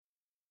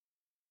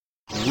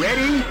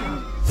Ready?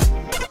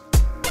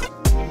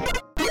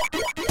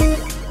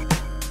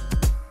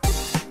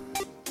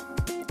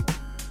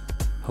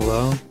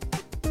 Hello,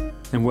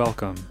 and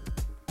welcome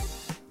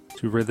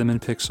to Rhythm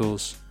and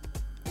Pixels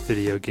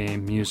Video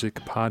Game Music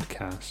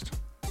Podcast.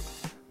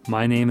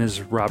 My name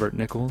is Robert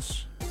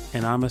Nichols.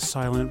 And I'm a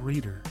silent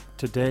reader.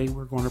 Today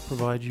we're going to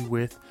provide you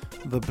with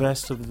the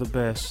best of the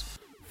best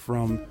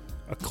from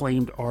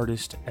acclaimed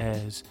artists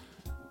as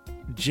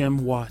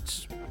Jim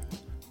Watts,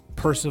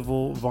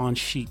 Percival Von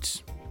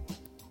Sheets,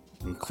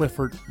 and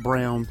Clifford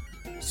Brown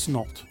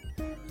Snault.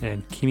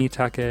 And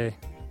Kimitake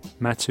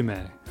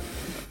Matsume.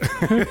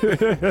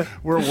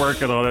 We're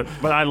working on it,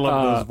 but I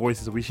love those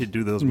voices. We should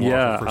do those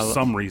more for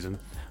some reason.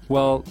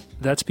 Well,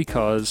 that's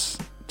because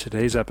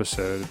today's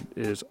episode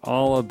is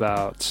all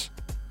about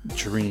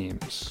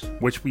dreams.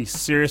 Which we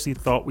seriously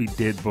thought we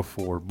did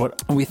before,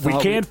 but we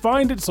thought can't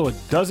find it, so it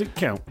doesn't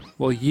count.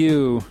 Well,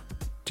 you,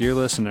 dear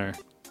listener,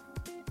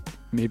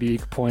 maybe you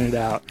could point it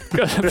out.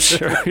 I'm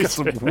sure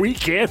we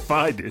can't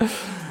find it.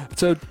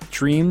 So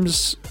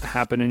dreams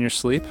happen in your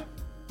sleep.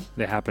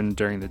 They happen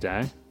during the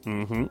day.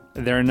 Mm-hmm.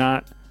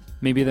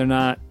 Maybe they're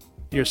not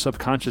your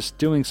subconscious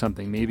doing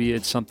something. Maybe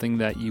it's something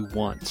that you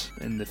want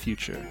in the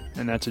future,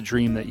 and that's a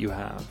dream that you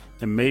have.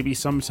 And maybe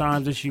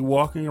sometimes it's you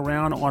walking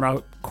around on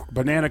a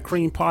banana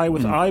cream pie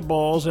with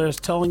eyeballs that's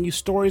telling you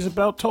stories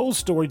about Told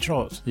Story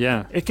charts.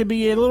 Yeah. It could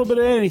be a little bit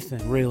of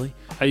anything, really.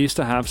 I used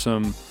to have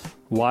some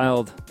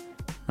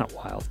not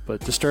wild, but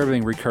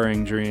disturbing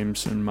recurring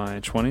dreams in my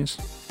 20s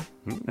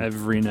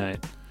every night.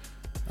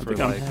 I think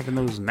I'm having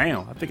those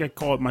now. I think I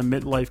call it my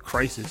midlife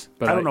crisis.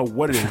 But I don't know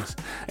what it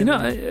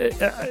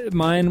is.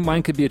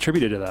 Mine could be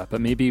attributed to that, but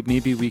maybe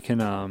we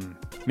can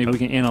we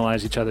can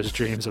analyze each other's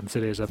dreams on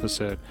today's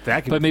episode.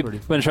 That could be pretty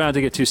fun. But try not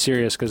to get too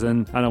serious, because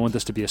then I don't want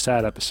this to be a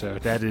sad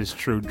episode. That is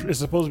true. It's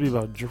supposed to be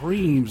about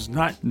dreams,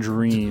 not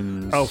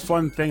dreams. Oh,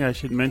 fun thing I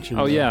should mention.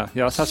 Oh, yeah.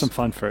 Let's have some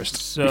fun first.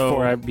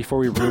 So, before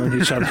we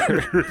ruin each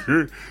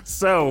other.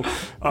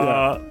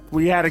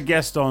 We had a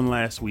guest on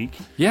last week.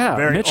 Yeah,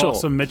 very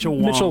awesome, Mitchell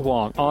Wong. Mitchell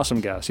Wong, awesome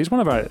guest. He's one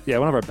of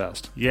our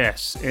best.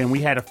 Yes, and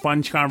we had a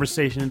fun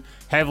conversation.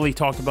 Heavily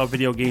talked about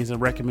video games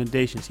and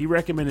recommendations. He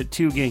recommended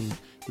 2 games.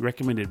 He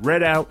recommended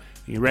Red Out,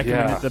 and he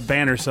recommended the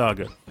Banner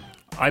Saga.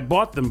 I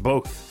bought them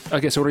both.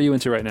 Okay, so what are you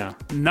into right now?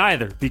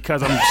 Neither,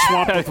 because I'm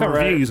swamped with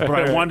reviews, but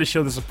I right. wanted to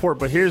show the support.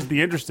 But here's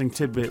the interesting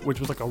tidbit, which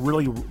was like a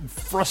really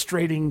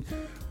frustrating,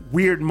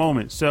 weird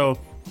moment. So,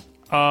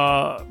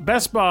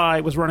 Best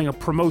Buy was running a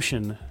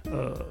promotion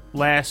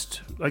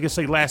last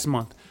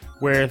month,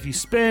 where if you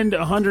spend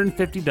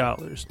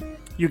 $150,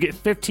 you get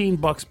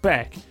 $15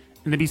 back.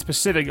 And to be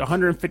specific,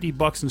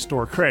 $150 in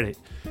store credit.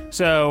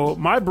 So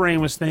my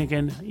brain was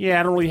thinking,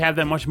 I don't really have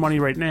that much money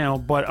right now,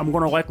 but I'm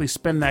going to likely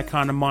spend that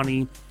kind of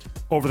money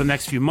over the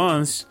next few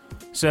months.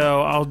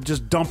 So I'll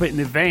just dump it in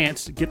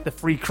advance, get the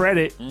free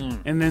credit,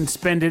 and then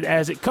spend it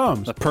as it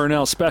comes. A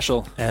Pernell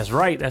special. That's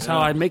right. That's how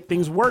I make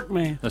things work,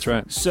 man. That's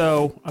right.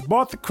 So I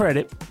bought the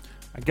credit.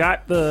 I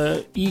got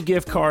the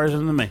e-gift cards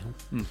in the mail.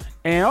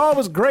 And it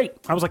was great.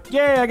 I was like,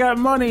 I got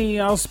money.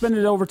 I'll spend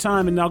it over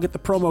time, and I'll get the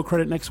promo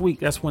credit next week.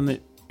 That's when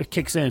it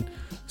kicks in.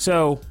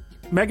 So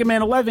Mega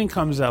Man 11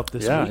 comes out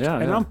this week,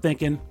 and I'm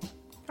thinking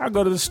I'll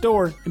go to the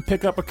store and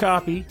pick up a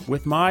copy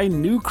with my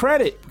new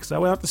credit because I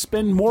won't have to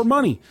spend more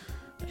money.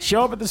 I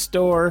show up at the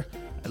store,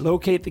 I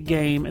locate the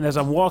game, and as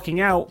I'm walking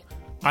out,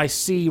 I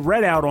see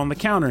Red Out on the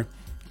counter.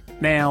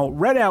 Now,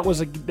 Red Out was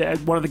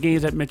one of the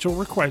games that Mitchell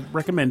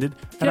recommended,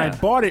 and I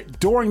bought it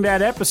during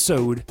that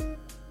episode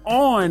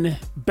on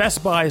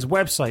Best Buy's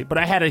website, but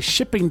I had a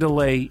shipping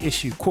delay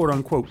issue, quote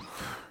unquote.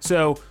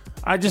 So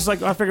I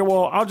figured,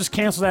 I'll just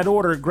cancel that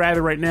order, grab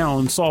it right now,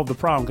 and solve the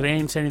problem, because they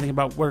ain't said anything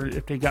about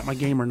if they got my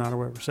game or not or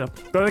whatever. So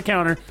go to the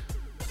counter,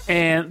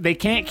 and they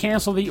can't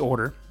cancel the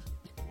order,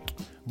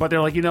 but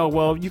they're like, you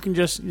can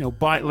just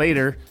buy it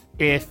later.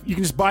 If you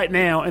can just buy it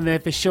now, and then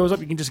if it shows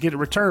up, you can just get it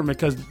returned,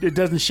 because it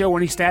doesn't show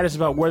any status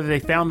about whether they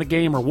found the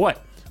game or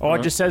what. All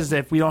it just says is that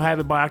if we don't have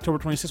it by October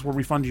 26th, we'll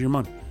refund you your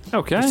money.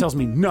 Okay. It tells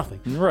me nothing.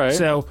 Right.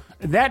 So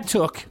that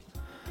took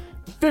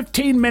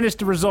 15 minutes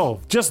to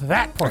resolve. Just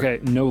that part. Okay,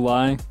 no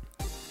lie.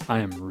 I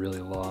am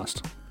really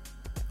lost.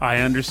 I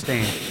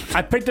understand.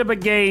 I picked up a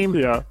game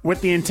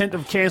with the intent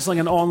of canceling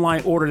an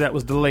online order that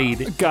was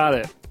delayed. Got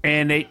it.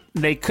 And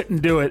they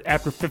couldn't do it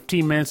after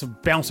 15 minutes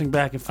of bouncing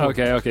back and forth.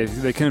 Okay.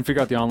 They couldn't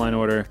figure out the online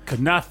order. Could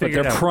not figure it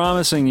out. But they're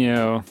promising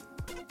you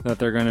that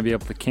they're going to be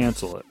able to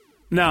cancel it.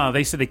 No,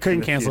 they said they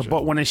couldn't cancel it,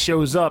 but when it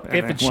shows up,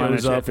 if it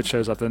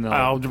shows up, then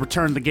I'll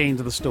return the game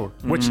to the store,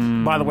 which,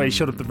 by the way,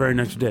 showed up the very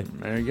next day.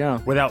 There you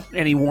go. Without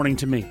any warning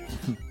to me.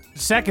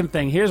 Second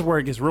thing, here's where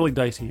it gets really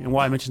dicey, and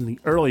why I mentioned the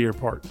earlier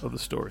part of the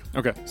story.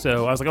 Okay.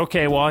 So I was like,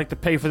 okay, well, I like to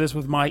pay for this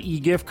with my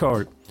e-gift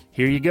card.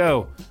 Here you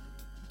go.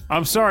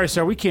 I'm sorry,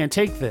 sir, we can't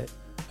take that.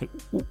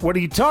 What are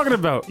you talking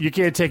about? You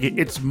can't take it.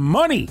 It's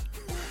money.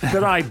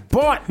 that I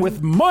bought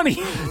with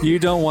money. You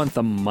don't want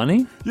the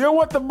money? You know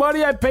what the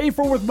money I pay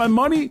for with my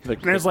money?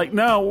 And it's like,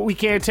 no, we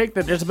can't take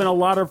that. There's been a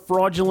lot of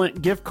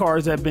fraudulent gift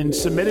cards that have been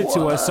submitted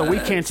to us, so we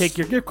can't take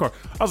your gift card.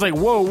 I was like,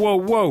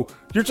 whoa.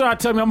 You're trying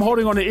to tell me I'm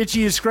holding on to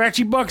itchy and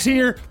scratchy bucks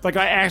here? Like,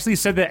 I actually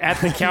said that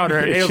at the counter.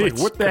 And they was like,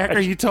 what the heck are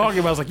you talking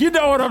about? I was like, you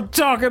know what I'm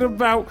talking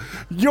about.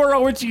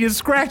 Euro itchy and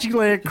scratchy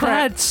land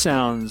crap. That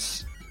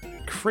sounds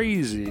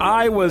crazy.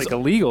 I was like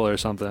illegal or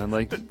something.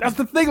 Like, that's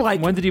the thing. Like,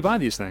 when did you buy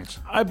these things?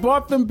 I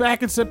bought them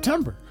back in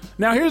September.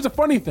 Now, here's the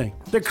funny thing.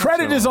 The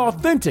credit is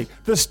authentic.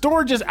 The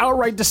store just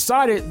outright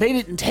decided they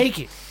didn't take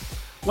it.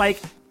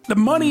 Like, the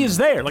money is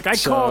there. Like, I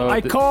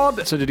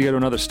called. So did you go to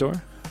another store?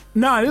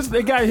 No, here's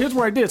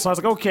what I did. So I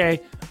was like,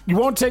 okay, you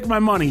won't take my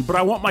money, but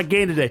I want my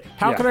gain today.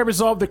 How can I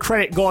resolve the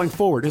credit going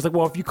forward? It's like,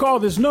 well, if you call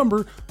this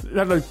number,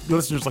 the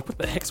listener's like, what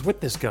the heck's with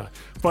this guy?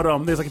 But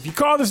there's like, if you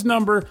call this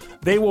number,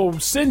 they will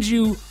send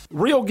you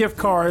real gift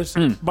cards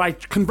by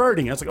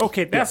converting. I was like,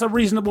 okay, that's a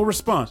reasonable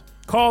response.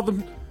 Call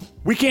them.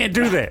 We can't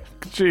do that.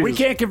 We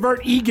can't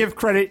convert e-gift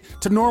credit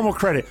to normal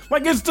credit.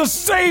 Like, it's the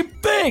same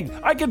thing.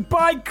 I can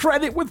buy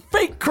credit with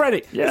fake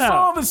credit. Yeah. It's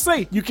all the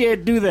same. You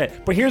can't do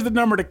that. But here's the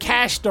number to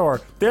Cash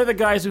Star. They're the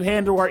guys who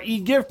handle our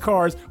e-gift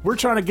cards. We're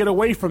trying to get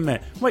away from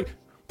that. I'm like,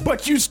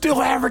 but you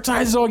still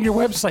advertise on your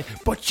website,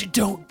 but you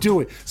don't do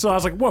it. So I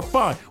was like, well,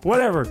 fine,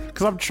 whatever.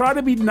 Because I'm trying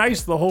to be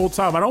nice the whole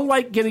time. I don't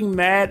like getting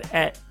mad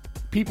at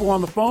people on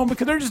the phone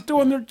because they're just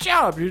doing their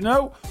job, you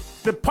know?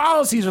 The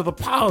policies are the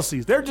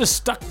policies. They're just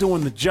stuck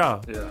doing the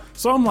job. Yeah.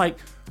 So I'm like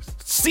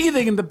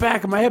seething in the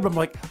back of my head. But I'm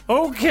like,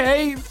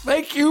 okay,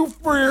 thank you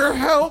for your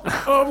help.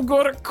 I'm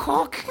going to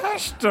call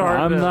Cash Star.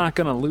 I'm not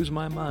going to lose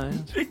my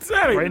mind.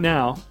 Exactly. Right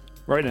now.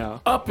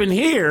 Up in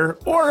here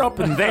or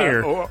up in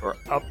there. or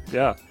up,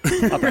 yeah.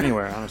 Up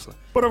anywhere, honestly.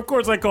 But of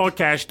course, I called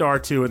Cash Star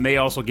too, and they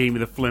also gave me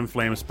the Flim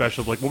Flam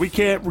special. Like, well, we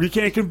can't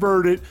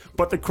convert it,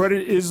 but the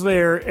credit is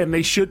there, and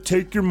they should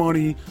take your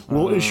money.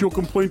 We'll issue a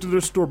complaint to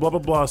their store. Blah blah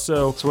blah.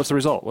 So what's the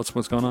result?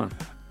 What's going on?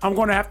 I'm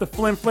going to have to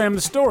Flim Flam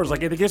the stores.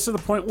 Like, if it gets to the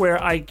point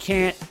where I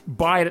can't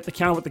buy it at the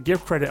counter with the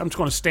gift credit, I'm just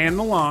going to stand in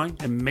the line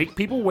and make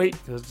people wait,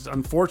 because it's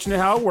unfortunate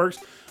how it works.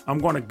 I'm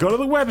going to go to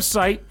the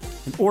website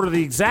and order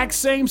the exact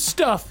same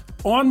stuff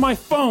on my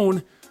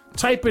phone,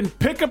 type in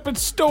pick up at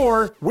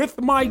store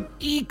with my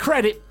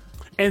e-credit,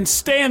 and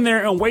stand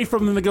there and wait for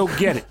them to go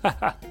get it.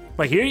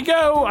 Like, here you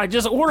go. I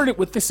just ordered it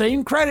with the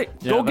same credit.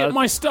 Yeah, go get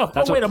my stuff.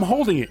 Oh, wait, I'm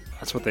holding it.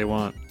 That's what they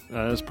want.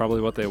 That is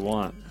probably what they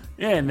want.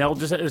 Yeah, and they'll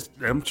just,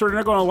 I'm sure they're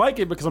not going to like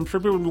it, because I'm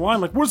sure people in the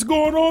line like, what's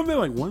going on? They're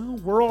like, well,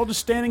 we're all just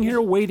standing here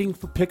waiting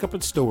for pick up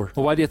at store.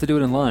 Well, why do you have to do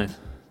it in line?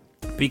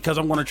 Because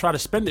I'm going to try to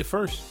spend it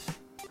first.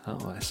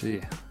 Oh, I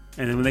see.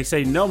 And then when they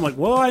say no, I'm like,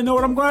 well, I know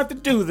what I'm going to have to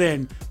do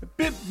then.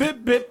 Bip,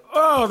 bip, bip.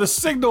 Oh, the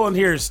signal in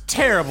here is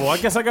terrible. I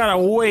guess I got to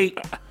wait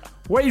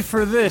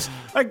for this.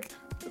 Like,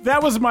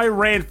 that was my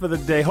rant for the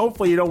day.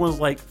 Hopefully no one's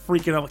like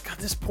freaking out. Like, God,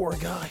 this poor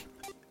guy.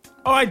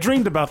 Oh, I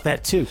dreamed about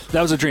that too.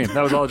 That was a dream.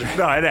 That was all a dream.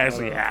 No, it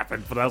actually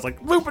happened. But I was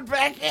like, loop it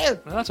back in.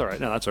 No, that's all right.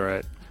 That's all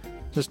right.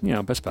 Just,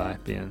 Best Buy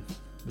being...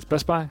 It's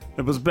Best Buy?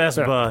 It was Best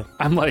Buy.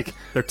 I'm like...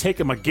 They're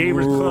taking my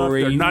Gamers Club.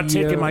 They're not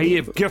taking my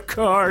gift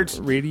cards.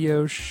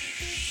 Radio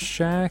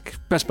Shack?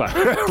 Best Buy.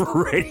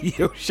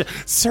 Radio Shack.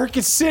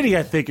 Circuit City,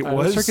 I think it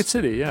was. Circuit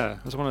City, yeah.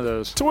 It was one of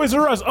those. Toys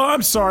R Us. Oh,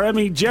 I'm sorry. I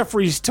mean,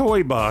 Jeffrey's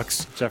Toy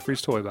Box.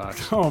 Jeffrey's Toy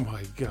Box. Oh,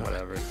 my God.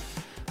 Whatever.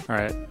 All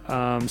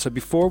right. So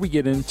before we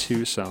get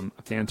into some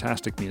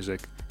fantastic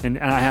music, and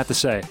I have to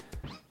say,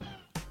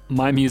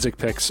 my music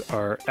picks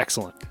are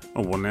excellent.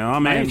 Oh, well, now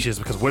I'm anxious,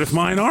 because what if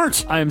mine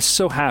aren't? I am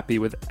so happy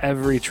with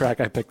every track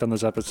I picked on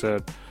this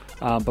episode.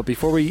 But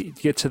before we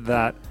get to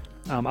that,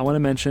 I want to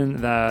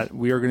mention that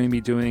we are going to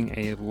be doing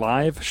a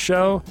live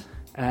show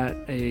at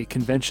a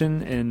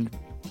convention in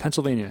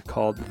Pennsylvania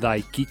called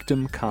Thy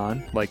Geekdom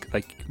Con, like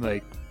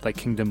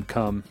Kingdom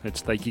Come.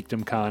 It's Thy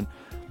Geekdom Con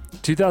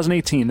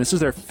 2018. This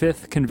is their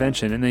 5th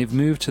convention, and they've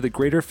moved to the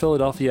Greater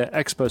Philadelphia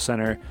Expo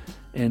Center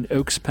in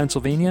Oaks,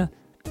 Pennsylvania.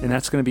 And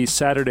that's going to be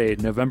Saturday,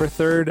 November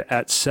 3rd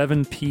at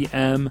 7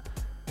 p.m.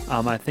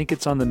 I think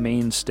it's on the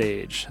main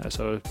stage.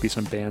 So it'll be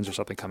some bands or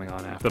something coming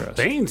on after us.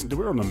 The bands?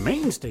 We're on the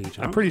main stage,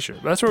 huh? I'm pretty sure.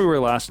 That's where we were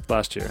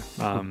last year.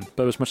 But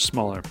it was much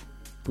smaller.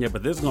 Yeah,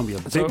 but this is going to be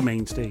a big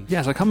main stage.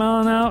 Yeah, so come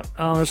on out.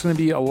 There's going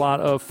to be a lot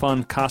of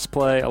fun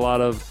cosplay, a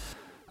lot of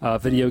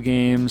video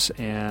games,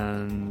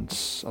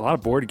 and a lot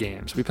of board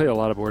games. We play a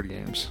lot of board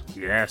games.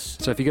 Yes.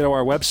 So if you go to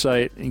our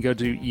website and go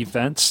to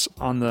events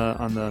on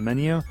the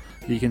menu,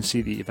 you can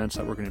see the events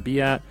that we're going to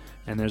be at,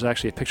 and there's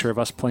actually a picture of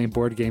us playing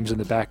board games in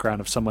the background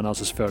of someone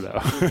else's photo.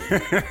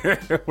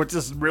 Which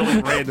is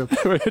really random.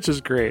 Which is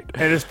great.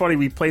 And it's funny,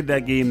 we played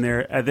that game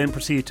there and then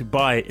proceeded to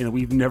buy it, and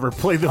we've never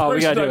played the we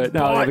first gotta do time it.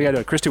 No, we got to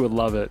do it. Christy would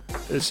love it.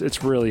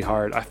 It's really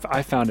hard.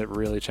 I found it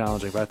really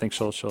challenging, but I think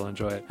she'll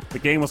enjoy it. The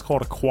game was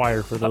called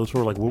Acquire, for those who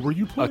are like, what were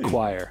you playing?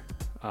 Acquire.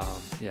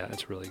 Yeah,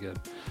 it's really good.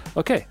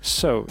 Okay,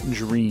 so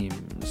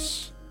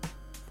dreams.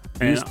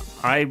 And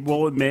I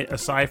will admit,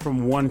 aside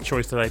from one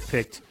choice that I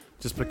picked,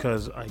 just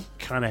because I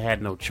kind of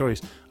had no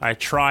choice. I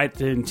tried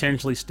to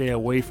intentionally stay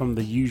away from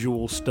the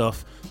usual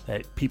stuff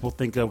that people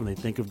think of when they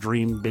think of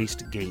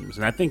dream-based games,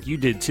 and I think you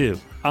did too.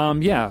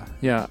 Yeah.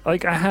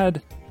 Like I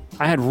had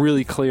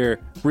really clear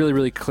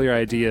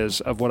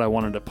ideas of what I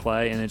wanted to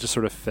play, and it just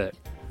sort of fit.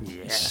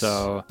 Yes.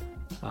 So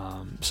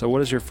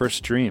what is your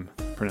first dream,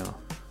 Pernell?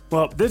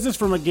 Well, this is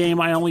from a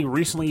game I only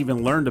recently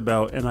even learned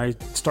about, and I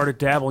started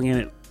dabbling in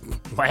it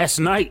last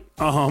night.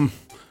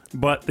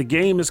 But the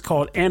game is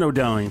called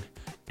Anodyne,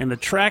 and the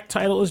track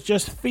title is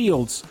just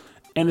Fields,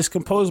 and it's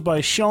composed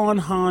by Sean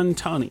Han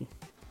Tunney.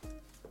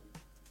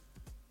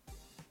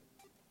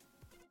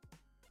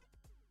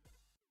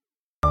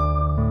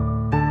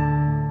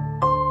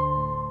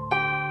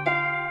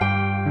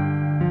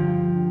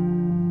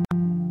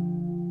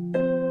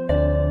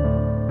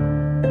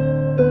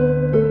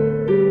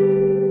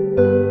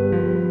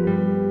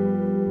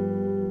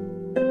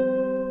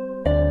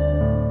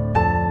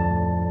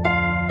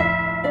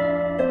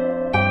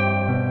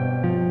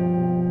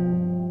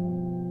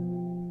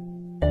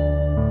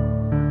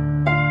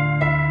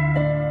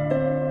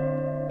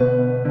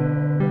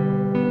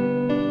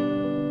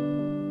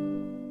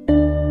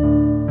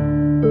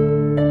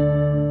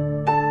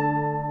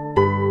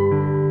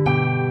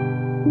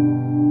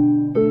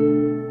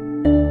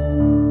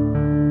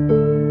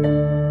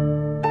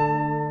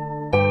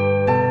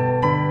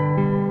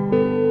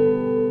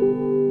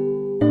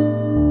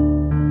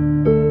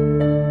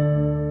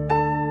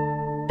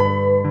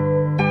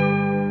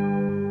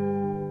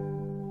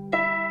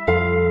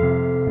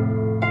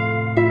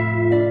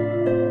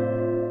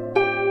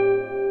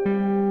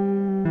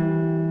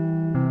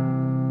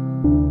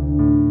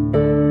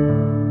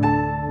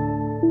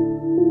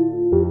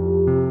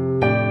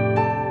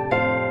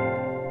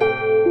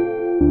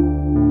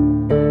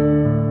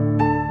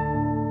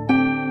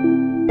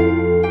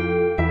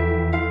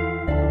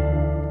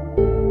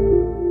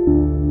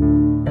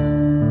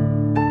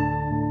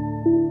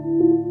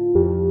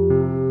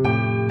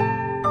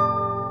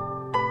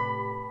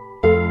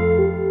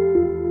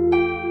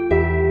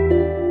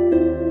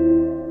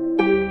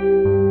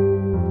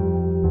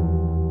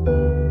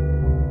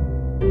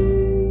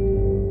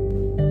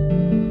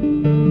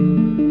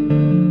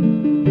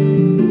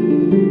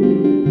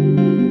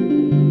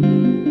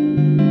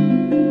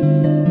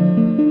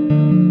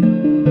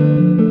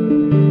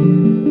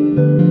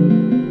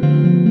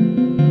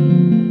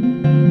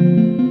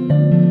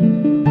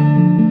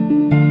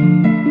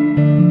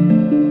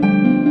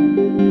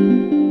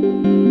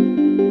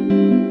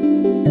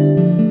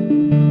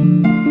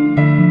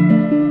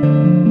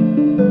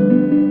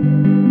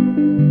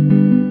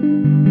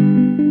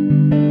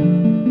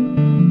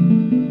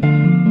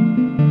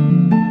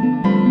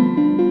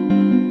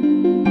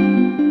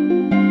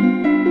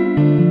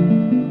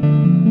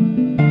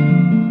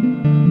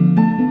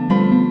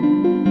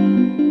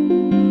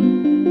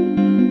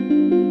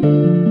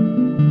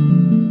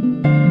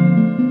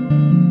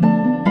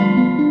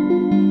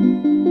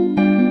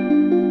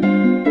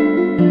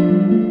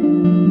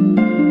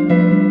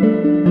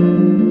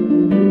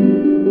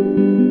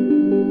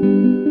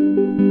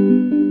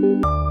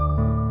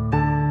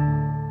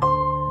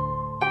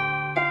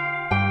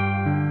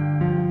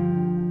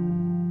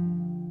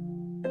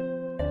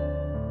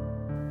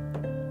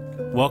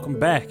 Welcome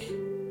back.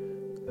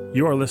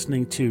 You are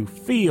listening to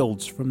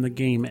Fields from the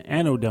game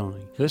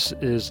Anodyne. This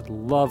is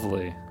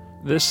lovely.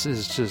 This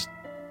is just...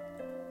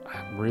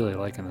 I'm really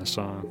liking this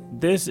song.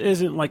 This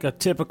isn't like a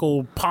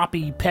typical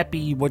poppy,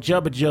 peppy,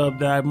 wajubba-jub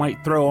that I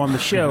might throw on the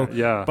show.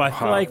 Yeah. But I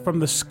feel like from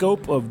the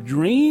scope of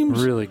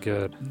dreams... Really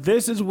good.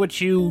 This is what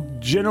you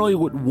generally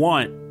would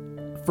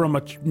want from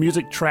a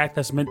music track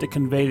that's meant to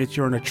convey that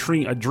you're in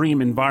a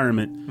dream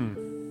environment.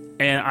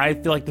 And I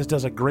feel like this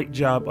does a great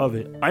job of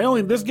it.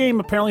 This game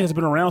apparently has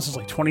been around since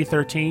like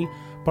 2013,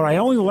 but I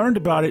only learned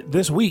about it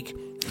this week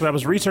because I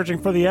was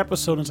researching for the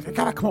episode and I was like, I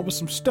gotta come up with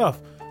some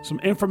stuff, some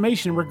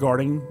information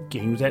regarding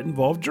games that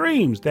involve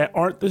dreams that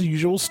aren't the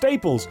usual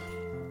staples.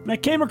 And I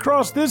came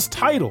across this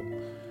title.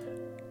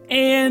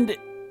 And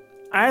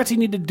I actually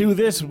need to do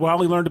this. Well, I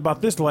only learned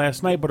about this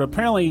last night, but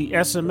apparently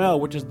SML,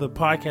 which is the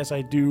podcast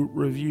I do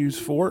reviews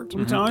for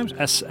sometimes.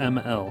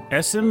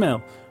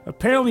 SML.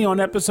 Apparently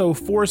on episode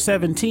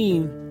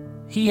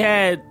 417, he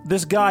had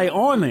this guy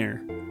on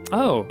there.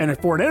 Oh. And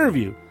for an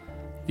interview.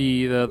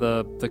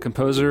 The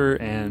composer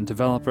and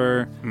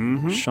developer,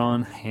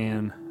 Sean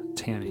Han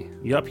Tunney.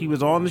 Yep, he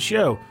was on the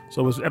show.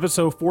 So it was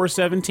episode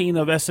 417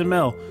 of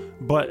SML.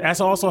 But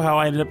that's also how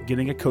I ended up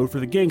getting a code for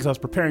the game because I was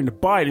preparing to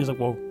buy it. He's like,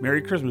 well,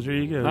 Merry Christmas. Here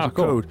you go. There's a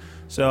code.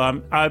 So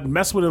I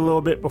messed with it a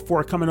little bit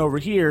before coming over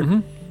here.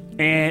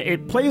 And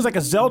it plays like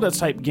a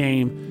Zelda-type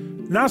game.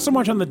 Not so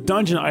much on the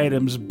dungeon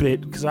items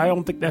bit, because I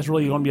don't think that's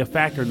really going to be a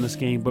factor in this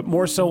game, but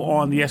more so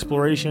on the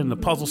exploration, the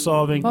puzzle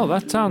solving. Oh,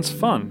 that sounds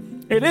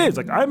fun. It is.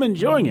 Like, I'm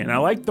enjoying it, and I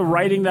like the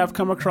writing that I've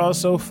come across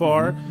so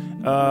far.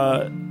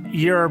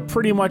 You're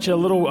pretty much a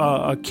little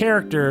a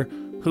character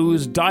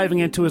who's diving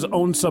into his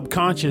own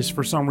subconscious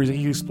for some reason.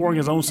 He's exploring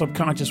his own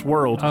subconscious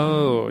world.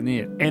 Oh,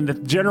 neat. And the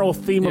general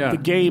theme of the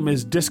game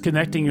is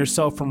disconnecting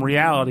yourself from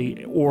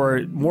reality,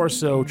 or more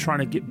so trying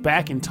to get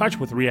back in touch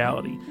with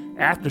reality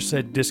after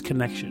said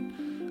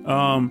disconnection.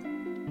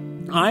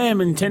 I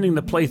am intending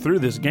to play through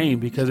this game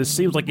because it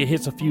seems like it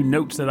hits a few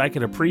notes that I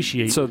could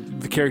appreciate. So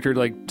the character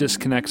like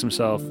disconnects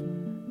himself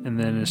and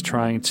then is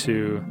trying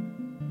to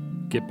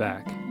get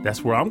back.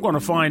 That's where I'm going to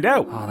find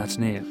out. Oh, that's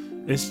neat.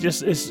 It's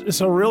just it's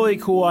a really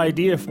cool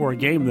idea for a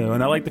game, though,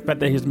 and I like the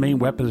fact that his main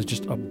weapon is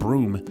just a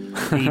broom.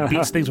 He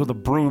beats things with a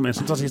broom, and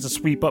sometimes he has to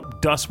sweep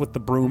up dust with the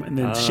broom and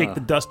then shake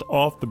the dust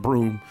off the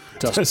broom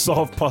to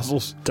solve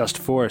puzzles. Dust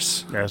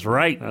Force. That's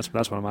right. That's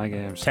one of my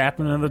games.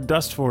 Tapping into the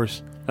Dust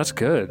Force. That's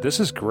good. This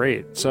is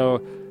great.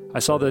 So I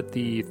saw that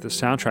the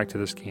soundtrack to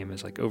this game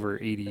is like over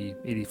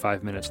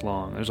 85 minutes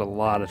long. There's a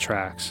lot of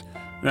tracks.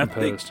 I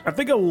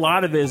think a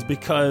lot of it is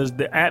because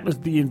the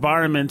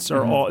environments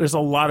are all. There's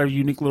a lot of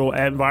unique little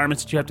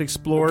environments that you have to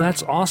explore.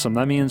 That's awesome.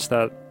 That means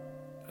that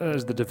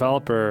as the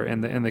developer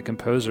and the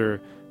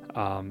composer,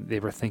 they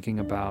were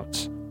thinking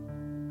about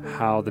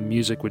how the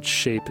music would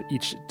shape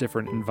each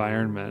different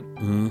environment.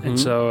 And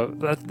so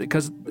that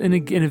because in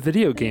a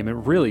video game, it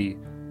really,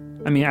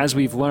 I mean, as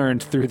we've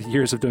learned through the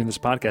years of doing this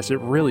podcast, it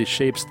really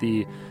shapes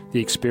the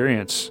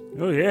experience.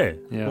 Oh, yeah.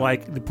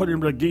 Like,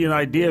 to give you an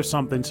idea of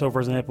something. So, for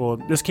example,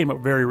 this came up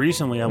very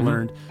recently, I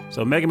learned.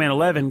 So, Mega Man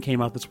 11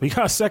 came out this week.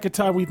 Second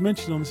time we've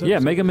mentioned on this episode. Yeah,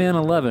 Mega Man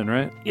 11,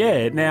 right?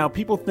 Yeah. Now,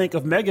 people think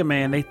of Mega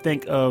Man, they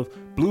think of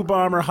Blue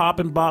Bomber, Hop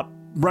and Bop,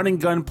 running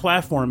gun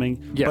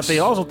platforming. Yes. But they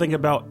also think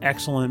about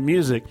excellent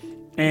music.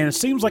 And it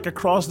seems like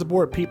across the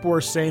board, people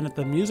are saying that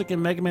the music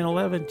in Mega Man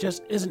 11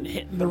 just isn't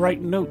hitting the right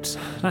notes.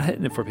 Not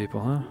hitting it for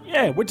people, huh?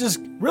 Yeah, which is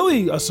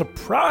really a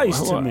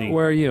surprise to me.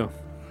 Where are you?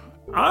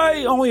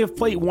 I only have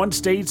played one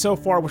stage so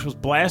far, which was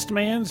Blast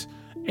Man's.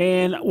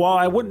 And while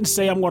I wouldn't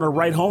say I'm going to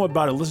write home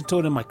about it, listen to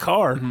it in my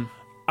car,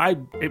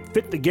 it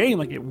fit the game.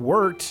 Like, it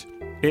worked.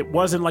 It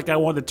wasn't like I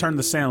wanted to turn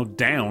the sound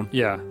down.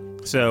 Yeah.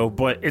 So,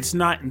 but it's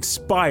not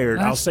inspired.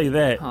 I'll say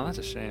that. Oh, that's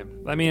a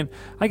shame. I mean,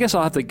 I guess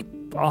I'll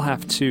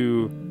have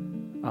to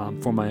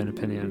form my own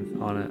opinion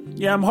on it.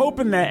 Yeah, I'm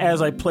hoping that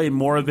as I play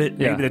more of it,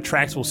 maybe the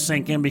tracks will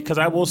sink in, because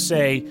I will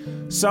say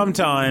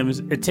sometimes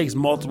it takes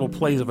multiple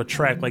plays of a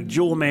track. Like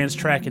Jewel Man's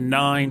track in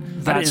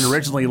 9, I didn't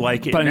originally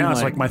like it, but now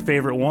it's like my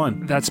favorite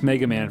one. That's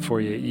Mega Man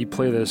for you. You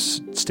play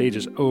those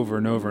stages over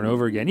and over and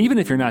over again, even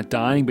if you're not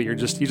dying, but you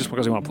just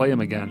because you want to play them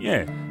again.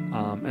 Yeah.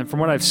 And from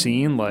what I've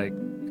seen, like,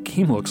 the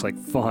game looks like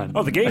fun.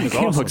 Oh, the game is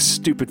awesome. awesome. Looks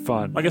stupid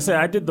fun. Like I said,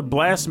 I did the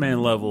Blast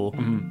Man level,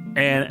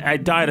 and I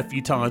died a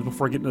few times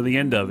before getting to the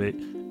end of it.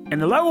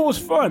 And the level was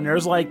fun.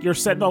 There's like, you're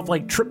setting off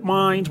like trip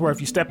mines where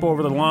if you step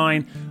over the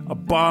line, a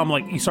bomb,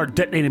 like you start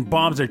detonating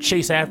bombs that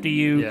chase after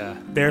you. Yeah.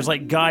 There's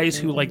like guys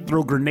who like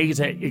throw grenades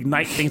that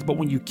ignite things, but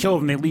when you kill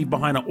them, they leave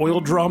behind an oil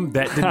drum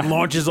that then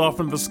launches off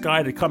into the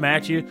sky to come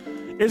at you.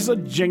 It's a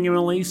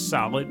genuinely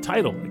solid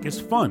title. Like,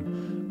 it's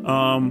fun.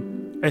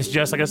 It's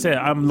just, like I said,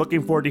 I'm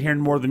looking forward to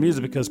hearing more of the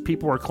music because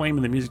people are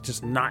claiming the music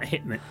just not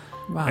hitting it.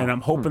 Wow. And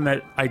I'm hoping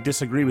that I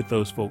disagree with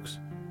those folks.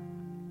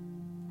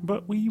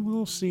 But we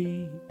will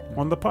see.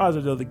 On the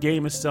positive, the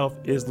game itself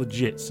is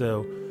legit,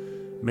 so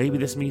maybe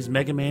this means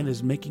Mega Man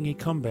is making a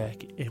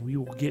comeback, and we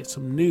will get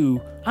some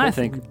new,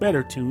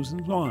 better tunes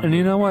than mine. And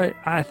you know what?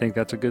 I think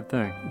that's a good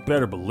thing.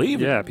 Better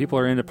believe it. Yeah, people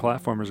are into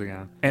platformers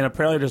again. And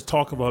apparently there's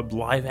talk about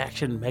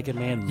live-action Mega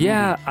Man movie.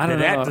 Yeah, I don't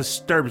know. That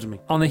disturbs me.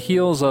 On the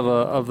heels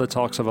of the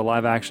talks of a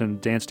live-action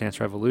Dance Dance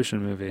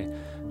Revolution movie,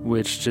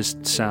 which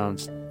just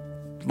sounds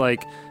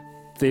like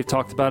they've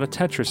talked about a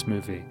Tetris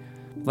movie.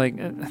 Like,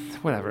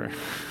 whatever.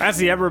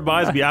 Actually, that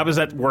reminds me. I was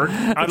at work.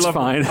 Fine. I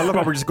love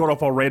how we're just going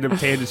off all random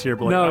tangents here.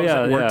 But like, I was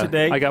at work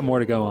today. I got more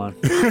to go on.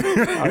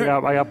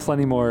 I got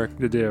plenty more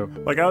to do.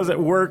 Like, I was at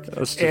work,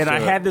 and I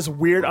had this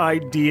weird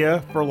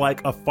idea for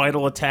like a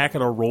final attack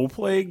in a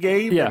role-playing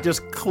game. Yeah. It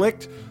just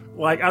clicked.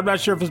 Like, I'm not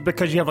sure if it's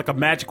because you have like a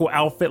magical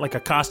outfit, like a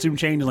costume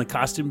change in like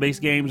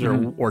costume-based games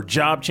or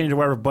job change or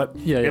whatever, but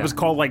it was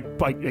called like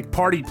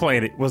Party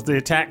Planet was the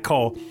attack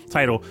call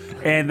title.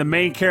 And the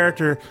main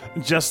character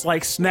just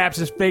like snaps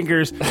his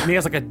fingers and he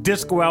has like a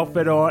disco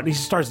outfit on and he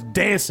starts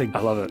dancing. I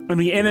love it. And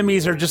the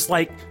enemies are just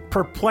like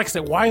perplexed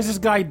at why is this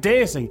guy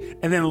dancing?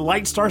 And then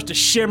light starts to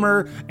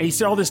shimmer and you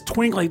see all this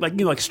twinkling, like, you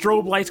know, like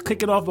strobe lights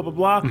clicking off, blah, blah,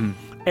 blah.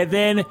 And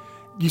then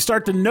you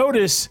start to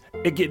notice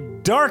it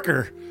get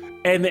darker.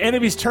 And the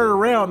enemies turn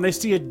around and they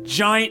see a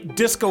giant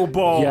disco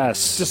ball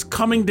just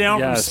coming down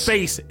from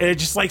space. And it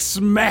just like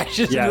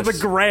smashes into the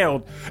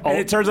ground. And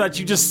it turns out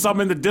you just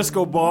summoned the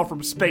disco ball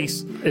from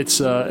space.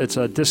 It's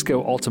a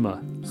Disco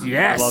Ultima.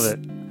 Yes. I love it.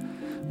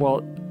 Well,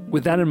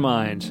 with that in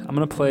mind, I'm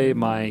going to play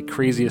my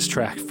craziest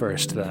track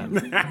first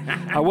then.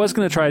 I was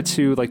going to try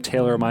to like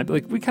tailor my...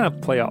 Like, we kind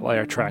of play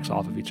our tracks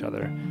off of each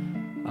other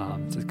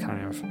to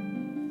kind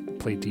of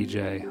play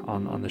DJ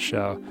on the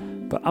show.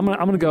 But I'm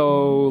gonna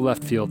go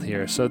left field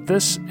here. So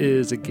this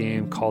is a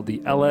game called the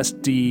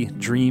LSD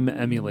Dream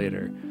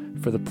Emulator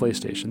for the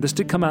PlayStation. This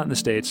did come out in the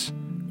States.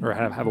 or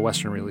have a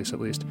Western release at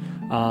least.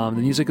 The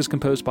music is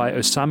composed by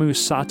Osamu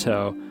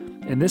Sato,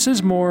 and this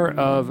is more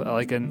of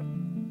like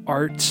an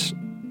art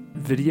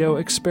video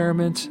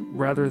experiment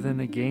rather than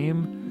a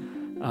game.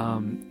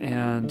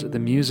 And the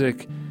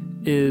music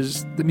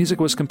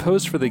was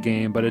composed for the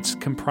game, but it's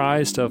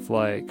comprised of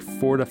like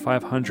 400 to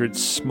 500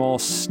 small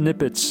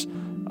snippets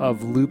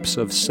of loops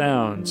of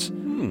sounds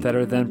that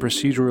are then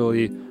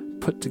procedurally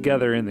put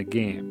together in the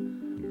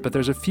game. But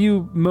there's a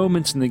few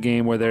moments in the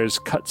game where there's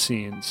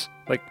cutscenes,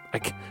 like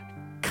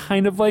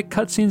kind of like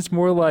cutscenes,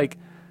 more like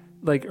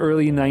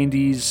early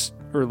 90s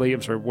or late,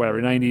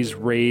 90s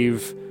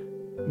rave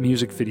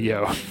music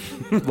video,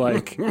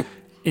 like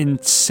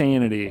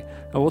insanity.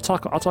 And I'll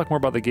talk more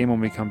about the game when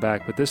we come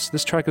back, but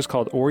this track is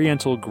called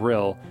Oriental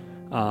Grill.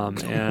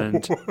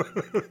 And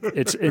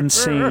it's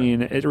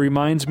insane. It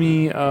reminds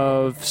me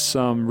of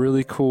some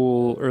really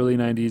cool early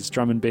 90s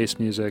drum and bass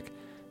music,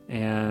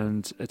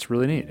 and it's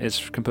really neat.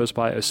 It's composed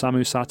by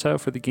Osamu Sato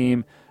for the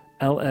game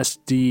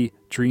LSD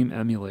Dream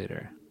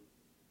Emulator.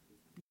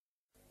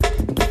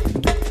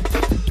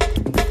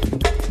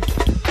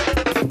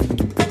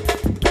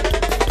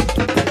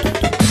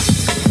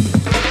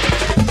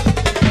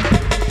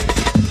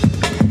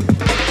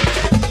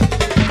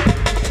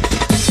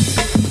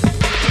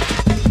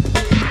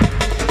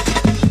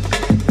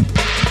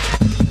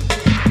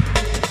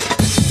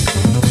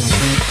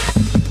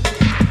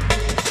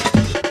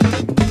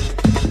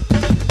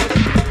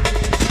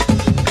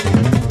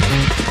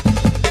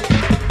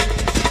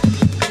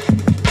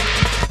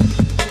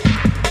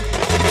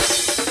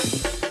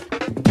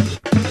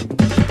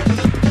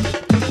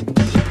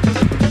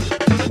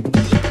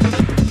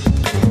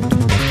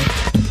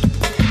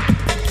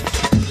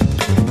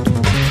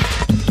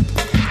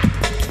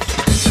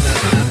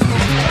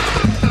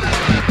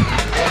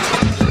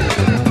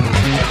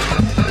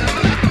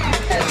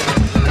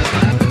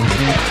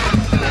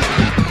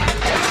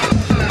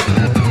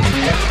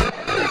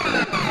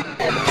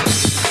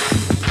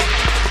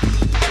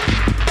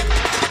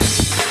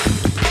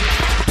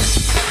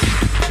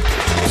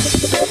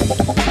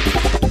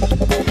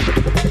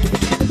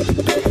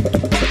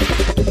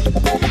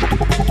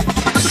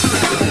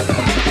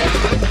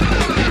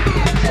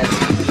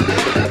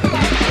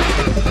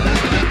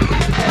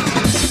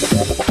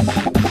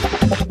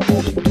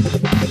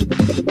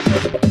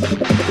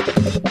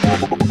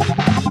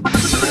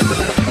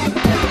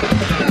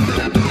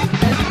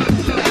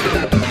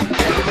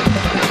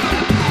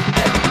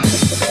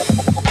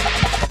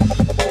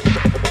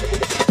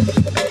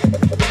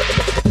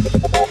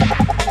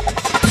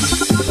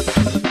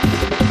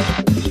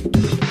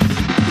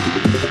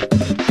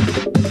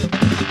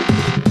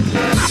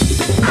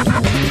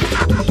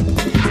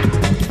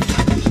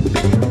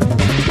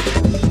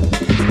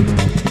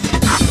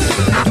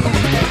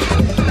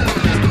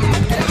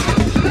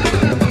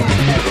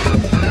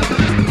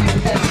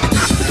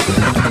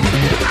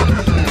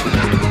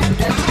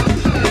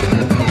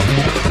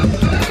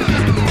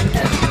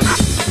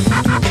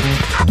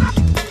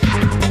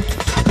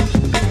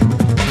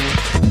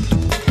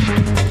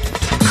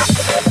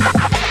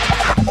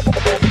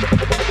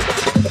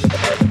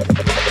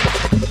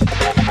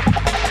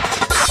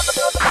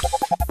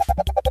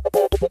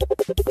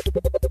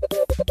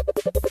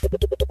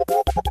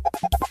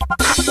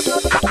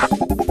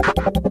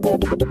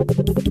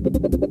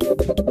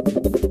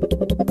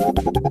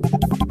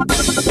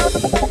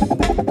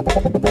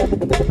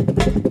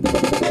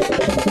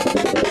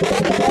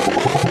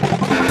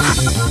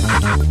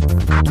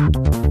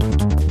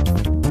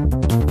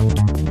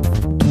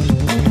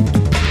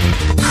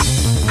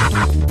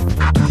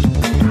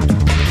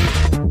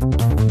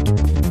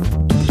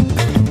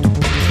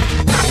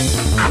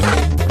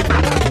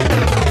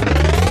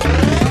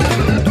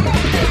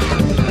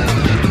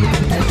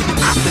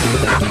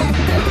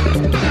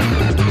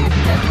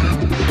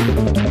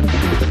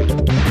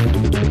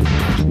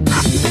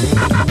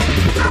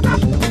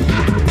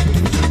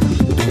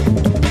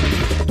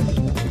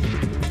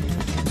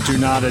 Do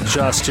not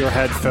adjust your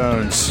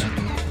headphones.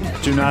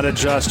 Do not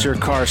adjust your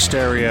car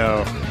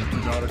stereo. Do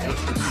not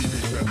adjust the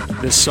TV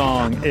set. This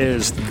song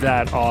is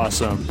that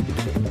awesome.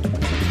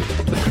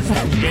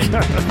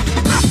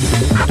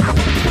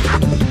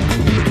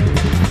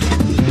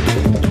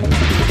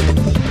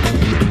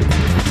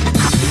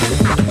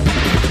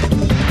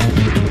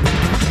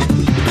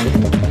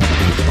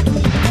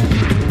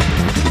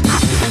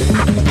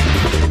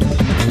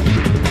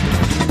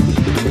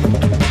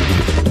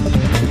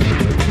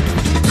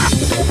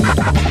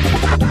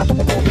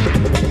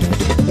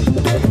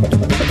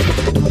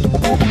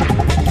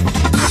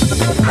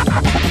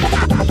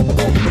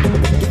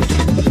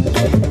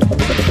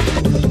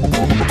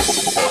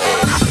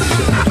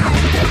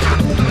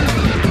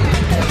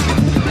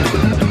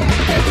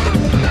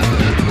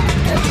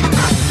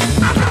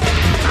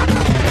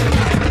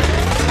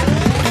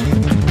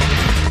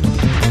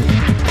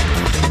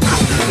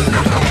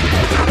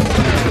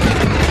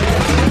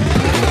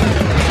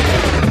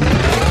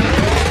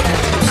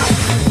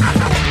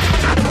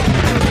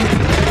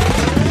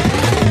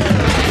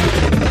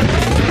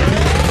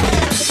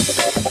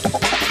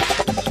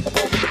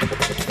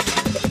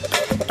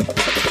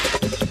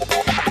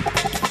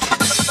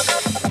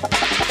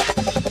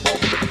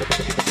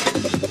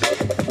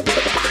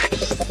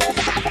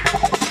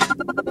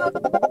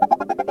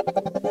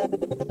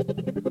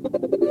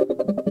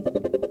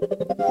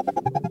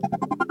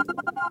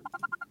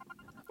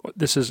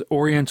 This is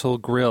Oriental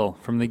Grill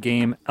from the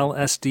game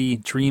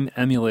LSD Dream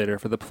Emulator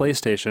for the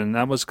PlayStation.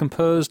 That was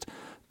composed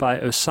by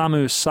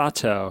Osamu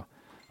Sato.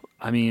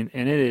 I mean,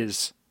 and it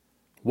is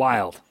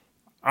wild.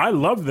 I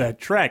love that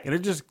track, and it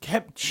just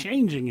kept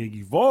changing and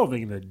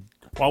evolving. And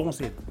I won't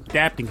say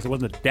adapting because it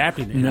wasn't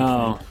adapting to anything.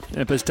 No,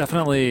 but it's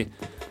definitely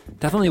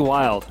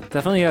wild.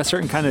 Definitely a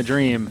certain kind of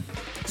dream.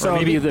 So or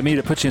maybe that made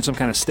it put you in some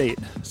kind of state.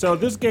 So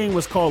this game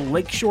was called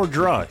Lakeshore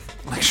Drive.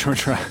 Lakeshore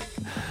Drive.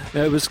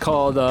 It was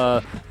called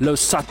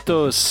Los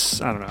Santos.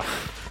 I don't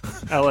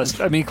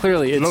know. I mean,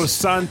 clearly it's Los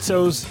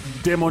Santos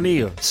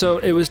Demonio. So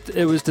it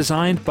was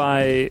designed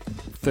by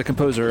the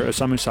composer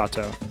Osamu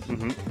Sato,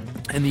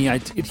 and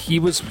he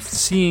was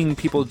seeing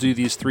people do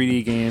these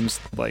 3D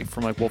games like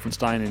from like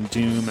Wolfenstein and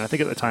Doom, and I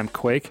think at the time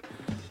Quake.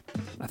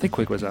 I think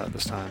Quake was out at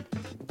this time.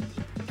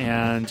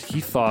 And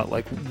he thought,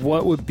 like,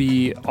 what would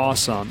be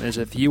awesome is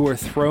if you were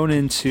thrown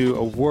into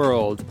a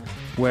world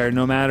where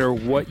no matter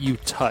what you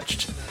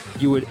touched,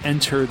 you would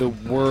enter the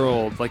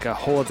world like a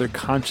whole other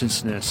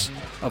consciousness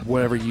of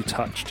whatever you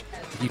touched.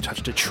 You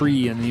touched a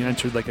tree and you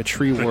entered like a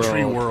tree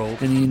world.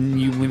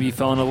 And you maybe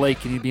fell in a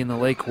lake and you'd be in the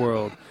lake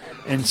world.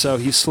 And so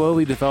he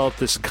slowly developed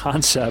this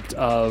concept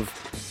of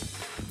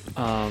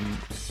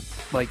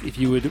like if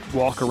you would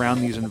walk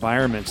around these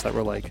environments that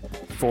were like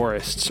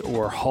forests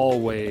or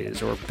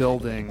hallways or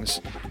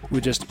buildings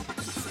with just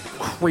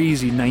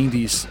crazy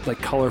 90s like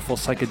colorful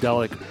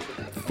psychedelic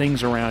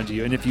things around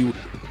you, and if you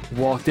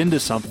walked into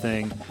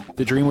something,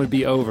 the dream would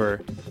be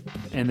over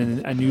and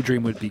then a new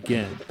dream would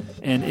begin.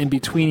 And in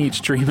between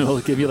each dream, it'll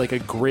give you like a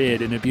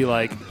grid, and it'd be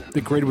like the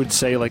grid would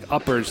say like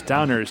uppers,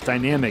 downers,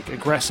 dynamic,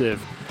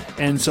 aggressive.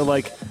 And so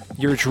like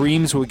your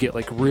dreams would get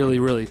like really,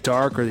 really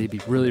dark, or they'd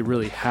be really,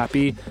 really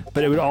happy,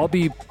 but it would all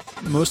be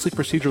mostly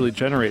procedurally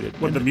generated.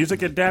 Would the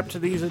music adapt to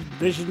these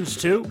visions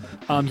too?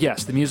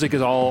 Yes, the music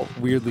is all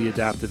weirdly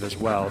adaptive as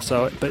well.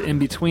 So, but in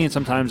between,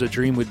 sometimes a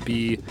dream would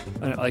be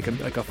like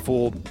a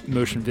full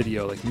motion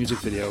video, like music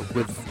video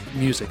with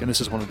music, and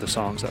this is one of the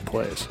songs that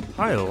plays.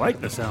 I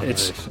like the sound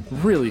It's of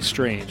this. really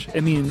strange. I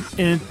mean,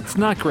 and it's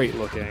not great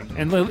looking.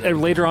 And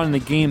later on in the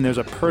game, there's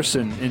a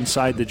person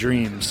inside the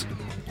dreams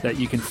that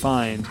you can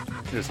find.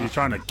 Is he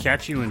trying to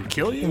catch you and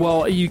kill you?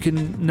 Well, you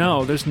can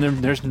there's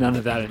none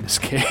of that in this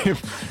game.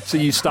 So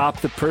you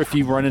stop if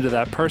you run into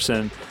that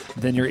person,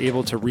 then you're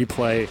able to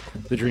replay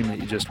the dream that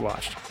you just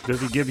watched. Does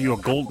he give you a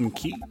golden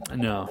key?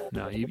 No,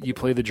 you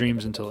play the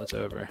dreams until it's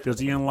over. Does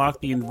he unlock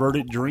the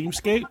inverted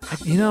dreamscape?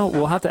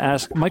 We'll have to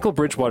ask. Michael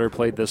Bridgewater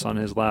played this on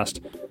his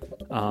last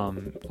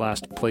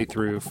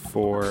playthrough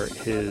for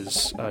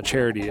his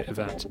charity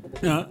event.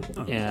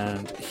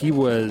 And he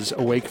was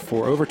awake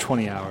for over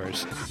 20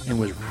 hours and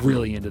was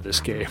really into this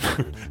game.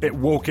 It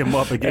woke him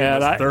up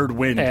again. His third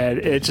win. And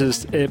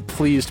it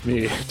pleased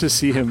me to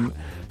see him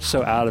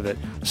so out of it.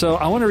 So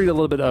I want to read a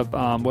little bit of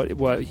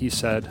what he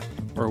said,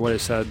 or what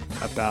is said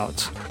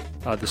about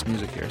this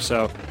music here.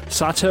 So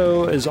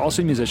Sato is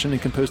also a musician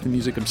and composed the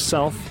music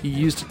himself. He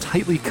used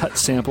tightly cut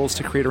samples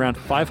to create around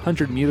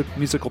 500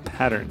 musical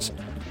patterns.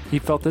 He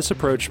felt this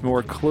approach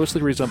more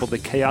closely resembled the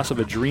chaos of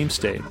a dream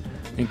state,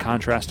 in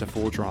contrast to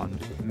full-drawn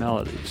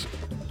melodies.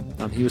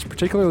 He was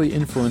particularly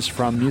influenced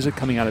from music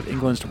coming out of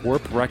England's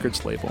Warp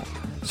Records label.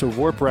 So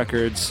Warp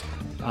Records,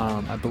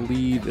 I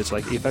believe it's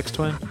like Aphex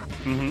Twin.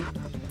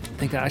 Mm-hmm.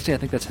 I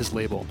think that's his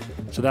label.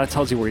 So that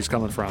tells you where he's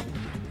coming from.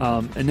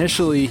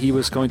 Initially, he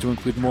was going to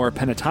include more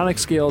pentatonic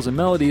scales and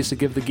melodies to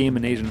give the game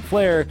an Asian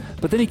flair,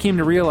 but then he came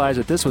to realize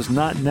that this was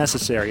not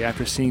necessary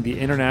after seeing the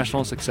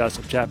international success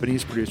of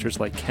Japanese producers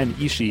like Ken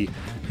Ishii,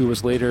 who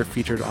was later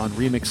featured on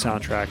remix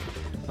soundtrack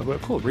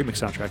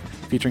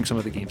featuring some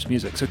of the game's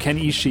music. So Ken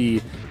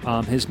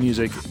Ishii, his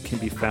music can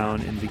be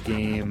found in the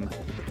game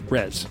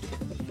Rez.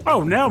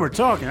 Oh, now we're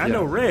talking. I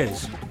know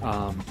Rez.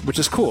 Which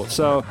is cool.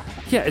 So,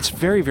 yeah, it's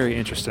very, very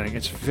interesting.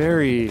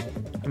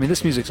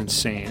 This music's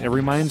insane. It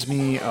reminds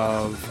me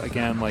of,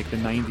 again, like the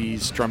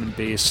 90s drum and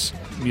bass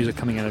music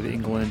coming out of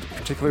England,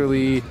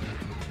 particularly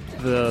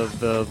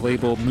the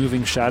label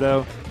Moving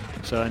Shadow.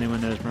 So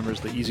anyone that remembers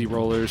the Easy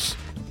Rollers,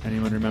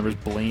 anyone remembers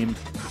Blame.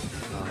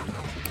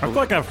 I feel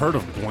like I've heard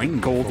of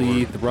Blame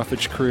Goldie, before. the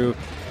Roughage Crew.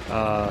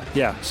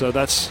 So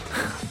that's...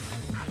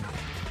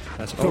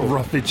 The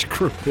Roughage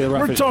Crew.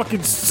 We're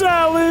talking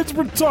salads.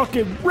 We're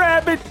talking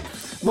rabbit.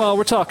 Well,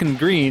 we're talking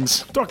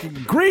greens. Talking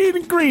green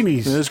and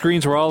greenies. And those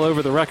greens were all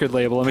over the record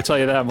label, let me tell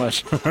you that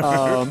much.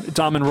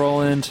 Dom and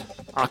Roland,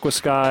 Aqua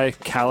Sky,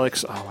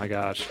 Calyx. Oh my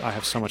gosh, I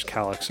have so much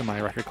Calyx in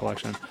my record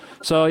collection.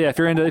 So yeah, if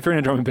you're into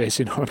drum and bass,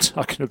 you know what I'm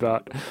talking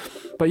about.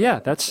 But yeah,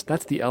 that's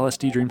the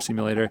LSD Dream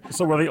Simulator.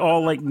 So were they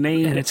all like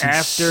named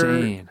after?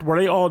 Insane. Were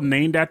they all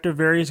named after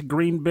various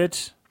green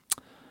bits?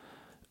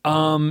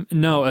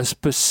 No, a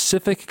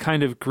specific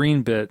kind of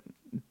green bit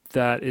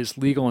that is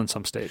legal in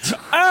some states.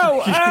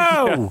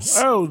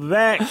 Oh,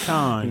 that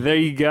kind. There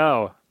you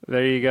go.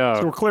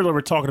 So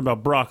we're talking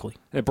about broccoli.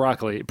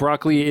 Broccoli.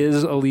 Broccoli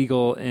is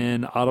illegal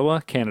in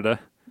Ottawa,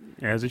 Canada.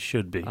 As it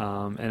should be.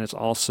 And it's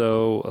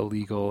also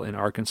illegal in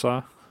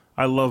Arkansas.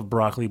 I love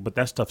broccoli, but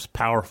that stuff's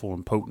powerful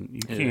and potent.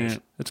 You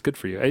can't. It's good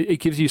for you. It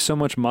gives you so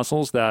much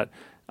muscles that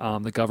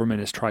the government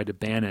has tried to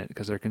ban it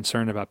because they're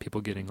concerned about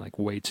people getting like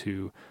way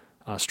too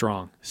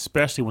strong.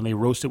 Especially when they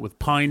roast it with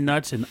pine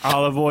nuts and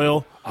olive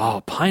oil.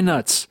 Oh, pine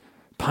nuts.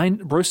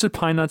 Roasted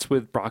pine nuts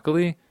with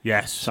broccoli?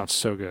 Yes. Sounds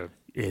so good.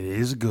 It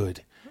is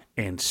good.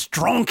 And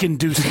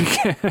strong-inducing.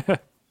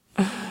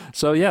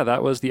 So, yeah,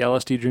 that was the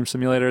LSD Dream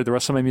Simulator. The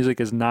rest of my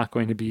music is not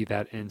going to be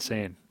that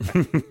insane.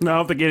 No, I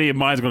don't think any of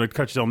mine is going to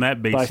touch on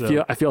that base.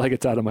 But I feel like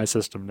it's out of my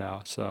system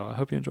now. So I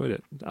hope you enjoyed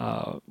it.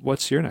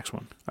 What's your next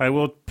one? I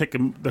will pick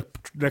the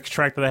next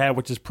track that I have,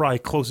 which is probably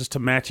closest to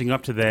matching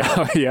up to that.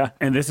 Oh, yeah.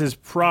 And this is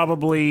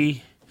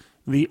probably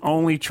the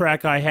only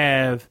track I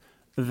have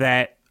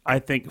that I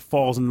think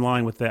falls in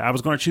line with that. I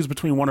was going to choose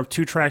between one of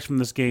two tracks from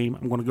this game.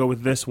 I'm going to go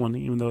with this one,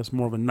 even though it's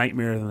more of a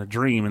nightmare than a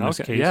dream in this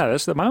case. Yeah,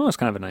 my one was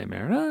kind of a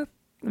nightmare.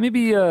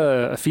 Maybe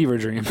a fever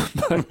dream.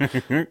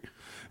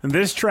 And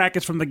this track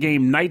is from the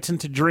game Nights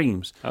into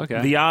Dreams.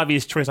 Okay. The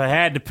obvious choice I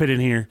had to put in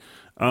here.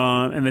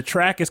 And the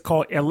track is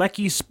called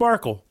Eleki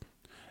Sparkle.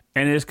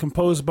 And it is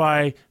composed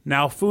by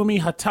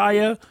Naofumi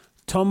Hataya,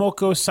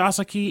 Tomoko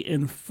Sasaki,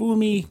 and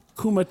Fumi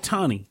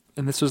Kumatani.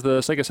 And this was the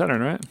Sega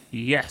Saturn, right?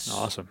 Yes.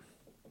 Awesome.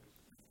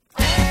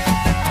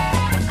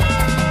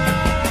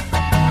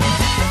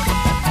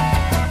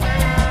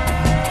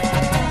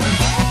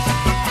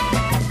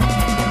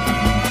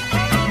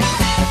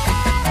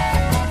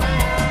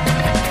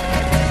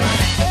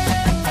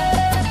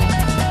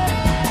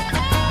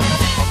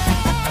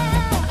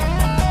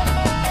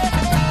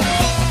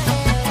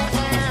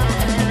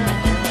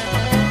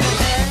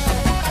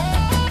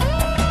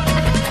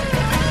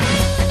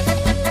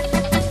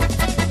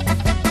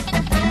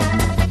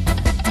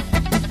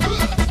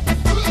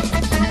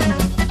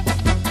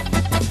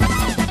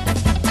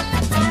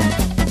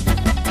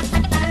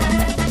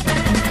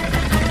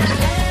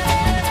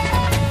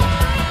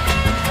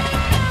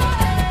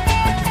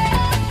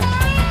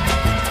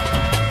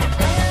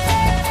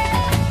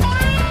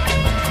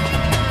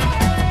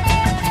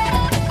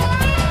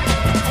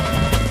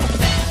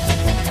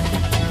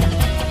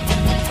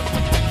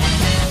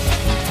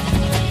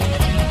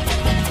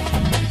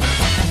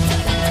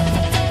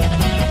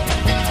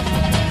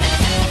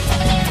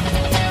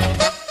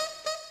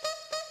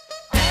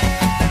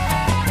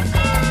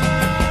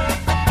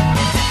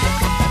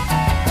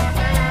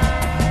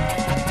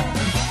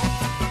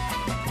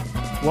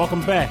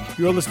 Welcome back.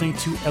 You're listening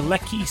to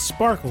Eleki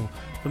Sparkle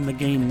from the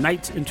game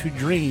Nights into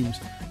Dreams.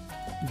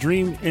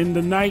 Dream in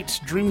the night,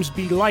 dreams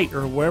be light,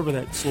 or wherever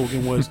that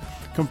slogan was.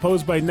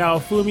 Composed by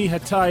Naofumi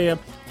Hataya,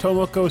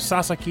 Tomoko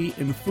Sasaki,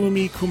 and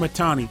Fumi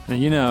Kumatani. Now,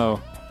 you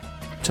know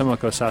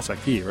Tomoko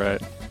Sasaki,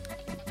 right?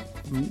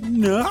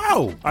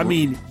 No! I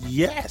mean,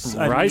 yes.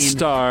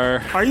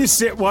 Star. Are you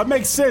serious? Well, it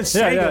makes sense.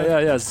 Yeah.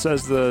 It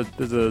says the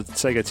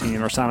Sega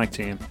team or Sonic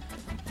team.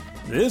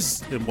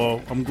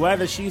 I'm glad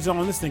that she's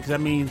on this thing because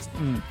that means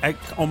I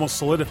almost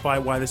solidify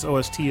why this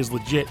OST is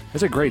legit.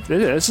 It's a great.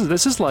 This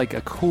is like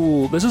a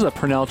cool. This is a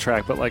Pernell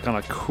track, but like on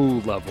a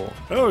cool level.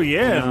 Oh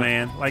yeah,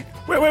 man! Like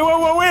wait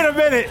a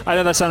minute! I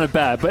know that sounded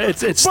bad, but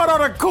it's but on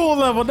a cool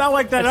level, not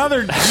like that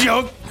other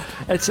joke.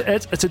 It's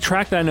a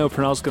track that I know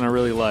Pernell's gonna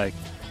really like,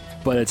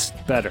 but it's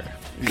better.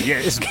 Yeah,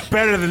 it's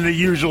better than the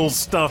usual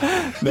stuff.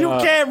 You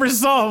can't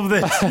resolve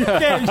this.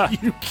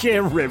 You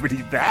can't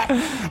remedy that.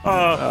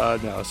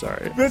 No,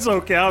 sorry. That's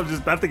okay. I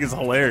think it's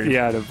hilarious.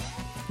 Yeah.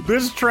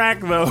 This track,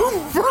 though,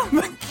 from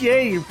the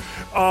game,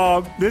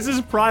 this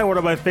is probably one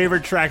of my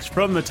favorite tracks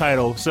from the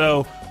title.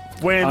 So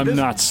I'm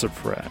not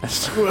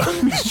surprised.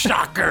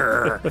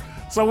 Shocker.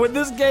 So when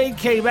this game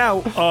came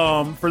out,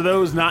 for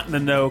those not in the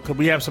know, because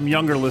we have some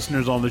younger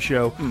listeners on the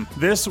show,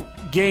 this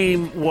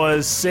game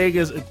was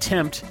Sega's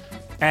attempt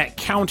at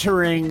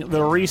countering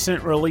the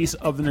recent release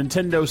of the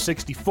Nintendo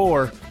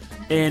 64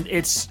 and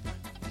its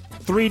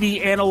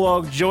 3D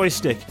analog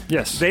joystick.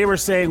 Yes. They were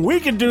saying, we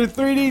can do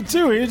 3D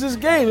too. Here's this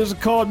game. It's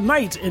called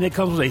Night, and it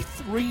comes with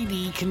a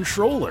 3D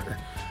controller.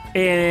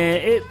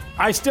 And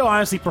I still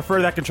honestly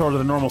prefer that controller to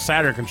the normal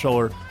Saturn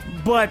controller,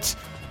 but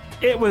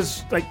it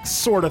was like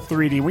sort of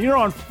 3D. When you're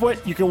on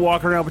foot, you can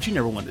walk around, but you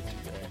never wanted to do that.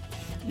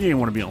 You didn't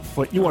want to be on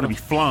foot. You want to be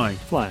flying.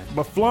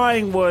 But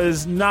flying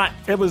was not,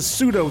 it was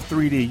pseudo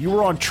 3D. You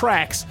were on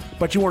tracks,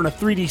 but you were in a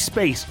 3D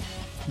space.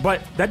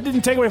 But that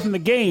didn't take away from the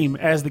game,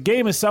 as the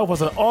game itself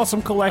was an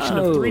awesome collection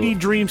of 3D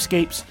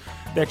dreamscapes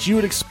that you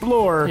would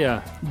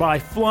explore by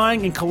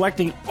flying and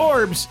collecting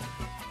orbs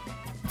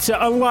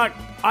to unlock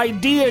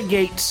idea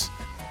gates,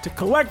 to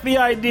collect the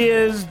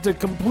ideas, to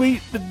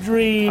complete the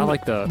dream. I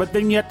like that. But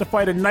then you have to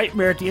fight a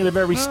nightmare at the end of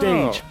every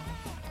stage.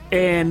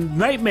 And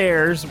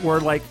nightmares were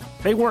like,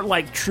 they weren't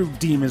like true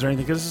demons or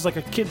anything, because this is like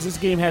this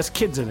game has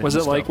kids in it. Was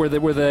it like, were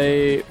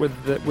they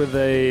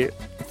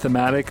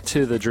thematic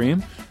to the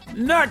dream?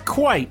 Not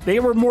quite. They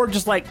were more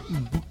just like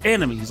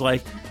enemies.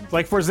 Like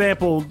for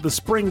example, the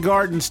Spring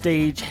Garden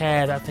stage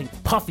had, I think,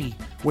 Puffy,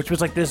 which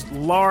was like this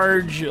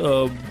large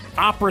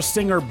opera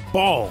singer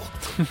ball.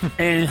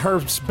 And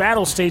her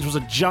battle stage was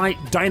a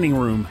giant dining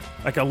room,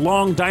 like a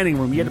long dining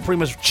room. You had to pretty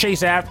much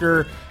chase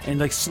after her and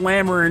like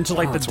slam her into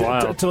like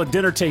to a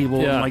dinner table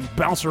and like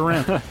bounce her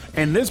around.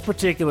 And this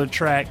particular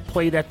track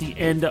played at the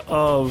end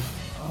of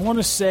want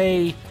to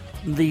say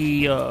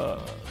the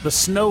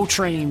snow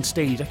train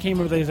stage. I can't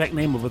remember the exact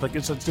name of it. Like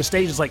the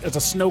stage is like it's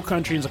a snow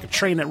country. It's like a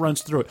train that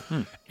runs through it.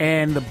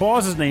 And the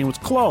boss's name was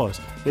Claus.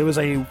 There was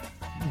a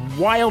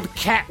wild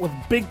cat with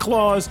big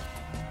claws.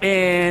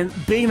 And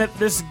being that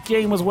this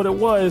game was what it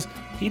was,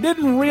 he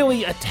didn't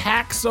really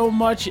attack so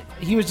much.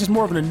 He was just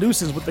more of a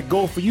nuisance, with the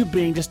goal for you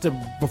being just to,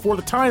 before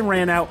the time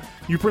ran out,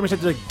 you pretty much had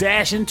to like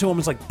dash into him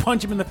and like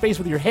punch him in the face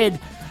with your head.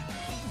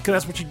 Because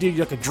that's what you did,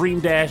 like a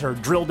dream dash or a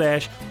drill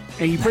dash.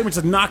 And you pretty much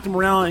just knocked him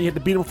around and you had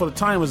to beat him before the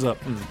time was up.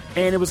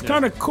 And it was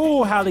kind of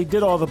cool how they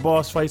did all the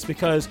boss fights,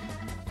 because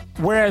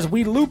whereas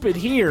we loop it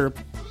here,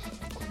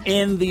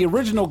 in the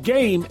original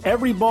game,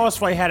 every boss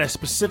fight had a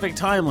specific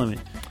time limit.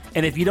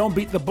 And if you don't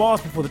beat the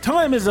boss before the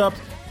time is up,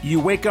 you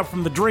wake up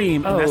from the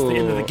dream, and that's the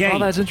end of the game. Oh,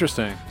 that's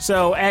interesting.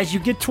 So as you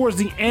get towards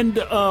the end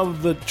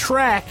of the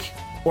track,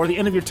 or the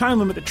end of your time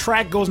limit, the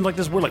track goes into like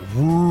this weird, like,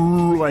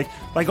 woo, like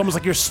almost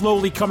like you're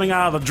slowly coming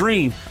out of the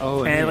dream.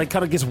 Oh, and it like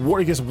kind of gets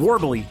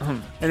warbly.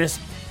 And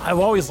I've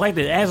always liked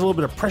it. It adds a little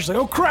bit of pressure.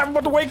 Like, oh crap, I'm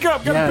about to wake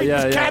up. Gotta pick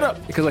this cat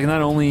up. Because like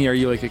not only are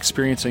you like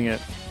experiencing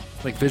it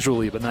like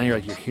visually, but now you're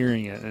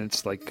hearing it, and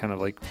it's like kind of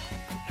like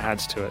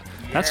adds to it.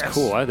 That's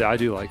cool. I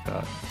do like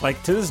that.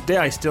 Like to this day,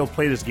 I still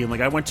play this game.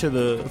 Like I went to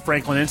the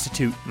Franklin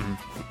Institute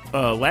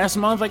last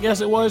month, I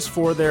guess it was,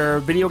 for their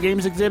video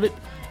games exhibit,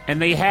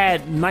 and they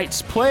had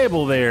Knights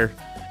playable there.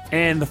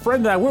 And the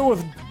friend that I went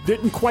with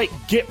didn't quite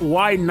get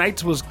why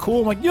Knights was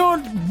cool. I'm like, yo,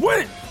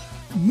 what?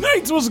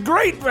 Knights was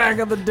great back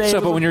in the day.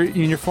 So, but when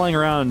you're flying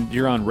around,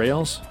 you're on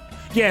rails.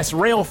 Yes,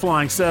 rail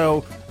flying.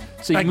 So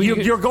like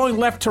you're going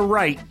left to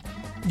right.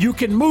 You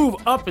can move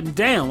up and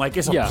down like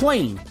it's a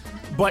plane,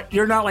 but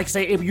you're not like,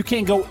 say, if you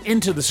can't go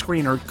into the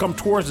screen or come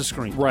towards the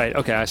screen. Right.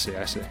 Okay. I see.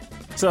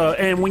 So,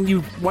 and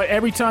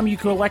every time you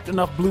collect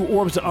enough blue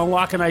orbs to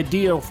unlock an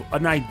ideal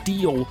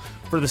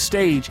for the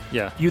stage,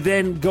 you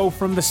then go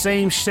from the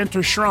same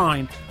center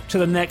shrine to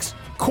the next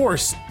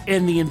course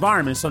in the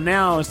environment. So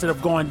now instead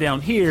of going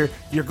down here,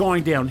 you're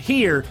going down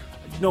here.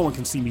 No one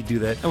can see me do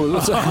that.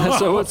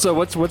 So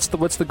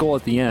what's the goal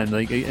at the end?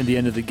 Like at the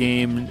end of the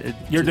game,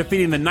 you're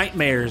defeating the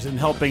nightmares and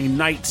helping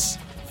Knights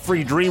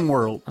free Dream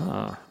World.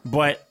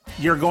 But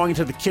you're going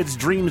to the kids'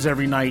 dreams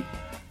every night,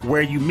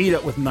 where you meet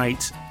up with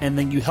Knights and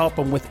then you help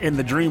them within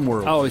the Dream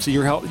World. Oh, so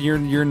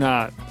you're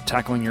not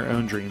tackling your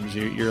own dreams.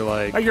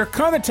 You're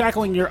kind of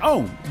tackling your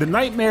own. The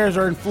nightmares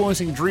are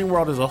influencing Dream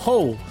World as a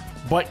whole,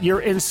 but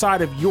you're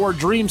inside of your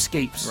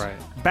dreamscapes,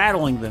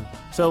 battling them.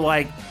 So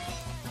like,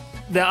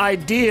 the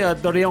idea,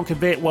 though they don't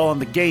convey it well in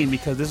the game,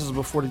 because this is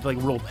before the like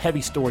real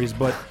heavy stories,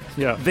 but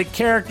the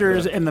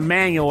characters in the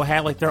manual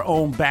had like their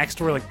own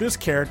backstory. Like, this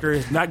character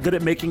is not good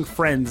at making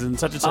friends and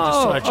such and such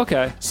and such.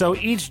 Okay. So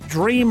each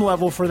dream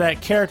level for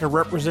that character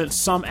represents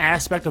some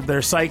aspect of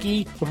their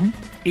psyche,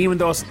 even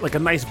though it's like a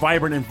nice,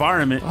 vibrant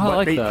environment.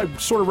 But it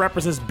sort of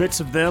represents bits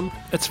of them.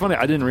 It's funny.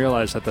 I didn't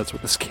realize that's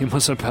what this game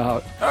was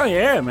about. Oh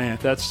yeah, man.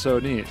 That's so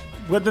neat.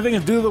 But the thing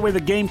is, due to the way the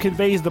game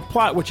conveys the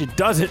plot, which it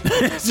doesn't,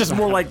 it's just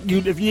more like,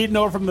 if you didn't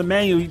know it from the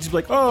manual, you'd just be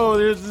like, oh,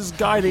 there's this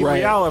guy named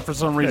Riala for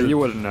some reason. Yeah, you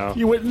wouldn't know.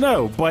 You wouldn't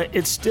know, but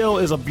it still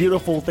is a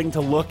beautiful thing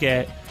to look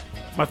at.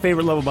 My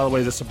favorite level, by the way,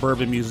 is the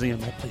Suburban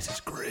Museum. That place is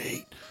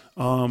great.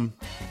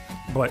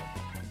 But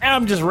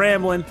I'm just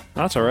rambling.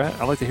 That's all right.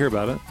 I'd like to hear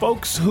about it.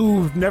 Folks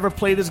who've never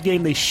played this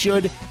game, they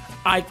should.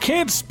 I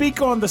can't speak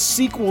on the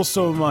sequel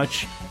so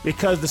much,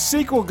 because the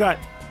sequel got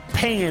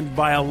panned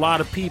by a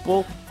lot of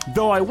people.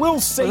 Though I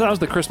will say... that was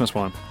the Christmas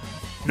one.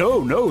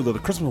 No, the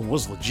Christmas one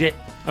was legit.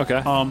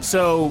 Okay.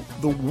 So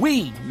the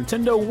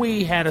Nintendo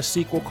Wii had a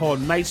sequel called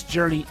Knight's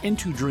Journey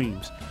into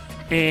Dreams.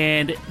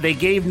 And they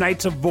gave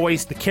Knights a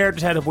voice. The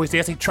characters had a voice. They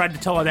actually tried to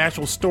tell an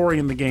actual story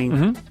in the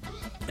game.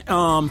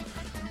 And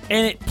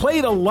it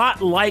played a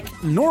lot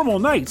like normal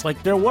Knights.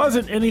 Like, there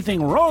wasn't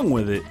anything wrong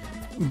with it.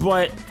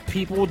 But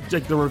people,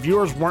 like the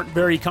reviewers, weren't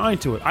very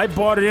kind to it. I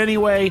bought it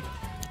anyway.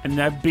 And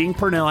that being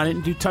Pernell, I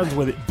didn't do tons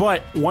with it.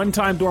 But one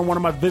time during one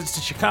of my visits to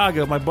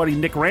Chicago, my buddy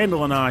Nick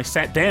Randall and I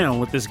sat down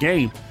with this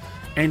game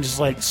and just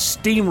like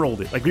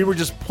steamrolled it. Like, we were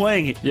just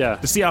playing it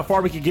to see how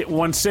far we could get in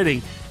one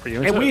sitting.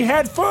 And we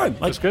had fun.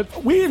 Like, that's good.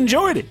 We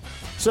enjoyed it.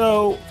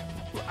 So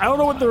I don't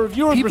know what the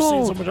reviewers were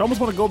saying so much. I almost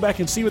want to go back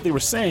and see what they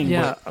were saying.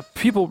 Yeah,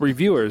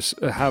 reviewers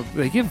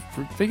they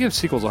give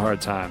sequels a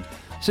hard time.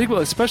 Sequel,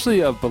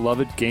 especially of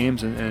beloved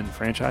games and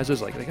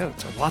franchises, like,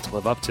 it's a lot to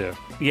live up to.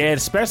 Yeah,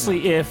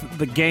 especially if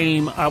the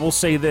game, I will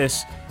say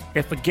this,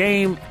 if a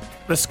game,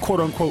 let's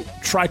quote-unquote,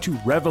 try to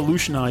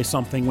revolutionize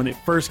something when it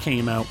first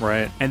came out,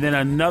 and then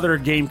another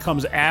game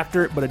comes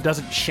after it, but it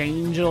doesn't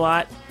change a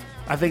lot,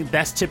 I think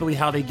that's typically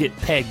how they get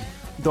pegged.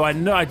 Though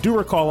I do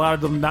recall a lot of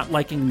them not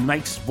liking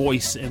Knight's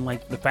voice and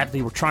like the fact that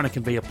they were trying to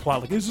convey a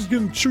plot. Like, this is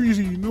getting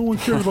cheesy. No one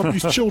cares about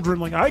these children.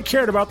 Like, I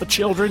cared about the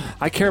children.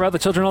 I care about the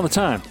children all the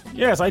time.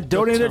 Yes, I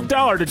donated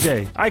 $1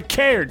 today. I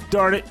cared.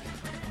 Darn it.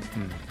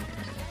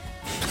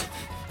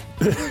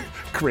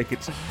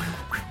 Crickets.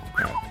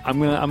 I'm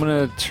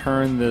gonna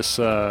turn this.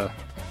 I'm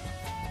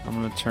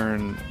gonna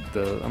tone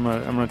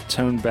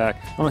back.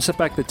 I'm gonna set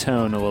back the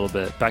tone a little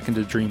bit, back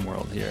into Dream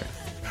World here.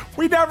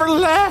 We never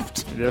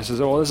left. This is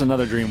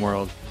another dream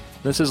world.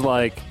 This is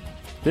like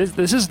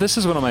this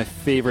is one of my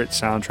favorite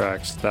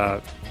soundtracks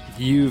that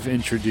you've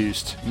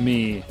introduced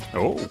me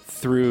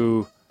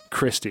through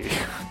Christy.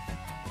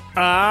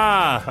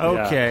 Ah,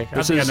 okay.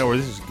 Yeah. I know where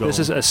this is going. This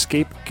is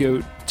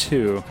Scapegoat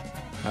 2.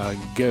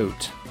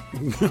 Goat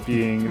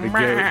being the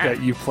goat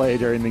that you play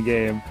during the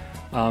game.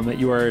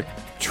 You are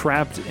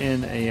trapped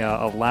in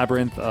a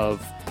labyrinth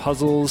of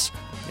puzzles,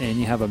 and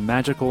you have a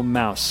magical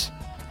mouse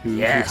who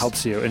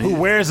helps you. And who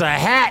wears a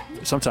hat?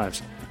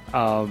 Sometimes.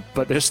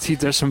 But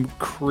there's some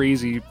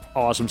crazy,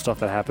 awesome stuff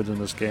that happens in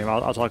this game.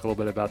 I'll talk a little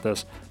bit about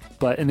this.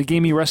 But in the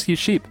game, you rescue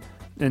sheep.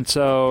 And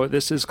so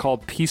this is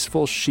called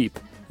Peaceful Sheep.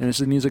 And this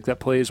is music that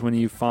plays when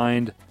you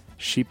find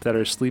sheep that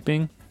are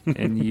sleeping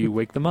and you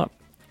wake them up.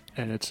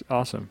 And it's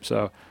awesome.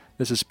 So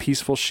this is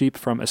Peaceful Sheep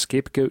from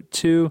Scapegoat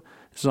 2.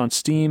 This is on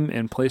Steam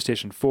and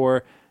PlayStation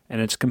 4.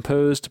 And it's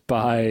composed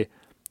by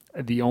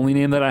the only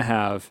name that I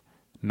have,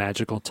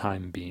 Magical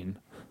Time Bean.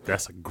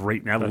 That's a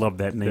great name. I love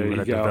that name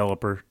of that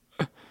developer.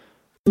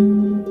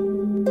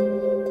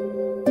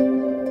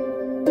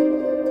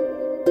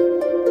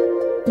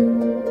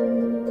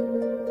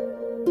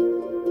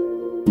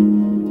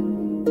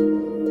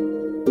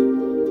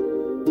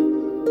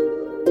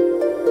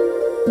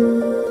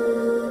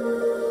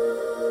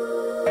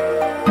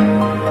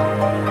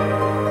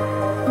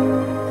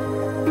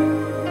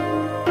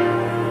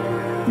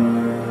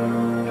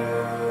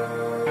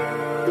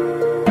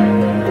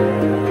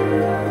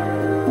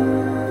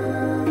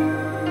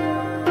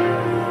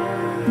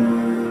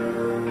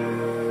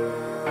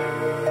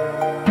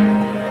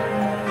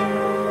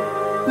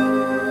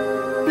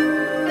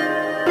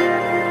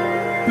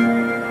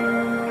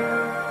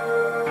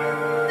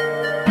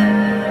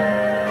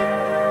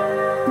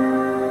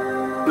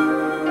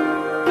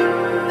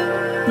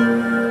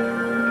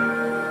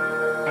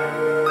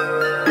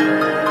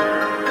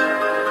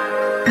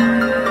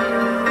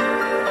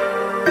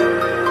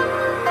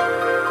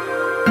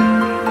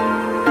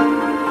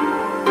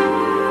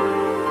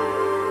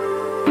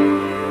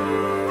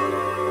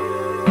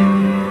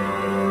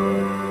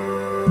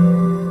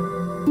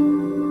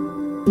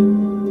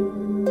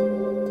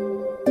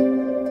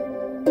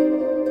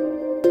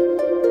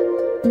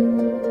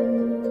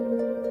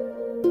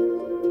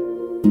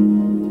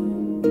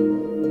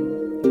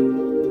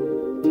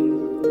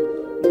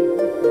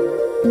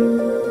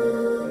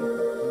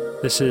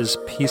 This is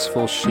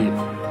Peaceful Sheep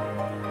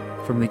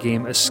from the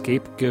game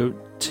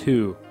Scapegoat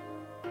 2,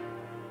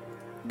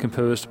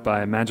 composed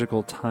by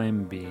Magical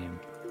Time Beam.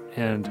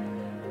 And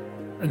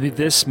I mean,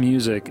 this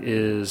music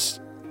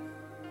is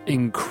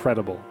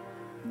incredible.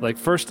 Like,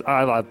 first,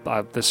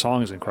 the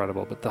song is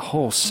incredible, but the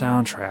whole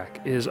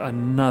soundtrack is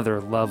another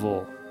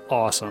level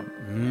awesome.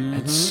 Mm-hmm.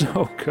 It's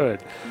so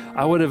good.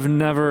 I would have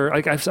never,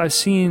 like, I've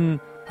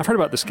heard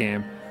about this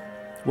game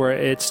where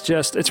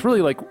it's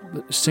really like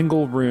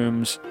single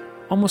rooms,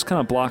 almost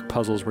kind of block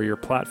puzzles where you're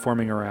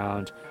platforming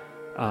around,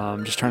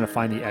 just trying to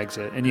find the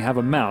exit. And you have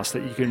a mouse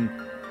that he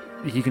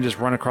can just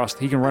run across,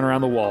 he can run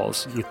around the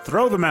walls. You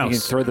throw the mouse. You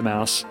can throw the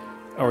mouse,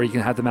 or you can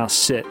have the mouse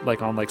sit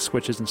like on like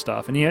switches and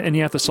stuff. And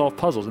you have to solve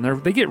puzzles,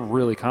 and they get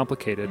really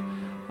complicated.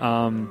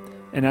 And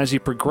as you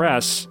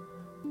progress,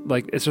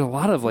 like, there's a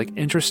lot of like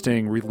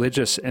interesting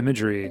religious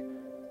imagery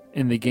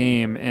in the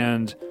game.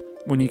 And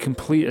when you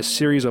complete a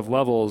series of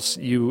levels,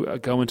 you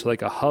go into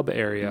like a hub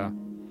area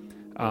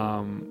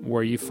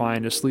where you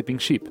find a sleeping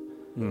sheep,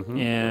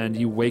 and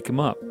you wake him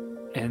up,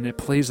 and it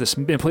plays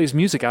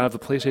music out of the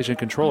PlayStation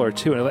controller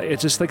too. And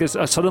it's just like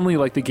suddenly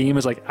like the game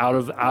is like out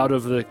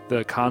of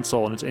the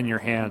console and it's in your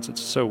hands.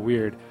 It's so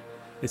weird.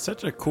 It's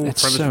such a cool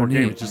premise for a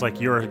game. It's just like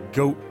you're a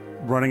goat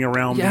running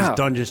around these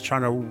dungeons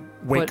trying to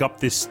wake up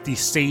these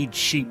sage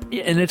sheep.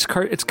 And it's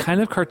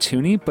kind of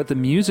cartoony, but the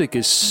music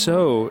is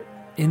so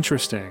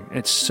interesting.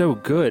 It's so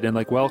good and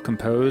like well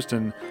composed,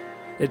 and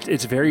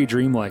it's very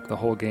dreamlike, the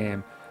whole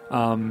game.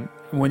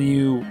 When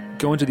you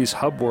go into these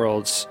hub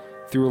worlds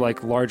through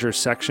like larger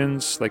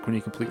sections, like when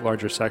you complete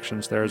larger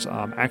sections, there's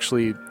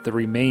actually the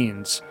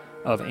remains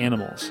of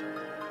animals,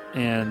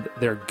 and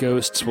their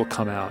ghosts will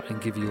come out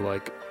and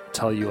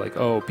tell you like,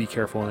 oh, be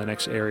careful in the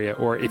next area,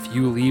 or if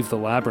you leave the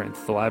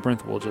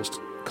labyrinth will just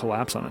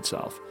collapse on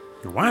itself.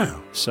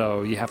 Wow.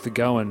 So you have to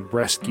go and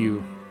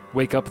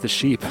wake up the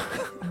sheep.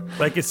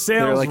 Like, it sounds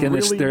they're like in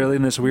really... they're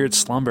in this weird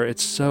slumber.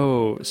 It's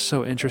so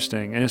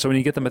interesting. And so when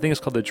you get them, I think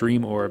it's called the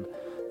Dream Orb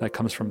that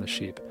comes from the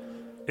sheep.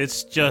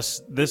 It's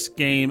just this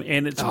game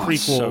and its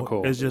prequel so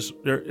cool. is just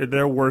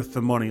they're worth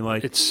the money.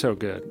 Like, it's so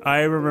good.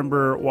 I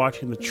remember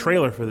watching the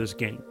trailer for this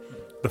game,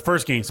 the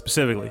first game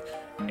specifically,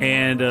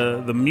 and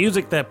the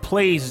music that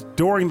plays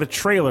during the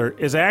trailer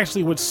is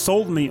actually what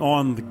sold me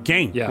on the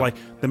game. Yeah. Like,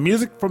 the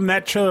music from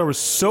that trailer was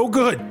so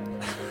good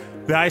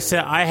that I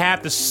said, I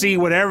have to see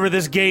whatever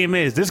this game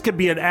is. This could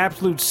be an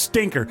absolute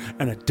stinker,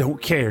 and I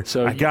don't care.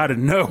 So I got to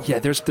know. Yeah,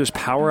 there's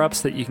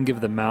power-ups that you can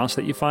give the mouse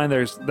that you find.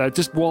 There's that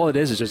just all it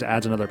is just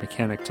adds another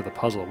mechanic to the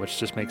puzzle, which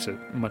just makes it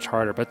much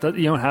harder. But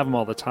you don't have them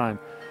all the time.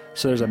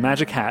 So there's a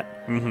magic hat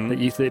that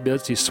you the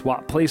ability to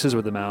swap places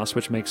with the mouse,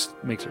 which makes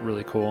it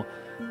really cool.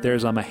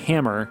 There's a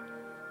hammer.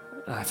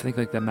 I think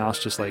like the mouse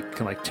just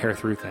can tear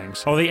through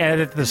things. Oh, they added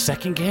it to the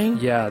second game?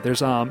 Yeah,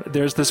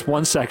 there's this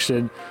one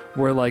section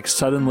where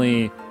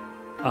suddenly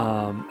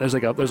there's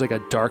like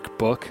a dark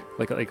book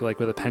like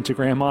with a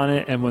pentagram on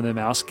it, and when the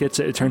mouse gets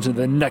it, it turns into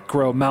the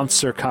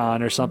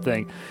Necromancercon or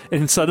something,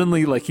 and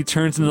suddenly he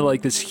turns into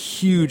this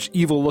huge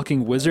evil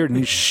looking wizard, and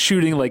he's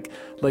shooting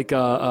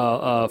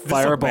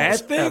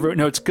fireballs.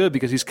 No, it's good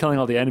because he's killing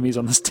all the enemies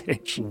on the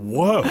stage.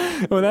 Whoa!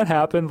 When that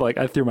happened,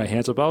 I threw my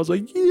hands up. I was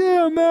like,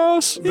 "Yeah,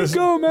 mouse,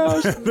 go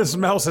mouse!" This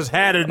mouse has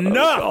had enough. It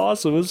was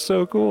awesome. It was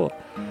so cool.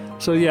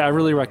 So yeah, I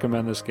really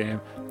recommend this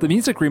game. The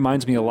music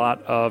reminds me a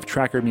lot of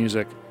tracker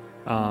music.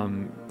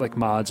 Like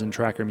mods and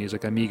tracker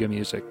music, Amiga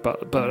music,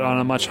 but on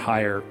a much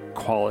higher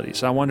quality.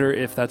 So I wonder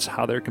if that's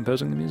how they're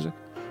composing the music.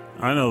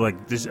 I know, I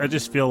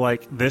just feel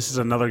like this is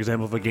another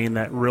example of a game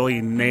that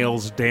really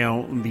nails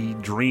down the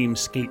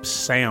dreamscape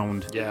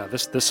sound. Yeah,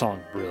 this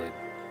song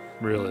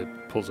really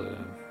pulls it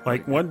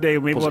in. One day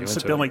maybe we'll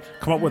sit down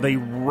come up with a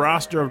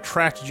roster of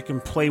tracks that you can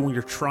play when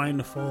you're trying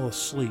to fall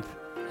asleep.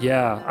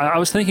 Yeah, I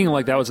was thinking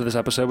that was what this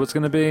episode was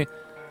going to be.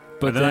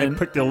 But then I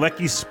picked the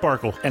Lecky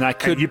Sparkle, and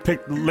you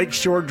picked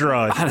Lakeshore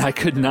Drive, and I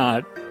could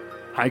not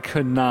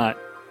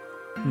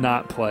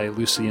play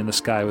Lucy in the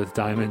Sky with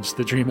Diamonds,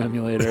 the Dream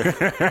emulator,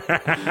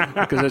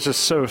 because it's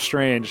just so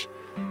strange.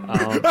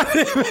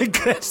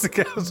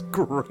 That was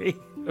great.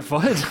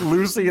 What?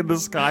 Lucy in the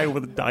Sky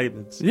with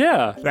Diamonds.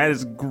 Yeah, that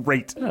is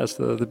great. Yeah, it's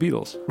the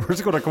Beatles. We're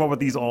just going to come up with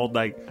these all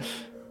night.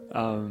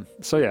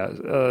 So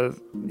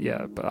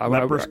yeah, but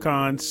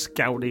Leprechaun,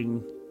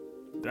 Scouting.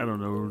 I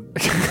don't know.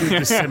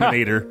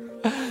 Disseminator.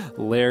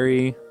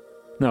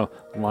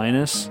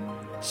 Linus,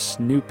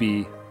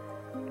 Snoopy,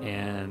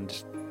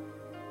 and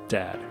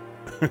Dad.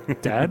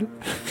 Dad?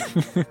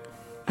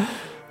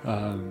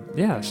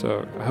 Yeah,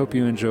 so I hope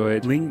you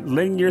enjoyed.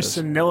 Linear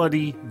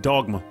Senility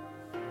Dogma.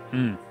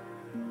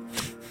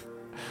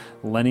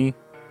 Lenny,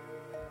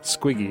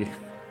 Squiggy,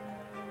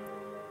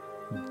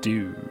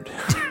 Dude.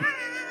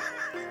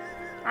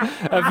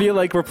 I feel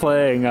like we're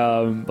playing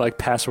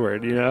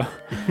Password,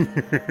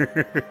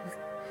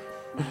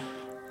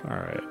 All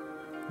right.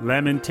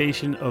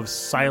 Lamentation of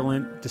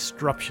Silent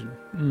Disruption.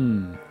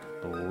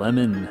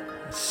 Lemon,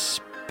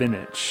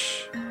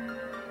 spinach,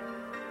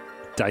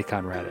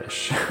 daikon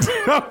radish.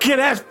 Okay,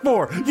 that's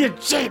 4. You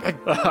cheated.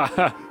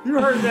 You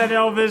heard that,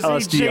 Elvis.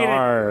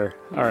 LSDR.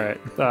 All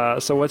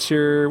right. So what's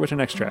your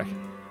next track?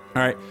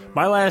 All right.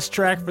 My last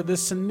track for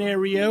this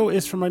scenario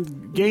is from a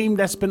game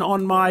that's been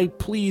on my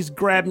Please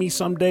Grab Me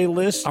Someday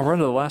list. I'll run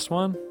to the last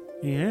one.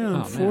 Yeah,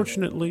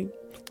 unfortunately.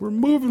 We're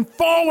moving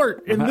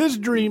forward in this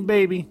dream,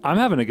 baby. I'm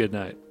having a good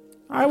night.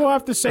 I will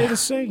have to say the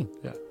same.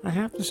 Yeah. I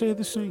have to say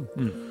the same.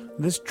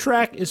 This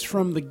track is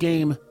from the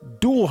game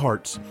Dual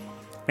Hearts,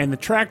 and the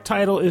track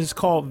title is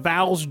called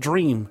Val's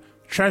Dream,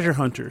 Treasure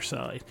Hunter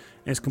Side.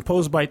 And it's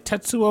composed by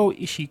Tetsuo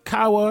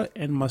Ishikawa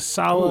and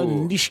Masala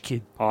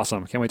Nishikid.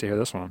 Awesome. Can't wait to hear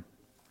this one.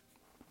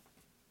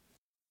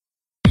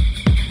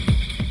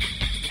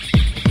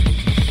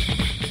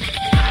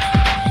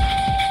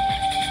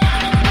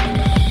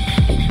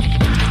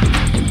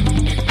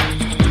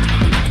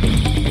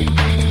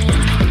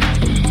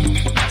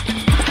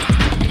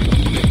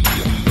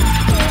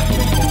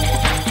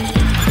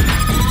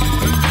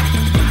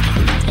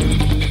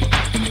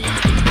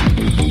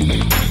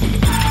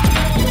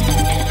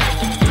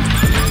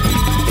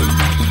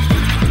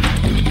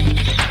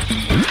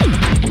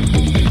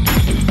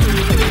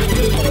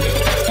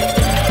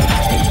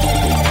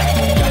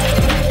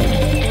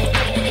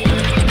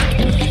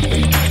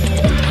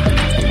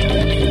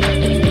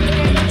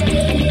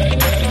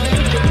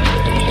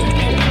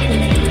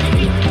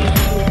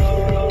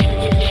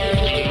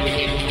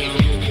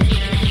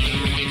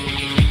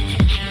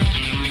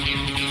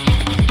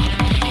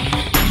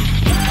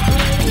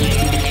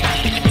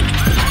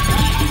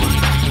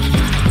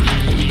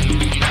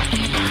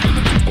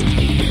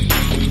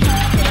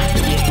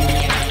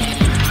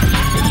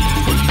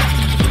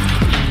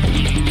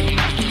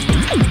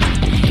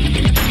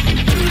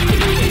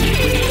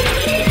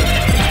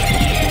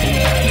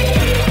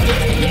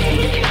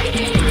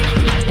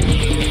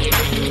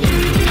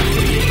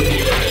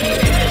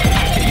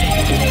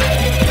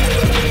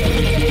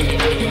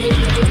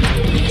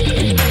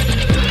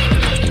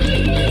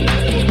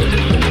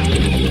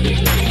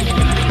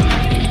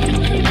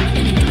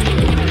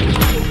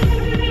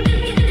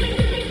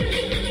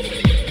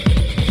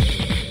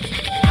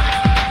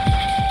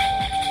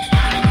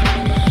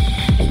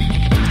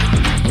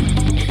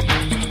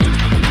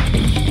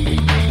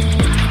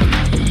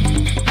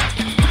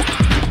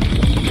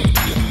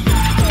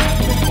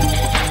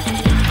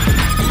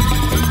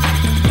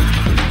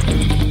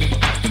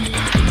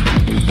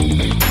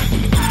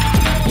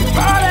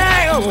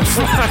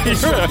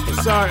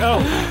 Sorry.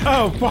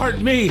 Oh,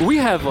 pardon me.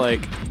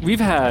 we've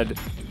had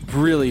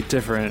really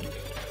different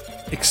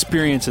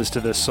experiences to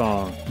this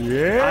song.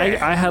 Yeah.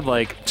 I had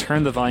like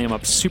turned the volume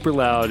up super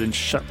loud and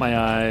shut my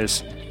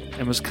eyes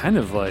and was kind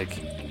of like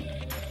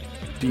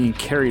being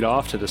carried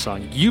off to the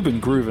song. You've been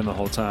grooving the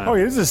whole time. Oh,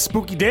 yeah, this is a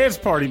spooky dance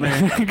party,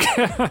 man.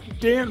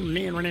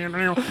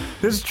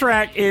 This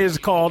track is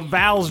called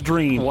Val's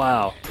Dream.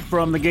 Wow.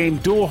 From the game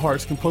Dual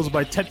Hearts, composed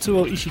by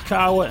Tetsuo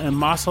Ishikawa and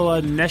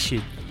Masala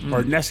Neshid,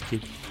 or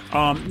Neshiki.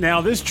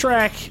 Now, this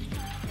track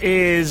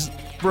is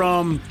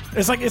from...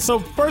 So,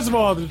 first of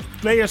all,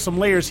 there's some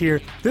layers here.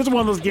 This is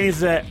one of those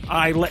games that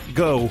I let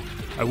go.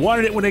 I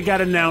wanted it when it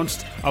got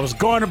announced. I was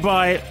going to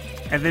buy it.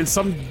 And then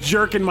some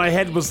jerk in my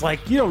head was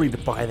like, you don't need to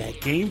buy that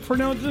game for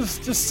now.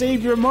 Just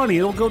save your money.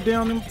 It'll go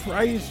down in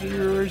price,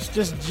 or it's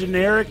just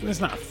generic and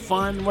it's not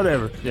fun,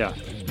 whatever. Yeah.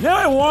 Now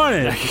I want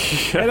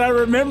it. And I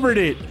remembered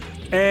it.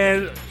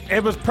 And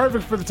it was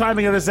perfect for the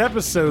timing of this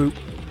episode.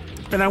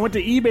 And I went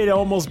to eBay to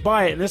almost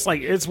buy it. And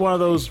it's one of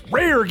those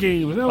rare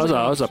games. That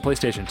was a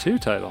PlayStation 2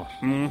 title.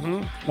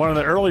 Mm-hmm. One of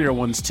the earlier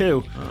ones,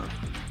 too.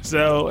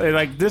 So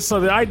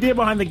the idea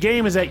behind the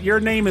game is that your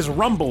name is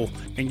Rumble,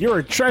 and you're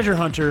a treasure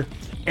hunter.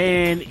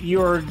 And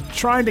you're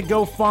trying to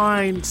go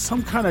find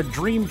some kind of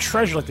dream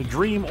treasure, like the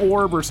dream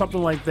orb or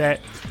something like that.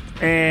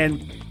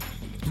 And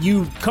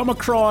you come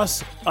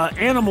across an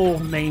animal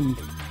named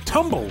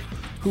Tumble,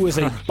 who is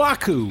a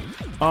Baku.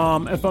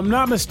 If I'm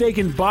not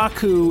mistaken,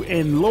 Baku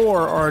in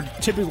lore are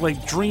typically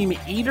like dream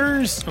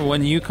eaters.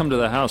 When you come to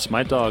the house,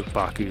 my dog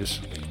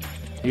Baku's.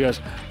 He goes,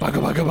 Baku,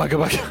 Baku, Baku,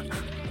 Baku.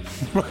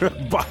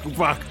 Baku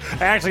Baku.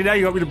 Actually, now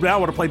you want me to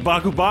want to play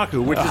Baku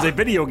Baku, which is a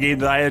video game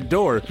that I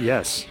adore.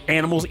 Yes.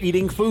 Animals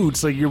eating food.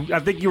 So I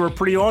think you were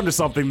pretty on to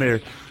something there.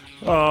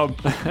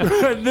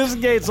 This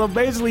game, so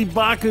basically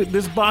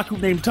this Baku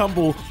named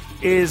Tumble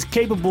is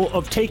capable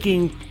of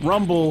taking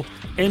Rumble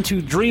into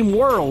dream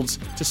worlds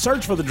to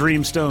search for the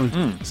Dream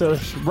Stone. So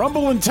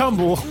Rumble and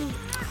Tumble.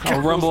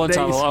 Rumble and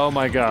Tumble. Oh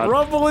my God.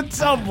 Rumble and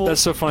Tumble. That's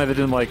so funny.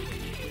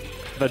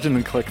 That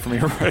didn't click for me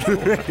right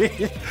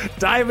away.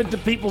 Dive into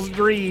people's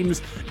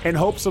dreams in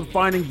hopes of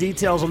finding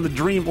details on the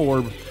dream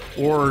orb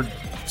or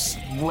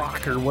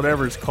rock or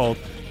whatever it's called.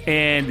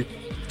 And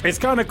it's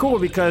kind of cool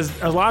because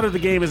a lot of the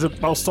game is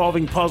about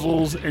solving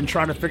puzzles and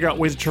trying to figure out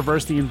ways to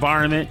traverse the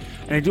environment.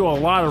 And they do a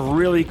lot of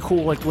really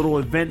cool little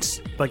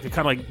events, like the kind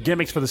of like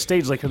gimmicks for the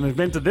stage. Like an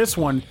event of this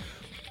one,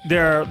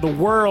 the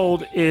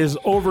world is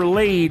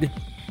overlaid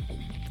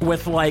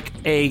with like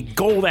a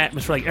gold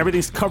atmosphere, like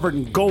everything's covered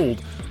in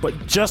gold,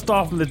 but just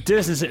off in the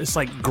distance it's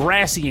like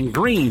grassy and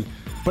green.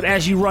 But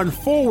as you run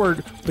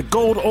forward, the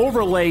gold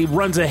overlay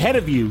runs ahead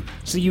of you,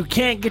 so you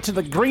can't get to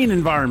the green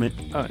environment.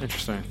 Oh,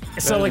 interesting.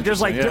 So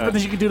there's different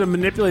things you can do to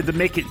manipulate to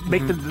make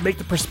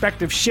the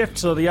perspective shift.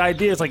 So the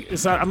idea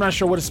is I'm not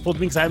sure what it's supposed to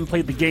mean because I haven't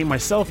played the game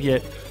myself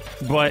yet,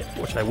 but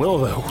which I will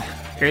though.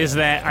 Is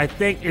that I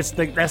think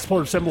that's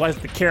supposed to symbolize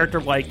the character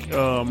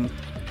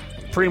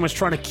pretty much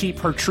trying to keep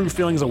her true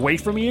feelings away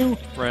from you.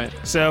 Right.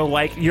 So,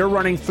 you're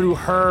running through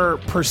her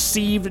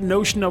perceived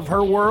notion of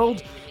her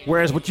world,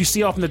 whereas what you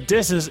see off in the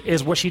distance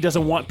is what she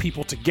doesn't want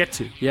people to get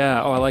to.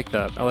 Yeah. Oh, I like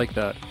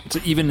that. It's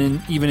even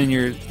in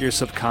your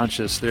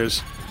subconscious,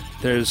 there's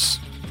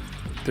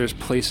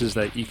places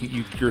that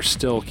you're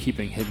still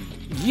keeping hidden.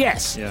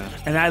 Yes. Yeah.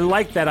 And I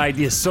like that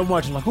idea so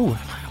much. I'm like, ooh,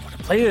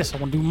 play this. I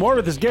want to do more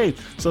of this game.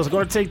 So it's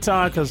going to take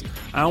time because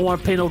I don't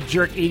want to pay no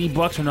jerk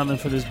 $80 or nothing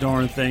for this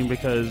darn thing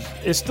because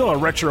it's still a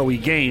retro-y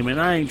game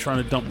and I ain't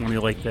trying to dump money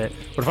like that.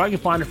 But if I can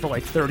find it for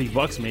like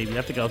 $30 maybe,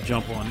 I think I'll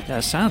jump on it. Yeah,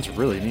 it sounds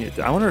really neat.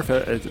 I wonder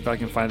if I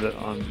can find it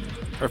on,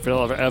 or if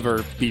it'll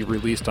ever be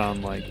released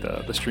on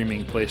the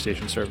streaming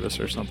PlayStation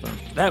service or something.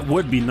 That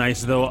would be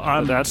nice though.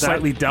 I'm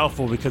slightly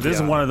doubtful because this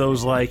is one of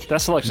those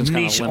that selection's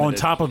niche on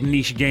top of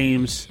niche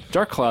games.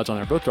 Dark Cloud's on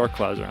there. Both Dark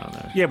Clouds are on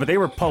there. Yeah, but they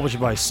were published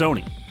by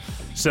Sony.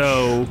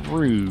 So,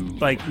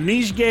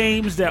 niche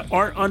games that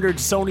aren't under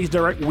Sony's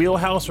direct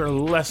wheelhouse are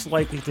less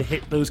likely to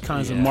hit those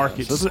kinds of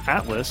markets. So this is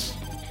Atlas.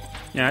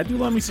 Yeah, I do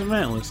love me some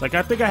Atlas. I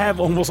think I have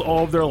almost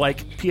all of their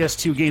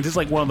PS2 games. It's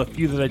one of the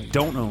few that I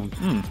don't own.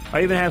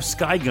 I even have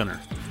Skygunner.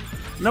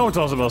 No one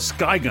talks about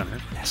Skygunner.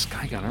 Yeah,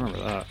 Skygunner, I remember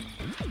that.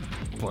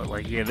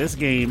 But this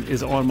game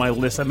is on my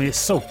list. I mean, it's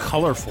so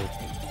colorful.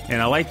 And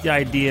I like the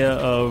idea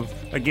of,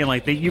 again,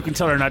 you can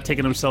tell they're not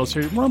taking themselves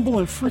seriously. Rumble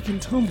and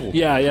freaking Tumble.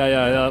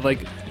 Yeah.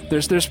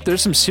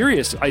 There's some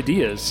serious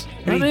ideas.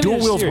 And he dual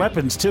wields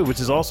weapons too, which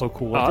is also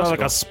cool. It's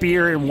got a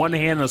spear in one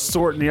hand and a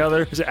sword in the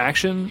other. Is it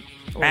action?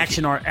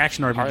 Action RPG.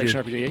 Action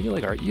RPG. Yeah,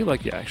 you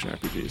like the action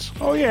RPGs.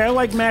 Oh yeah, I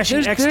like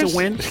mashing X to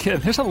win. Yeah,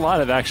 there's a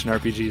lot of action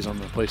RPGs on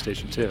the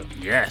PlayStation 2.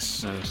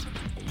 Yes,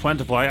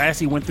 plentiful. I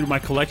actually went through my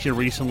collection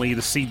recently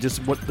to see just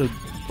what the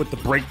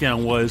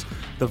breakdown was.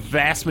 The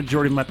vast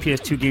majority of my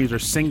PS2 games are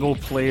single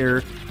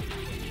player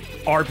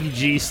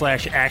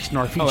RPG/action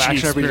RPG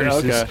action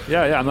experiences. RPG. Okay.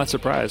 Yeah, I'm not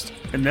surprised.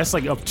 And that's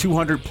of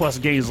 200 plus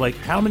games.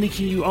 How many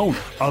can you own?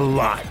 A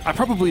lot. I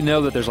probably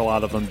know that there's a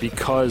lot of them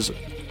because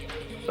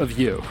of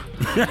you.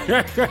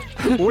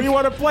 What do you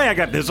want to play? I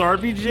got this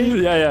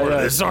RPG. Yeah.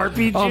 This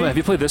RPG. Oh man, have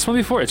you played this one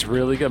before? It's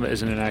really good.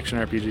 Isn't it an action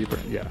RPG?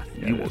 But yeah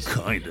You it were is.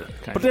 kinda.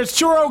 But there's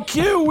Churro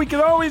Q. We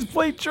can always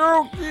play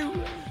Churro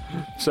Q.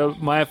 So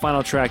my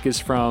final track is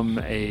from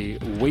a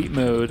wait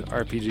mode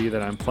RPG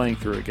that I'm playing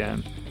through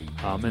again,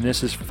 and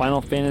this is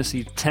Final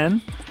Fantasy X,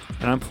 and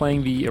I'm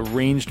playing the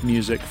arranged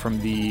music from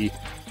the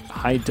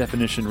high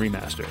definition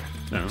remaster.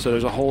 Oh. So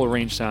there's a whole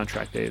arranged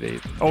soundtrack.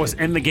 Oh, it's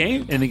in the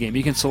game? In the game,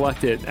 you can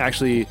select it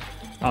actually.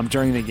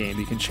 During the game,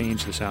 you can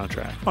change the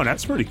soundtrack. Oh,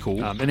 that's pretty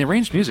cool. And the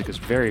arranged music is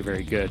very,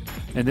 very good.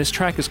 And this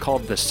track is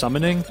called The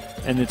Summoning,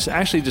 and it's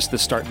actually just the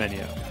start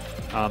menu.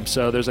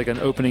 So there's like an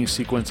opening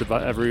sequence of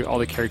all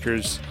the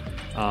characters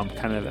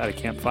kind of at a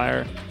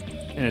campfire,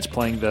 and it's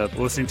playing the...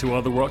 Listening to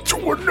Other World.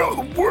 To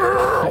another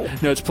world!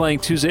 No, it's playing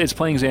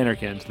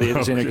Xanarkand, the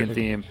Xanarkand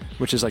theme,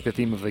 which is like the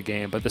theme of the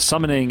game. But the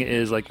Summoning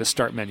is like the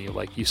start menu,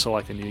 like you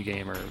select a new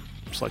game or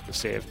select a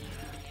save.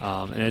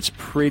 And it's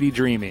pretty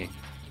dreamy.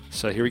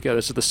 So here we go.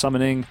 This is The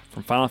Summoning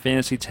from Final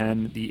Fantasy X,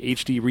 the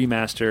HD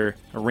remaster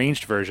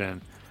arranged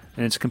version,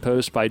 and it's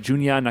composed by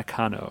Junya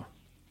Nakano.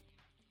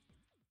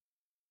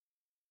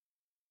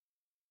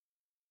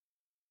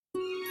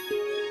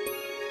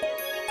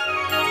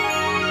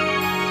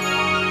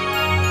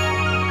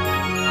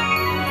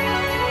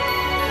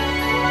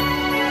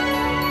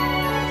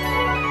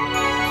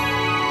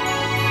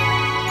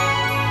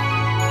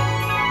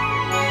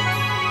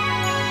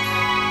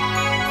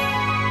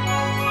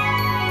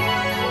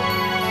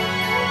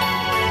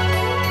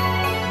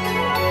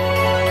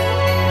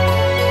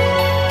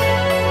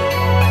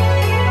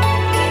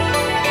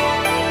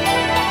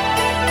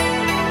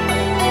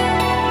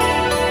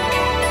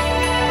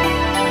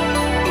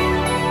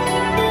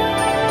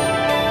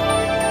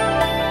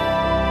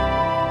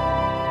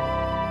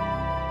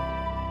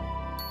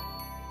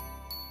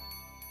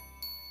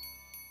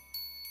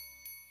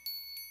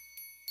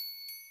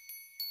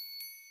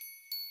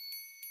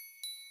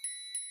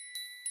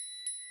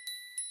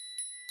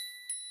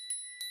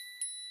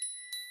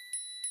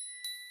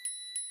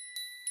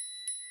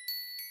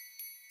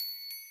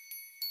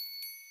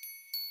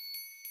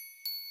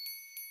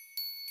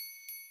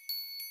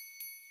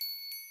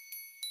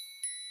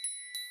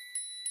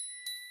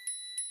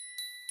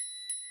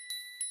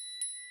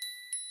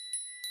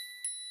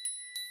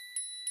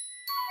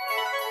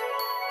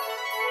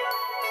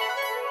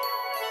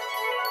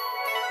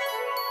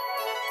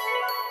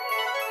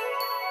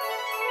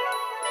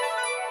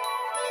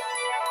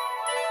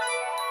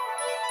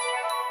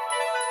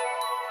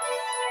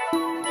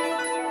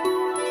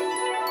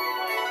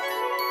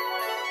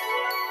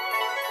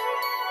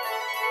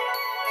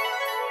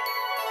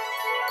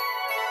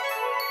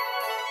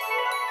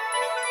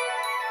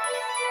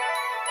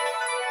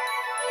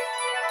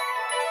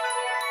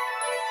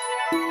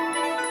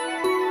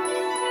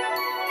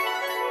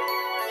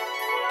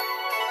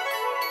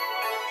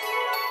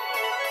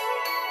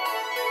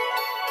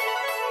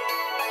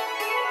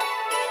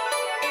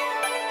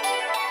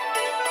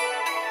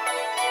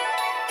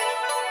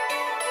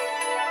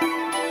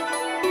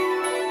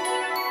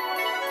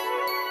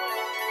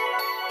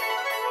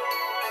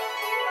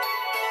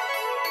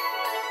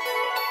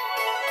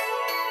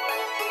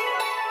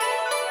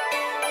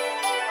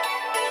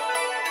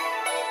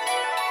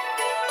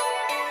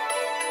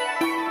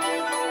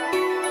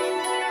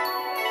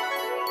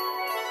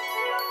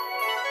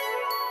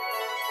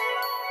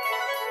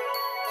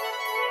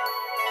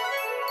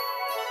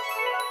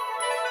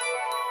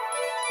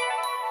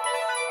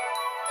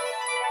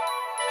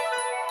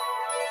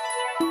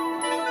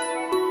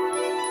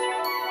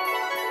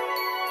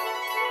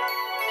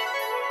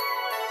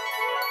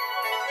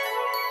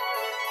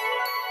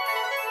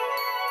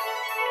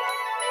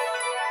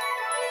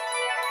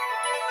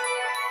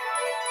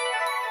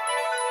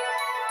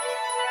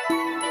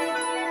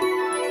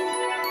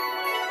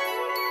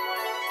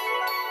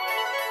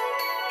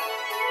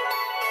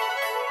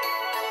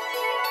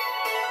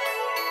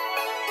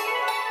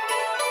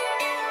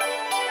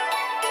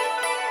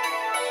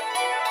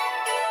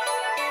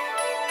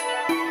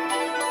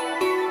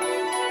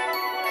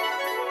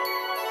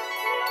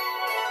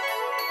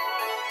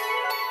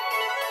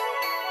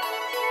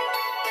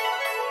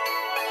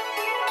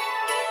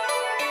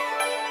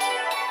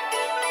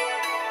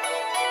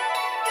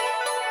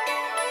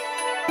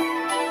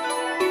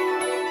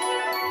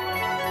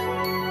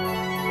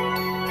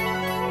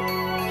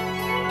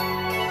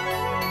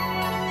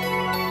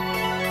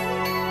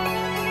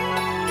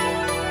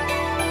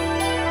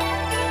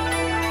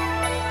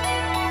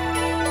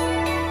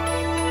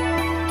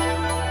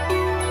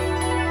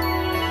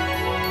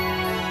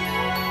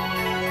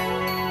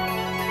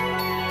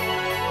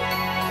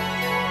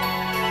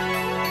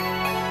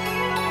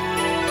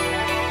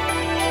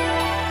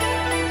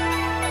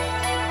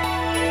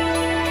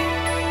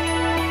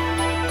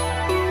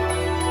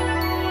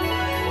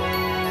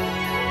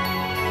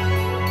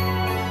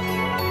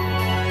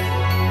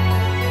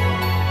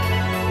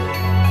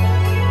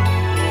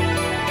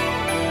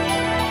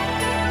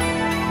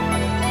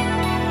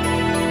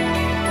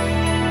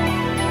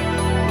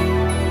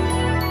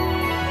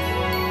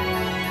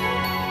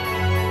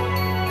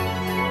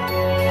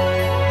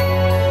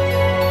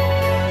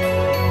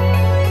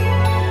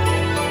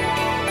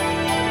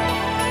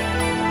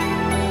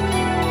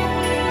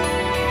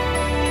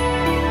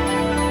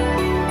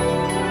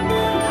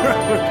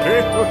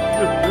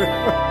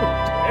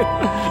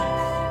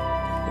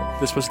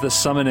 This was the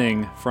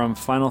summoning from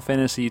Final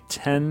Fantasy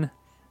X,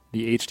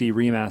 the HD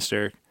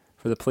remaster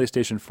for the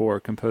PlayStation 4,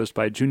 composed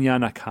by Junya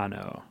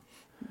Nakano.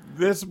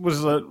 This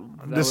was a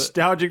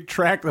nostalgic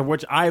track of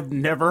which I've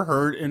never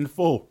heard in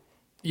full.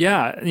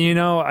 Yeah,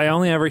 I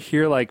only ever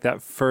hear like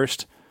that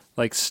first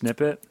like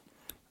snippet.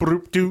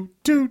 All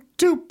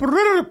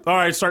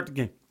right, start the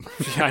game.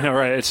 Yeah, I know,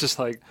 right? It's just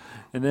like,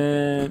 and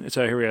then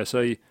so here we go.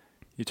 So you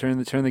turn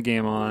the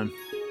game on.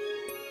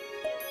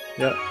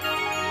 Yep.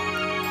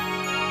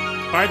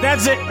 All right,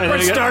 that's it.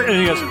 Let's start. And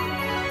he goes,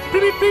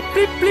 bleep, bleep,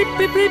 bleep, bleep,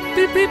 bleep, bleep,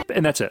 bleep, bleep,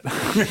 and that's it.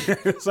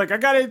 It's like, I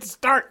got to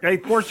start. They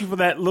force you for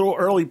that little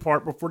early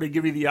part before they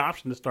give you the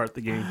option to start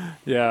the game.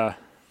 Yeah.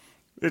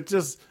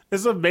 It's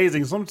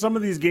amazing. Some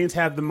of these games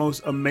have the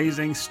most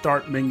amazing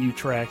start menu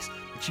tracks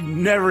that you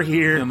never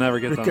hear. You'll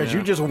never get them, because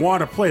you just want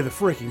to play the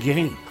freaking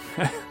game.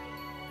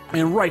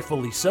 And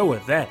rightfully so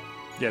at that.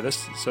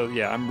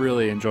 Yeah, I'm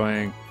really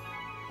enjoying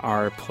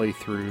our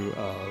playthrough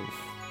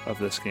of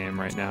this game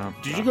right now.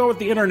 Did you go with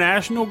the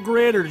international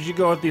grid or did you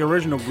go with the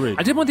original grid?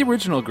 I did want the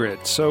original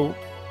grid. So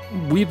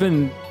we've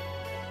been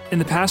in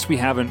the past we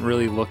haven't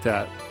really looked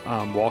at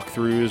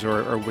walkthroughs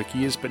or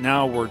wikis, but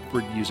now we're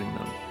using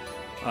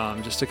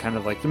them just to kind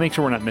of like to make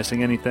sure we're not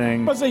missing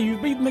anything. I say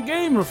you've beaten the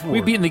game before.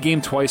 We've beaten the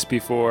game twice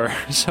before,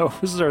 so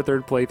this is our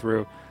third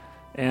playthrough,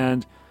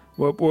 and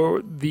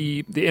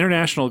the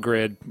international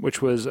grid, which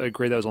was a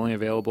grid that was only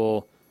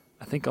available,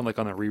 I think on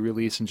the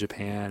re-release in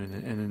Japan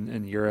and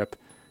in Europe.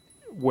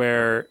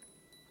 Where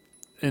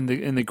in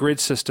the grid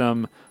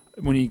system,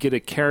 when you get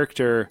a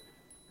character,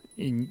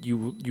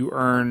 you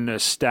earn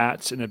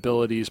stats and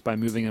abilities by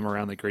moving them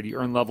around the grid. You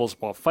earn levels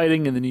while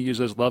fighting, and then you use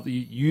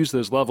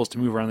those levels to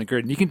move around the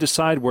grid. And you can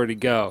decide where to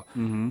go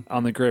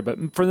on the grid,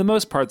 but for the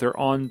most part, they're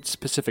on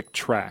specific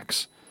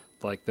tracks.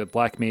 Like the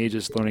black mage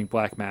is learning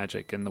black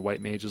magic, and the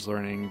white mage is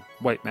learning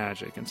white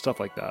magic, and stuff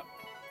like that.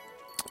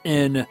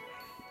 And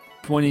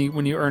when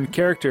you earn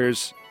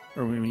characters,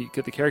 or when you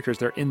get the characters,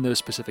 they're in those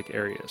specific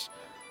areas.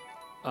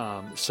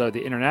 So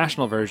the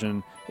international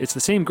version, it's the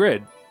same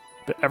grid,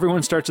 but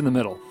everyone starts in the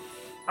middle.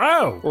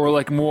 Oh! Or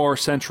like more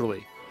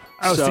centrally.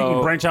 Oh, so you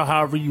can branch out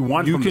however you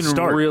want from the start.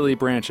 You can really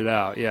branch it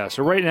out, yeah.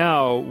 So right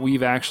now,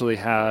 we've actually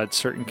had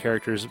certain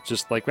characters,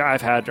 just like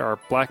I've had our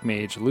black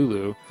mage,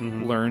 Lulu,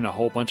 learn a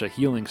whole bunch of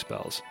healing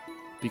spells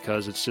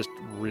because it's just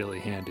really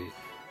handy.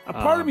 A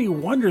part of me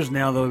wonders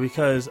now, though,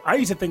 because I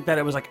used to think that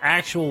it was like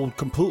actual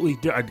completely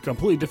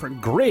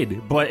different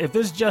grid. But if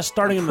it's just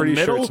starting in the middle,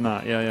 pretty sure it's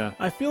not. Yeah.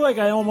 I feel like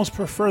I almost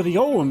prefer the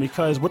old one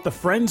because with the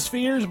friend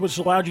spheres, which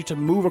allowed you to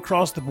move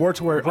across the board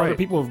to where other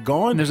people have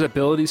gone. And there's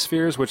ability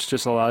spheres, which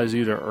just allows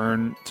you to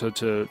earn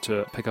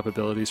to pick up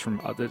abilities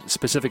from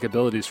specific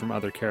abilities from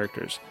other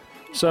characters.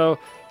 So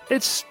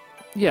it's.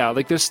 Yeah,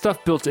 like there's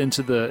stuff built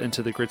into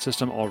the grid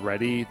system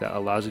already that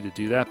allows you to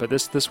do that, but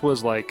this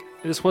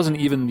wasn't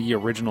even the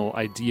original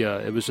idea.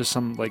 It was just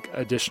some like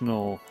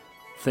additional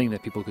thing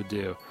that people could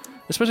do.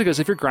 Especially because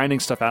if you're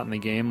grinding stuff out in the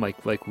game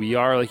like we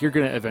are, like you're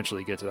gonna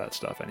eventually get to that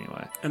stuff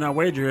anyway. And I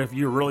wager if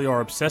you really are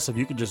obsessive,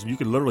 you could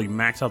literally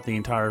max out the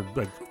entire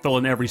fill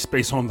in every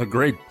space on the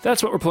grid.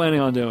 That's what we're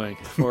planning on doing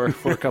for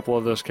a couple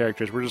of those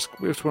characters. We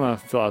just want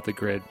to fill out the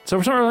grid. So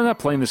we're not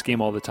playing this game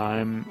all the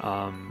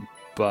time,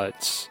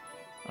 but.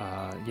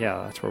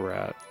 Yeah, that's where we're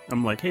at.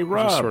 I'm like, hey,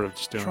 Rob,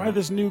 try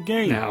this new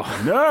game.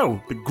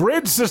 No, the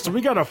grid system. We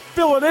got to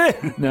fill it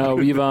in. No,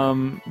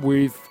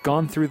 we've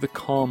gone through the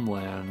Calm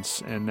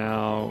Lands, and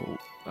now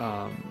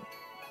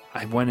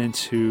I went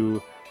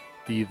into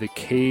the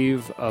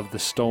Cave of the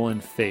Stolen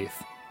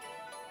Faith.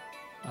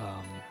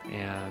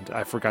 And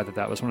I forgot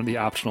that was one of the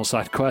optional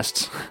side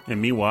quests.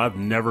 And meanwhile, I've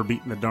never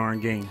beaten the darn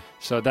game.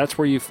 So that's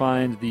where you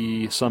find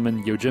the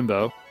summon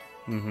Yojimbo,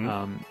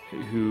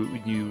 who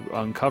you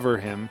uncover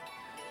him.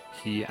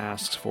 He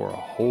asks for a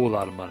whole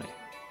lot of money,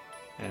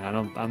 and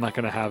I'm not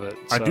going to have it.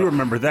 So. I do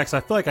remember that because I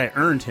feel like I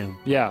earned him.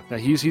 Yeah,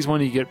 he's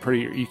one you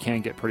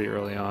can get pretty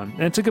early on,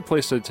 and it's a good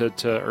place to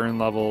earn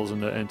levels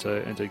and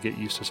to get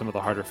used to some of the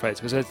harder fights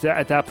because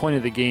at that point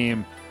of the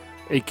game,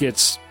 it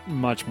gets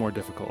much more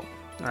difficult.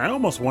 I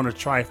almost want to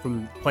try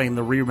from playing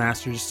the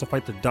remasters to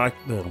fight the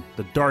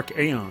Dark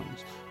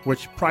Aeons,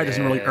 which probably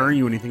doesn't really earn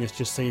you anything. It's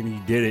just saying you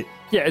did it.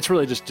 Yeah, it's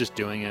really just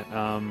doing it.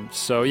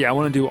 So yeah, I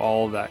want to do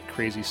all of that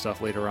crazy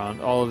stuff later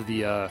on. All of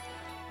the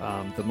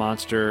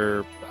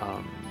monster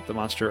arena. The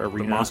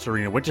monster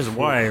arena, which is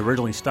why I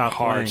originally stopped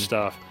hard playing.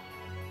 Stuff.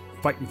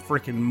 Fighting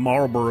freaking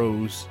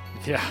Marlboros.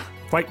 Yeah.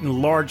 Fighting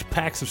large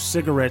packs of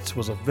cigarettes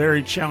was a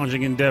very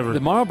challenging endeavor.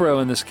 The Marlboro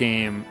in this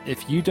game,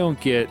 if you don't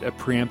get a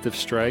preemptive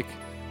strike,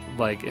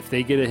 like if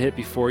they get a hit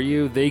before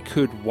you, they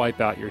could wipe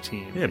out your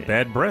team. Yeah,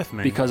 bad breath,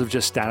 man. Because of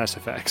just status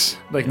effects.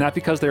 Like not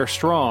because they're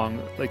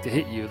strong, like to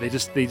hit you. They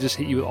just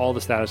hit you with all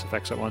the status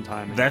effects at one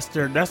time. That's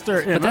their But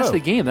MO. that's the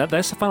game.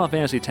 That's the Final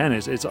Fantasy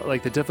X. It's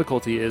like the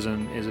difficulty is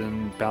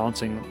in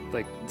balancing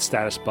like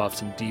status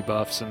buffs and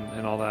debuffs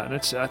and all that. And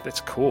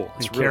it's cool.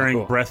 It's and really carrying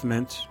cool. breath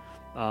mints.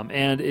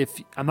 And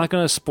if I'm not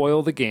going to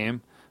spoil the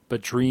game,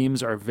 but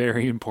dreams are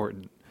very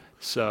important.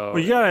 So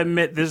Well, you gotta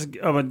admit this.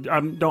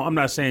 I'm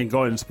not saying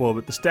go ahead and spoil,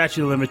 but the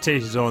statute of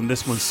limitations on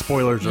this one's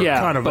spoilers are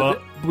kind of but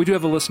up. we do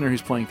have a listener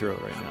who's playing through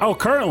it right now. Oh,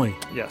 currently.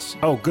 Yes.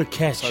 Oh, good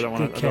catch. So I don't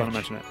want to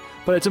mention it,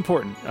 but it's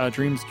important.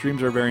 Dreams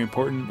are very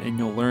important, and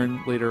you'll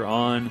learn later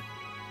on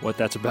what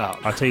that's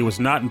about. I'll tell you what's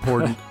not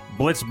important: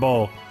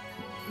 Blitzball.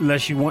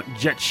 Unless you want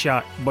Jet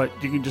Shot, but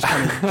you can just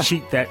kind of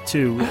cheat that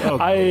too. Oh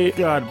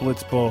God,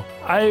 Blitzball.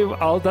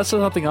 That's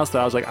something else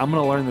that I was like, I'm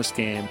going to learn this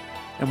game,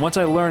 and once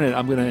I learn it,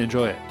 I'm going to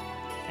enjoy it.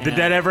 Did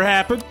that ever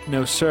happen?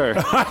 No, sir.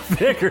 I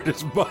figured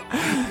as much.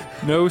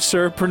 No,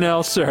 sir,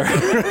 Pernell, sir.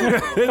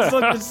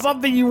 It's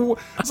something you.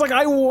 It's like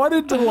I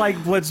wanted to like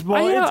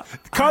Blitzball.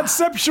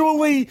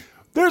 Conceptually,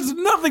 there's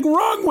nothing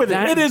wrong with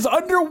it. It is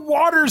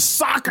underwater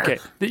soccer. Okay,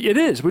 it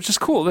is, which is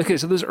cool. Okay,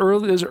 so the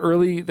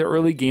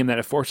early game that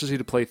it forces you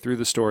to play through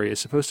the story is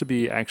supposed to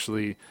be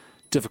actually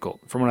difficult.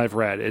 From what I've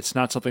read, it's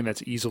not something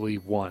that's easily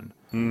won.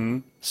 Mm-hmm.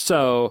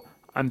 So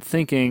I'm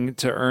thinking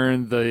to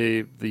earn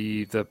the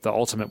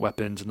ultimate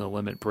weapons and the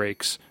limit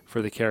breaks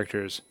for the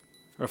characters,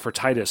 or for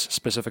Titus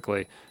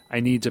specifically,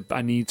 I need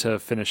to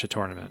finish a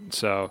tournament.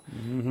 So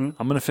I'm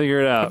gonna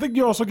figure it out. I think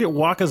you also get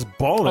Waka's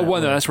ball.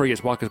 No, that's where he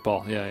gets Waka's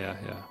ball. Yeah.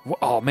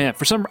 Oh man,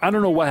 I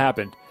don't know what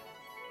happened.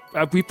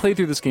 We played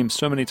through this game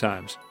so many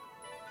times.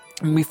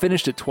 I mean, we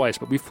finished it twice,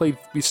 but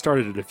we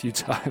started it a few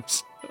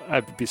times.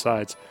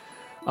 Besides.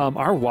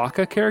 Our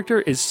Waka character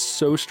is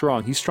so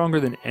strong. He's stronger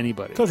than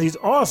anybody. Because he's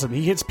awesome.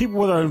 He hits people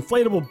with an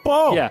inflatable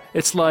ball. Yeah,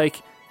 it's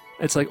like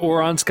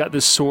Oron's got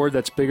this sword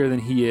that's bigger than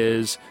he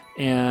is,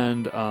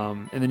 and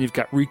then you've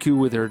got Riku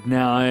with her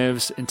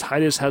knives, and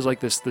Titus has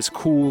like this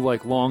cool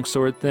like long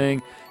sword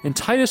thing, and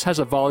Titus has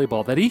a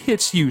volleyball that he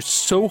hits you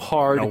so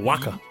hard. No,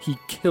 Waka. He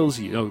kills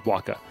you. No,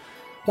 Waka.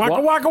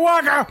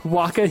 Waka!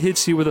 Waka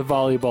hits you with a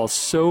volleyball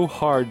so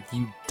hard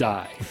you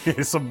die.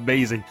 It's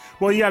amazing.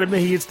 Well, you gotta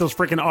admit, he hits those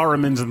freaking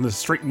Aramins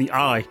straight in the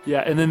eye. Yeah,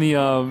 and then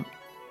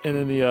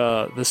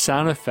the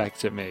sound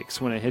effect it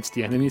makes when it hits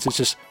the enemies, it's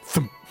just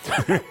thump.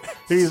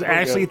 He's so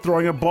actually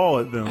throwing a ball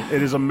at them.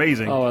 It is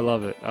amazing. Oh, I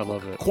love it.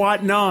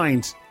 Quad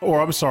nines,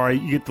 or I'm sorry,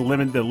 you get the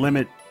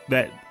limit.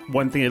 That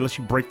one thing that lets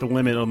you break the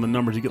limit on the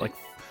numbers. You get like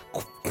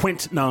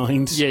quint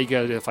nines. Yeah, you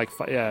got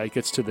it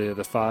gets to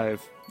the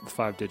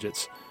five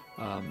digits.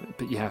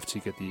 But you have to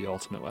get the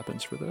ultimate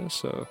weapons for this,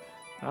 so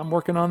I'm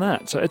working on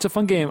that. So it's a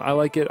fun game. I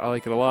like it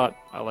a lot.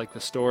 I like the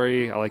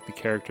story. I like the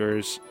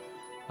characters.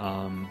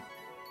 I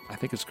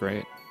think it's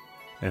great.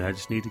 And I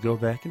just need to go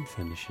back and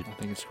finish it. I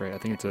think it's great. I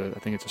think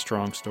it's a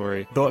strong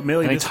story. Though I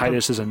think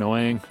Titus is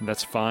annoying.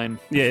 That's fine.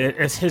 Yeah,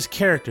 it's his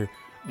character.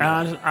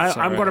 Yeah,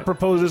 I'm going to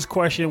propose this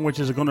question, which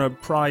is going to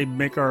probably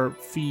make our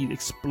feed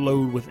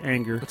explode with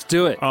anger. Let's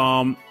do it.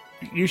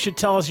 You should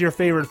tell us your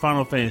favorite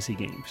Final Fantasy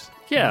games.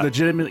 Yeah.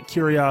 Legitimate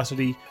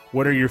curiosity.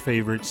 What are your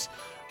favorites?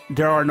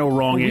 There are no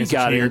wrong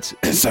answers here.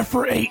 Except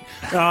for 8.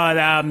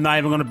 I'm not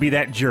even going to be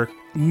that jerk.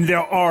 There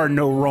are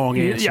no wrong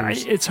answers. Yeah,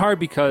 it's hard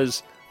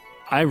because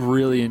I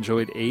really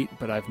enjoyed 8,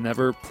 but I've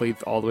never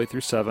played all the way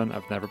through 7.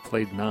 I've never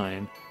played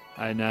 9.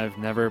 And I've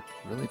never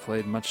really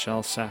played much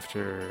else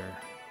after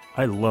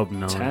I love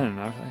 9. 10.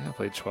 I think I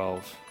played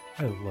 12.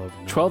 I love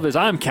 9. 12 is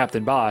I'm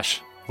Captain Bosch.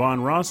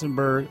 Von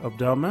Rosenberg of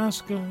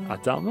Dalmasca.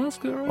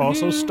 Dalmasca, right?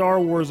 Also Star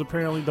Wars,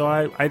 apparently, though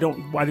I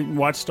didn't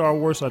watch Star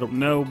Wars, so I don't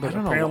know, but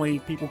apparently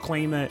people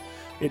claim that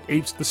it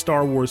apes the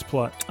Star Wars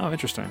plot. Oh,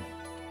 interesting.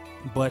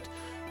 But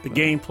the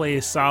gameplay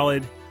is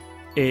solid.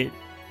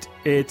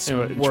 It's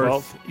worth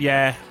 12?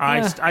 Yeah,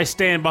 I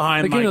stand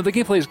behind the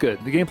gameplay is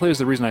good. The gameplay is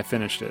the reason I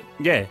finished it.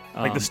 Yeah,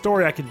 like the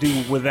story I could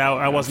do without.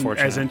 I wasn't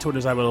as into it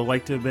as I would have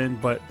liked to have been,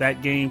 but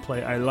that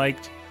gameplay I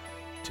liked.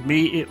 To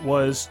me, it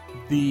was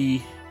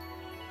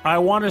I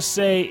want to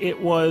say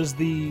it was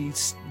the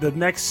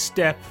next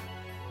step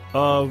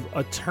of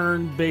a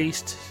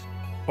turn-based,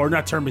 or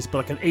not turn-based,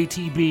 but like an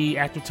ATB,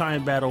 active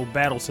time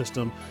battle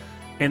system,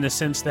 in the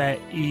sense that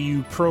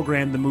you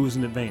program the moves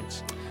in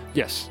advance.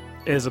 Yes.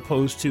 As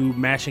opposed to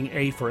mashing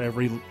A for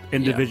every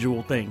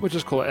individual thing. Which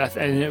is cool.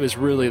 And it was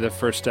really the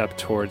first step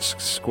towards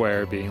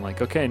Square being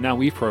like, okay, now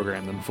we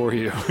program them for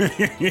you.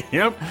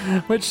 Yep.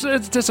 Which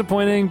it's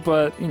disappointing,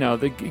 but,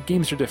 the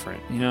games are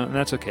different, and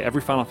that's okay.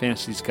 Every Final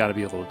Fantasy's got to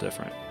be a little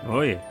different.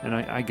 Oh, yeah. And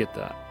I get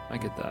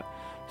that.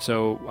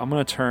 So I'm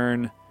going to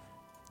turn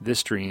this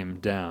stream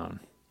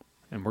down,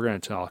 and we're going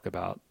to talk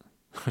about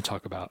the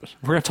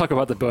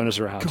bonus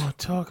round. Going to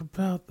talk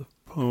about the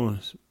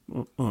bonus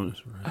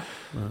round.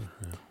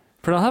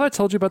 Pernell, have I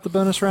told you about the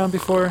bonus round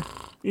before?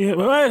 Yeah,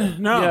 what?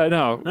 No. Yeah,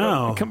 no.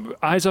 No. Come,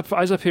 eyes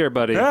up here,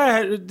 buddy.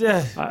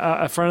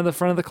 Front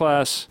of the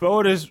class.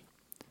 Bonus.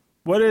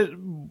 What is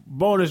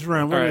bonus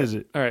round? What is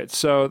it? All right.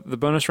 So the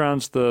bonus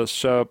round's the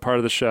show part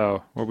of the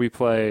show where we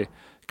play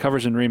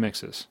covers and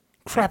remixes.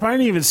 Crap! I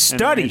didn't even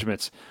study.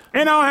 And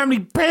I don't have any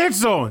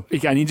pants on.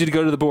 I need you to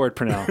go to the board,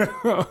 Pernell.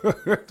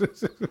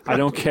 I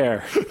don't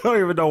care. I don't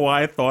even know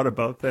why I thought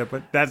about that,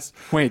 but that's...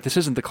 Wait, this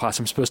isn't the class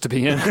I'm supposed to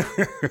be in.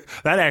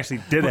 That actually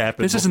did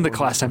happen. This isn't the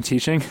class I'm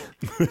teaching.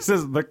 This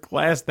is the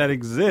class that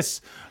exists.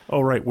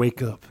 Oh, right,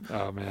 wake up.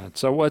 Oh, man.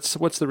 So what's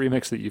the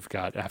remix that you've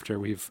got after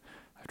we've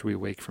after we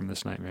wake from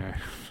this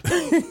nightmare?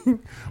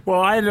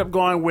 Well, I ended up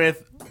going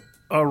with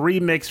a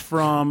remix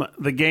from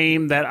the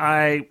game that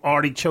I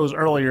already chose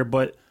earlier,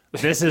 but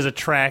this is a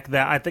track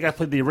that I think I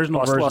played the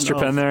original version. Lost your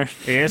pen there?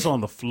 Yeah, it's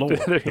on the floor,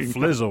 the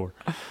Flizzor.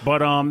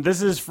 But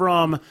this is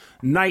from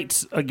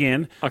Nights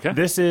again. Okay.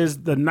 This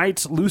is the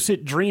Nights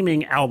Lucid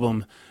Dreaming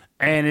album,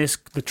 and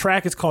the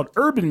track is called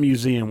Urban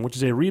Museum, which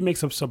is a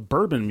remix of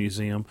Suburban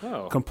Museum,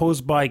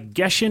 composed by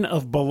Geshen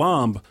of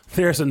Balam.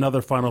 There's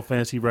another Final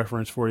Fantasy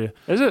reference for you.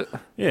 Is it?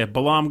 Yeah,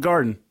 Balam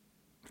Garden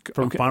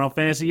from Final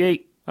Fantasy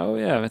VIII. Oh,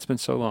 yeah. It's been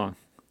so long.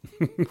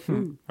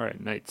 All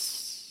right,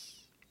 Nights.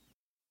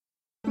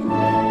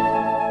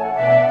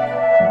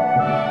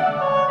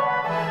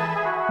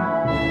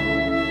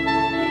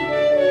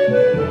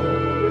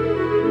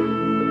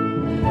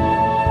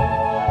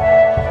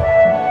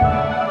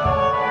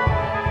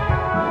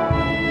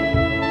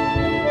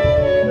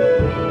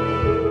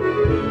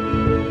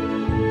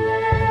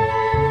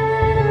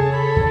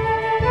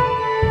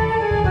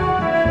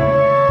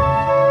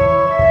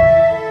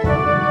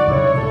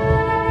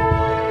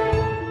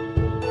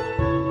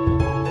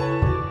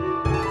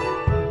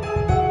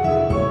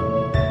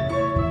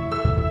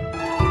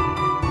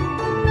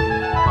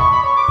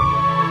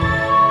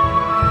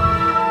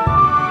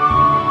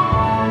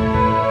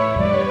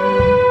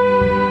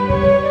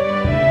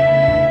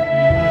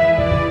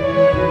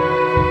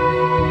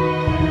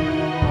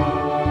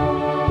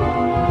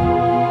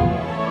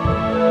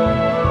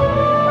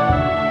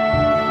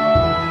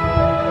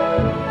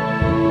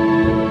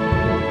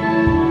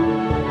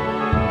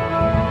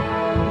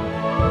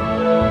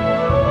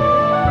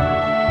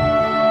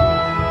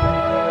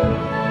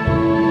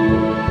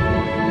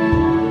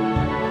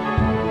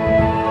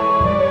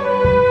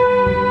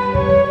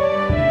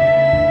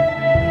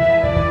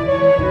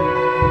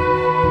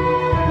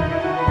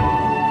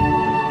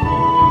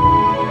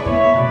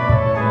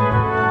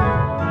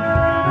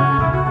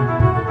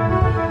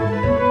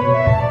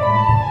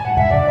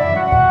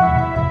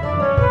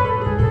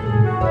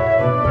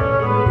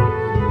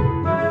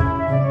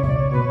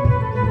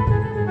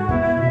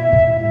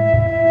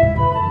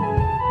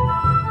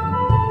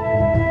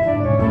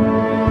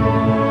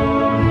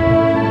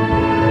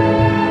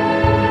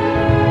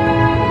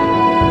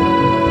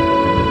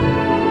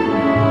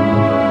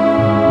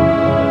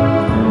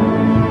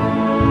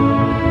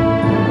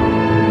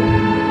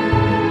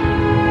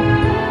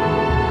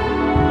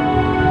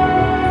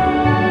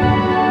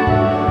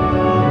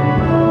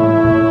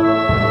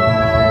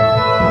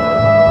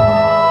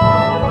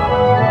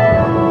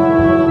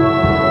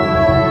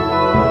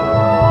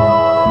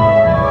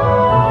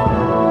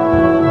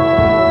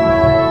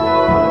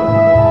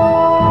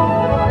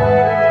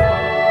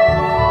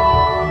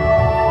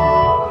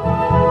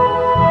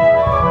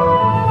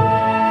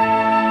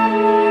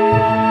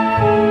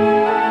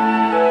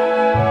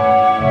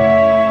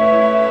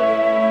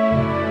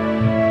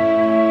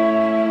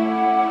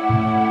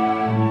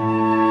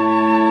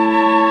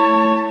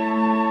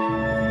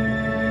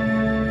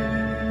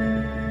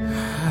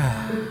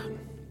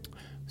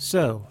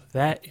 So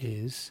that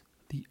is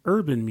the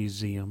Urban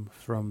Museum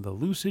from the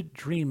Lucid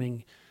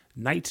Dreaming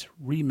Nights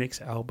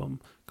Remix album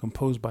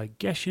composed by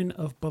Geshen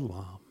of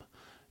Balam.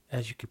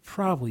 As you could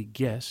probably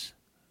guess,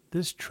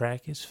 this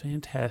track is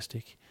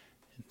fantastic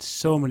in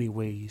so many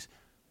ways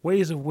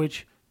of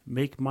which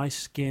make my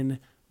skin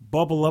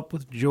bubble up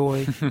with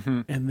joy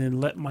and then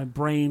let my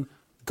brain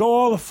go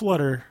all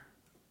aflutter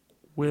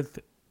with,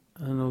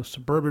 I don't know,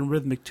 suburban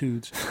rhythmic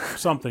tunes,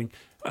 something.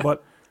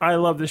 But I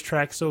love this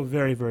track so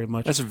very, very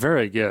much. That's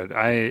very good.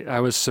 I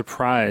was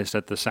surprised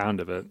at the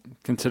sound of it,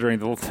 considering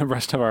the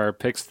rest of our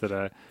picks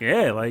today.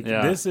 Yeah,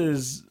 this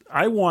is.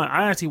 I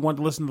actually want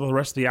to listen to the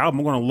rest of the album.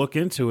 I'm going to look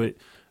into it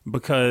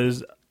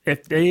because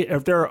if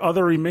there are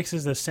other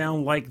remixes that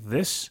sound like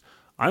this,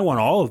 I want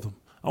all of them.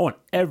 I want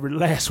every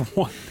last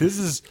one. This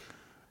is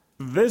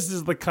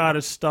the kind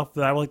of stuff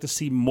that I would like to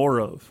see more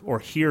of or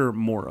hear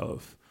more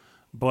of,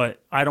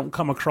 but I don't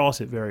come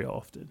across it very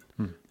often.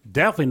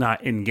 Definitely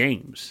not in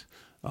games.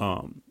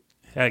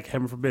 Heck,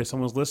 heaven forbid,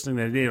 someone's listening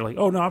that they're like,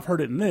 "Oh no, I've heard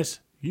it in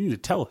this." You need to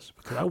tell us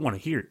because I want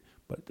to hear it.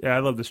 But yeah, I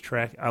love this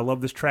track. I love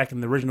this track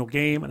in the original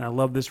game, and I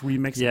love this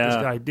remix that this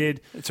guy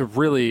did. It's a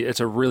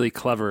really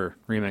clever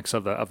remix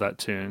of that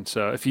tune.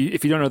 So if you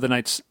don't know the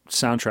Night's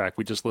soundtrack,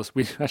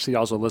 we actually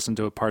also listened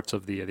to parts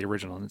of the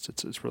original, and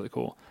it's really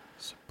cool.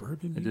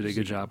 Suburban. They did a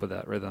good job with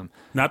that rhythm.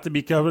 Not to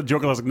be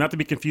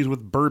confused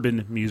with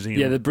Bourbon Museum.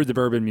 Yeah, the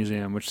Bourbon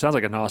Museum, which sounds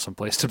like an awesome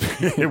place to be.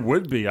 It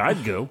would be.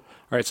 I'd go.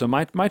 All right, so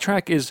my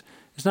track is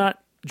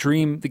not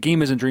dream. The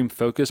game isn't dream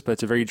focused, but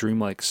it's a very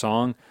dreamlike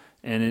song,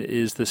 and it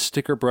is the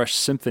Sticker Brush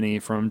Symphony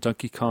from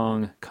Donkey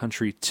Kong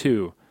Country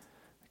 2,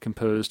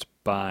 composed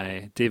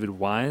by David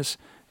Wise,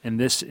 and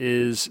this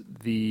is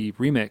the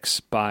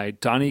remix by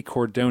Donnie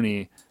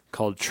Cordoni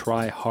called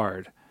 "Try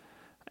Hard."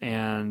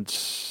 And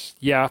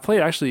yeah, I've played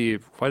actually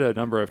quite a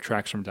number of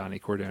tracks from Donnie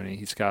Cordoni.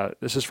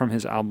 This is from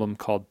his album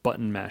called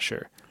Button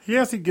Masher.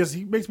 Yes,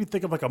 he makes me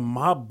think of like a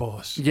mob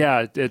boss.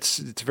 Yeah, it's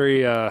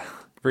very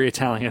very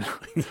Italian.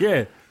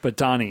 Yeah. But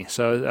Donnie.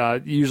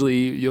 So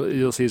usually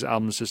you'll see his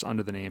albums just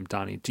under the name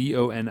Donnie,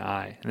 Doni. And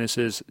this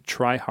is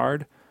Try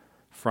Hard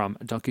from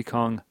Donkey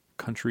Kong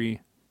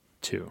Country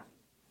 2.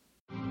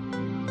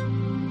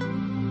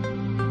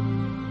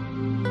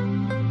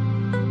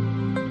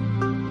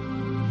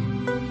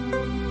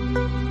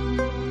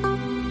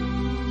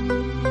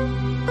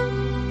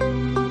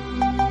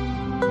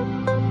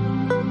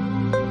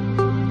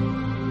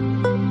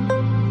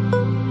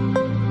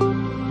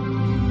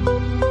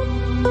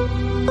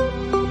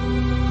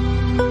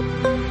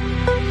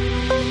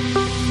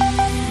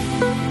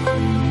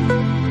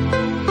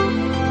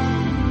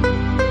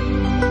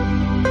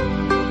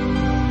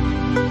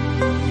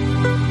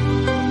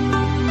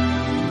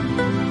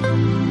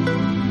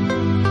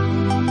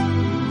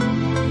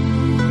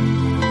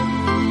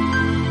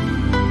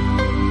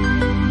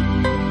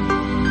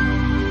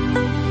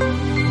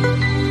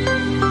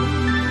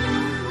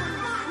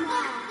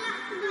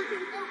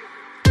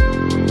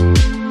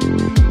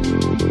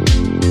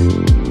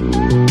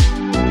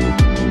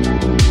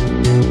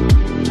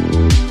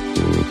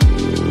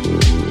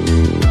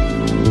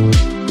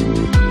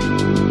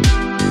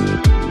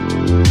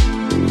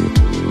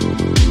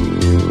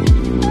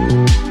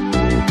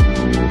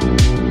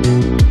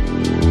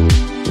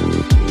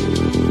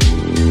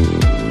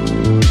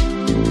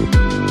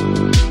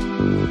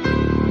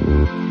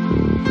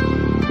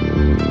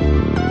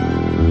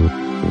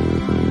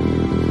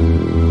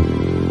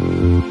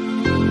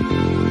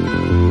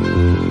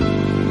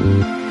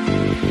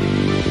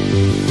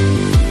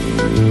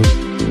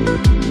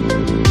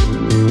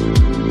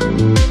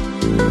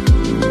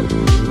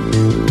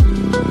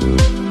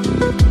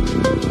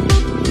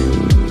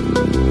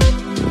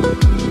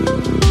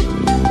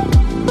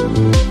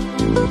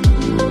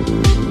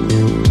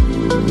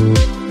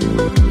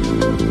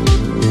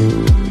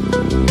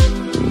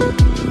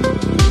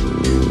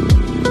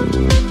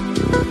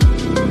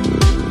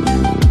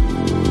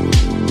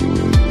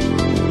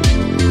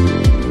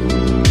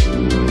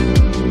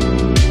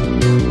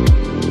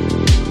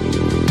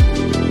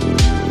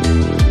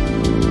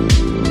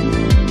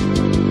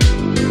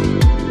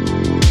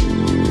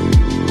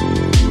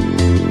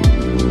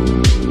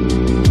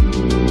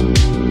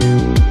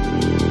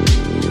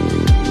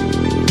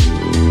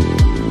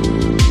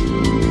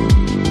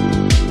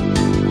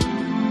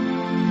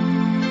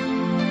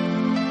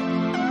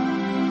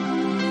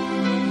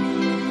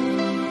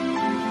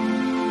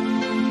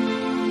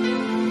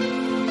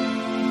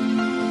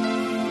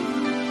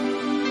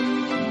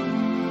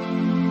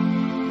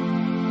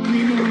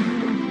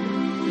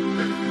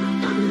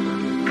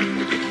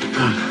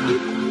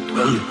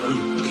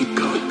 Keep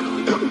going.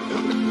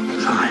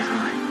 5.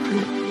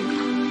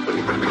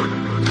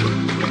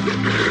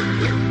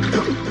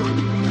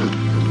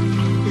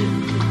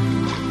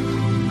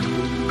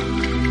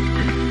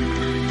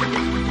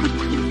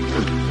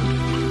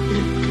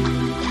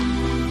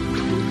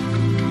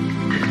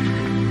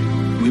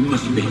 We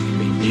must be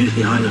near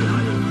the island.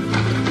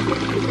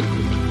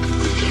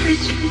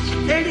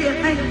 There the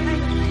island.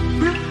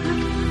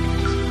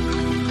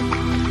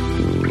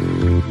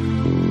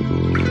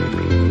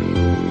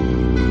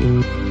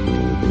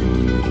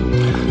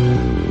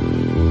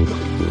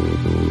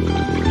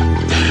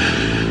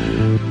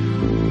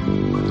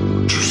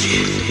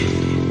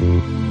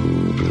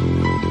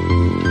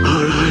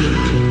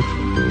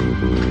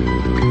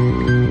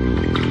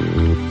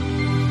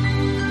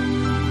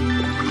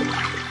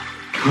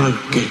 I'll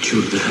get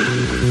you there.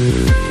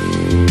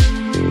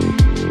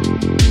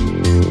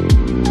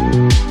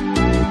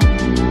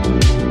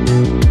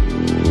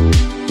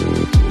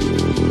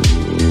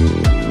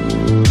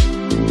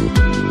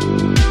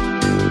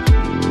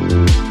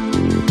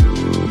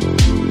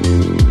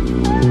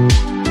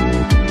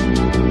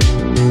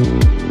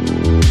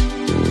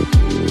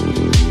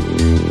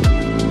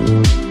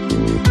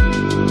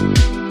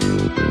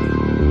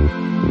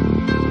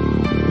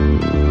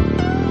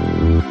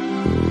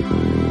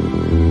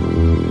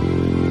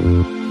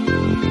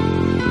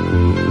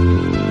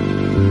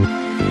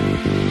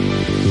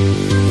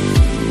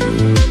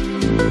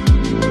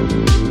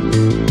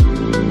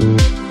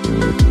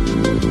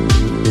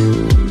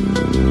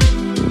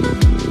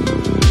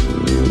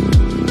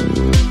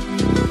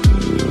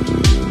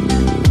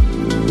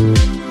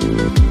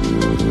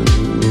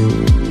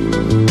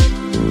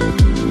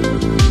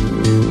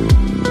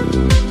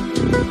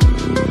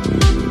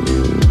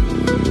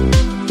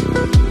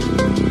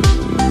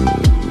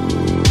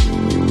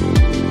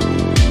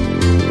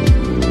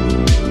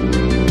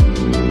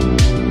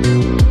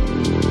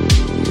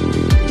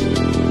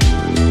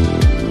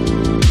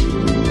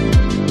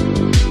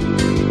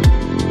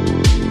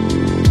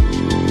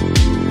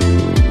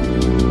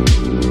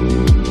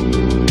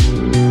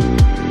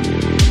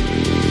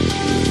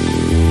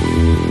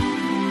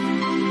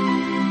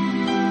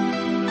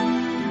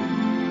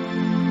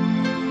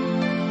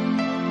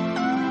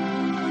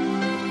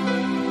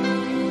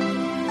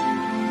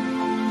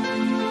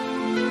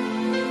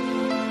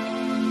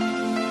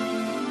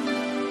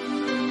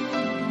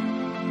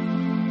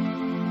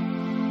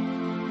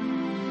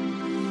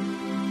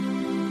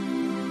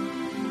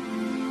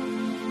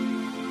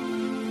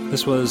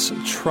 This was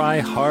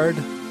Try Hard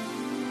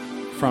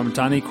from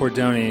Donnie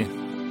Cordoni,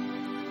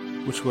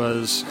 which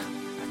was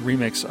a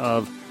remix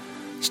of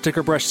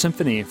Sticker Brush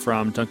Symphony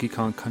from Donkey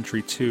Kong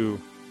Country 2,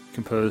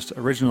 composed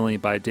originally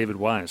by David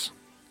Wise.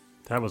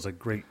 That was a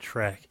great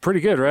track.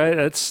 Pretty good, right?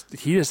 It's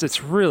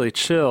really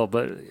chill,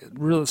 but it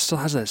really still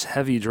has those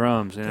heavy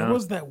drums. You know? There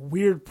was that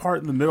weird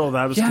part in the middle that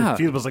I was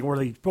confused. I was like, were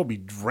they supposed to be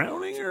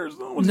drowning or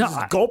something? Was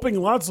just gulping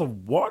lots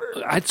of water?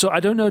 So I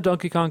don't know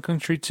Donkey Kong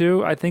Country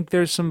 2. I think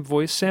there's some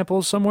voice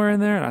samples somewhere in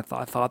there, and I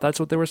thought that's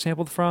what they were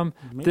sampled from.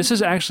 Maybe. This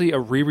is actually a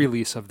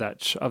re-release of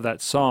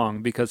that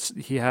song because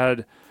he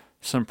had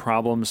some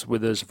problems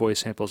with those voice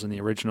samples in the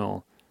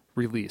original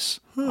release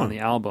on the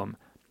album.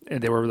 And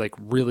they were like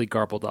really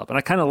garbled up. And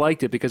I kind of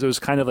liked it because it was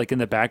kind of like in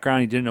the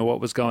background. You didn't know what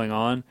was going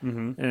on.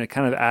 Mm-hmm. And it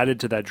kind of added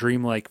to that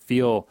dreamlike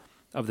feel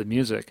of the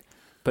music.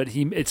 But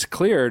it's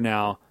clear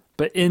now.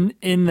 But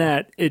in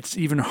that, it's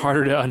even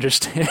harder to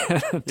understand.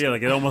 Yeah,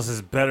 like it almost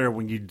is better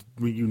when you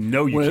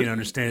can't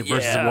understand it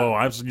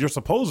versus, you're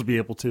supposed to be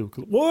able to.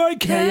 Well, I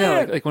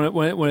can't. Yeah, like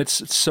when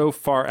it's so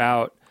far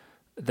out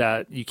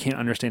that you can't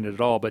understand it at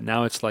all. But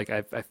now it's like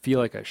I feel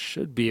like I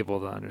should be able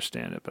to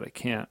understand it, but I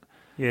can't.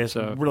 Yeah, it's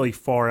really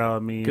far out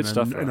of me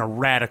in a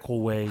radical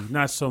way.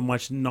 Not so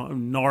much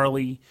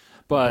gnarly,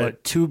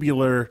 but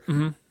tubular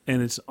in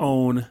its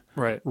own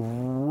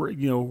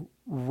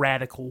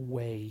radical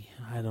way.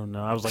 I don't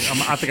know. I was like,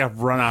 I think I've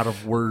run out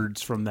of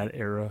words from that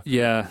era.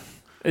 Yeah,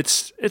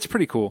 it's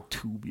pretty cool.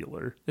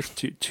 Tubular. It's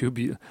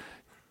tubular.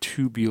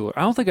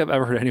 I don't think I've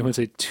ever heard anyone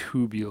say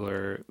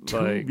tubular.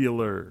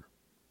 Tubular.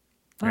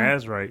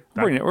 That's right.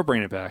 We're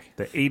bringing it back.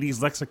 The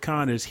 80s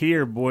lexicon is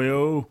here,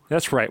 boyo.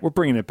 That's right. We're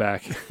bringing it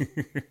back.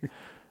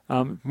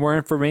 For more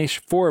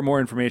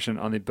information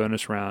on the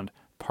bonus round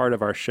part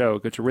of our show,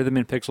 go to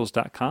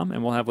rhythmandpixels.com,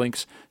 and we'll have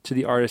links to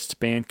the artists'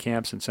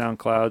 Bandcamps and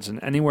SoundClouds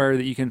and anywhere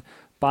that you can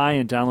buy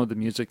and download the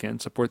music and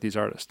support these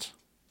artists.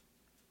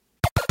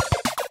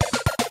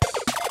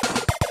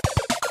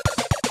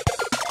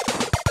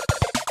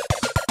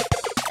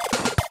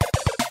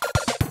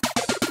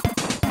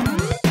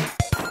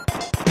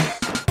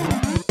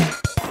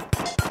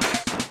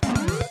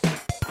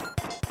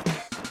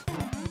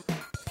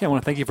 I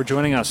want to thank you for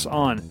joining us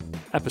on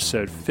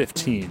episode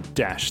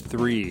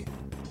 15-3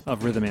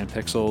 of Rhythm and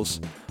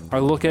Pixels. Our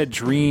look at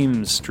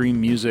dream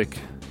music,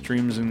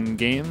 dreams and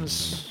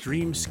games.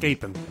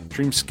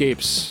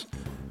 Dreamscapes.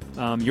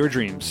 Your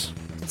dreams.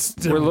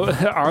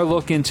 Our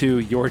look into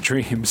your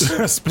dreams.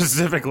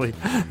 Specifically.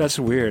 That's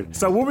weird.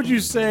 So what would you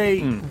say,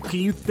 can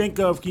you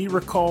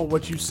recall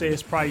what you say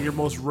is probably your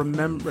most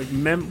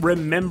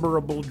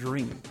rememberable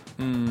dream?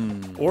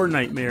 Or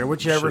nightmare,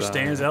 whichever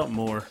stands out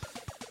more.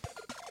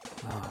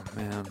 Oh,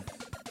 man.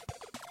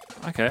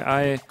 Okay,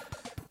 I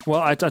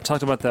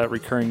talked about that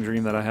recurring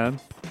dream that I had,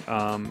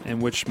 in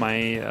which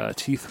my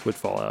teeth would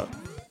fall out.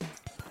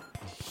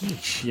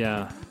 Yeesh.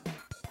 Yeah.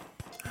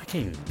 I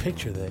can't even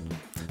picture that.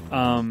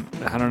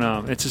 I don't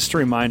know. It's just a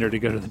reminder to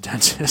go to the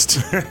dentist.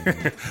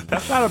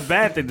 That's not a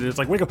bad thing. It's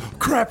like, wake up,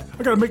 crap,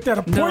 I gotta make that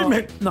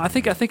appointment. No, I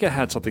think I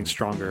had something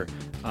stronger,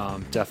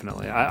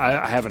 definitely.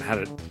 I haven't had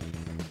it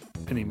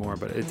anymore,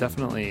 but it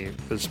definitely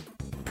was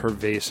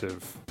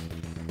pervasive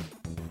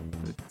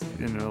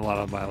in a lot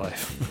of my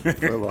life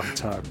for a long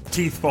time.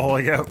 Teeth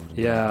falling out.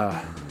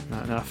 Yeah,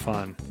 not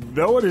fun.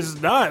 No, it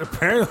is not.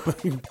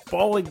 Apparently,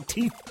 falling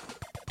teeth,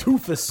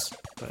 toothless,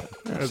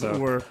 as it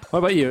were. What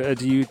about you?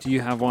 Do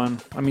you have one?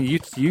 I mean,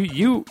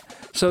 you.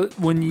 So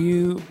when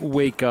you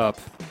wake up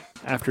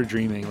after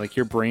dreaming, like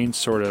your brain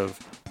sort of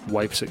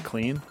wipes it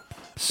clean.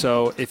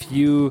 So if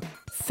you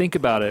think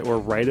about it or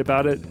write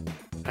about it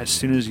as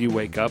soon as you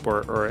wake up,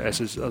 or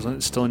as it's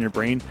still in your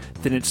brain,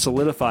 then it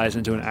solidifies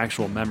into an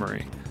actual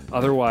memory.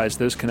 Otherwise,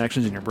 those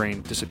connections in your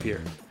brain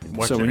disappear.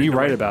 So when you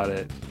write about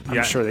it,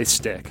 I'm sure they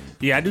stick.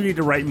 Yeah, I do need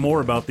to write more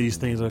about these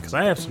things because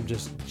I have some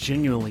just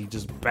genuinely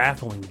just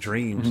baffling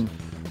dreams.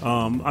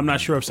 Mm-hmm. I'm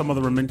not sure if some of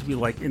them are meant to be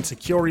like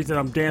insecurities that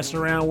I'm dancing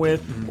around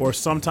with, or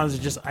sometimes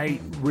it's just I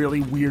ate really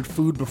weird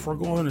food before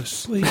going to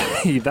sleep.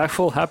 That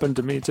will happen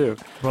to me too.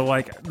 But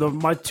like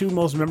my two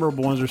most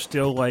memorable ones are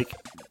still like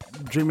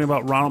dreaming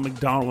about Ronald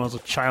McDonald when I was a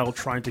child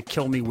trying to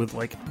kill me with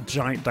like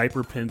giant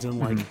diaper pins and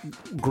like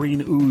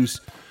green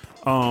ooze.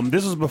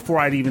 This was before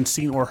I'd even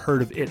seen or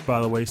heard of it,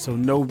 by the way. So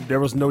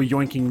there was no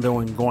yoinking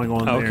going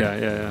on there.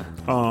 Okay, yeah.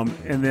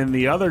 And then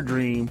the other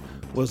dream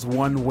was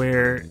one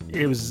where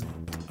it was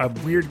a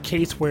weird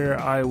case where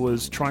I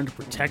was trying to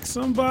protect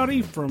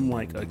somebody from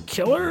like a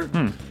killer,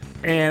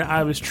 and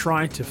I was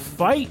trying to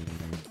fight,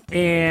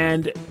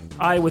 and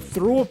I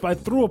threw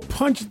a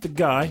punch at the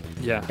guy.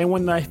 Yeah. And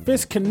when my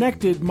fist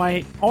connected,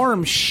 my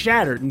arm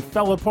shattered and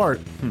fell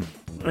apart.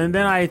 And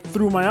then I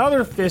threw my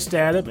other fist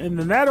at him, and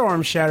then that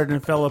arm shattered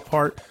and fell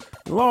apart.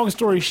 Long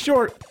story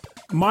short,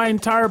 my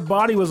entire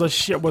body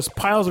was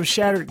piles of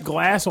shattered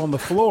glass on the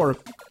floor.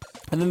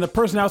 And then the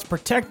person I was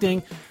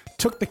protecting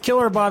took the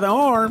killer by the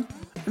arm,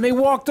 and they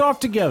walked off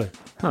together.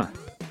 Huh.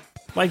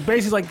 Like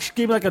basically, like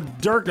gave me like a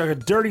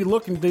dirty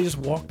look, and they just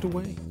walked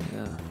away.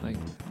 Yeah, like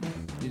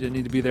you didn't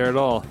need to be there at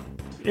all.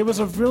 It was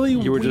a really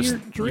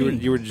weird dream.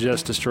 You were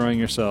just destroying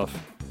yourself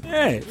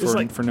yeah,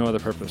 it's for no other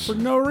purpose. For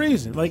no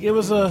reason. Like,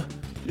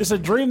 it's a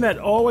dream that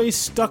always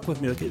stuck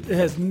with me. Like, it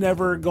has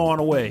never gone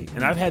away.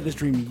 And I've had this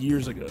dream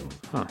years ago.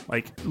 Huh.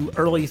 Like,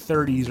 early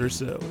 30s or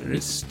so. And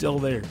it's still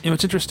there. You know,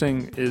 what's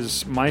interesting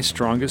is my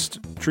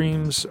strongest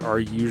dreams are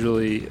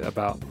usually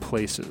about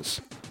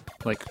places.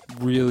 Like,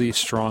 really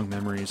strong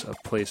memories of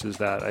places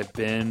that I've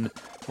been,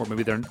 or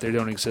maybe they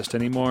don't exist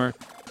anymore,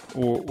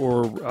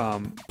 or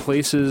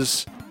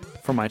places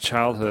from my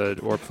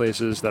childhood, or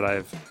places that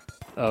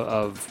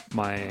of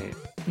my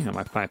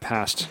my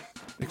past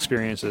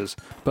experiences,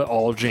 but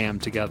all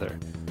jammed together.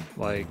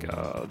 Like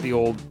the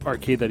old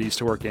arcade that I used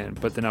to work in,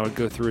 but then I would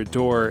go through a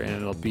door and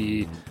it'll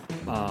be,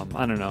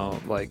 I don't know,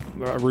 like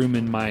a room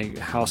in my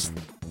house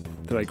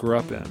that I grew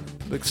up in,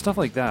 like stuff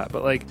like that.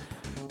 But like,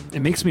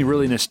 it makes me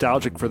really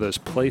nostalgic for those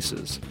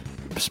places,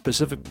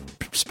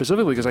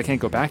 specifically because I can't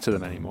go back to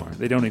them anymore.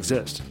 They don't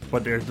exist.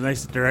 But they're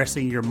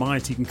actually in your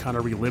mind, so you can kind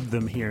of relive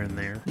them here and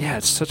there. Yeah,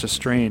 it's such a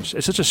strange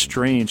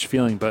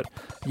feeling. But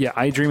yeah,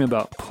 I dream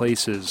about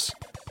places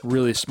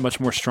really much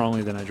more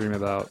strongly than I dream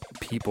about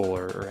people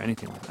or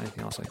anything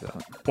else like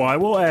that. Well, I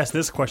will ask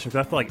this question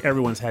because I feel like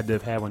everyone's had to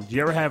have had one. Do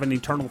you ever have an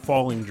eternal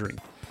falling dream?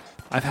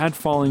 I've had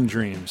falling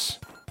dreams.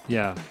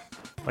 Yeah.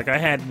 Like, I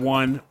had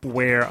one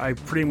where I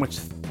pretty much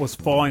was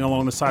falling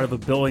along the side of a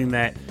building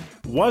that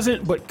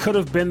wasn't, but could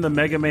have been the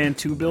Mega Man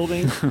 2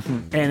 building.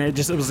 And it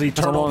was an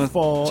eternal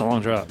fall. It's a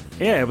long drop.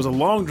 Yeah, it was a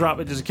long drop.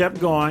 It just kept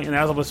going. And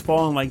as I was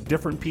falling, like,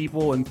 different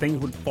people and things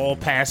would fall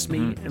past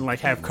me and,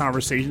 like, have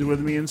conversations with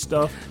me and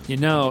stuff. You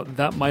know,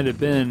 that might have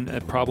been a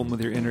problem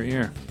with your inner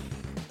ear.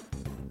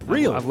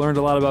 Really? I've learned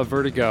a lot about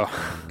vertigo.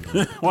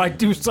 Well, I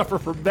do suffer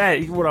from that,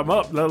 even when I'm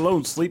up, let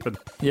alone sleeping.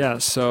 Yeah,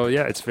 so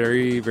yeah, it's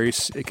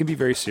it can be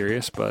very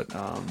serious, but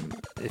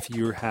if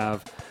you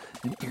have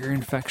an ear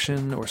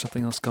infection or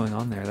something else going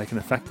on there, that can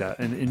affect that.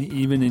 And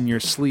even in your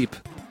sleep,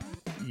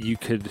 you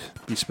could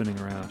be spinning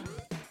around.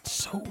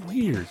 So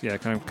weird. Yeah,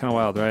 kind of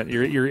wild, right?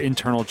 Your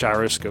internal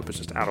gyroscope is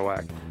just out of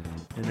whack.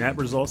 And that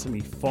results in me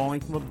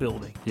falling from a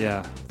building.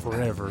 Yeah.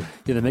 Forever.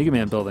 Yeah, the Mega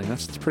Man building,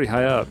 that's pretty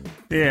high up.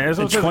 Yeah. And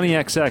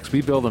 20XX,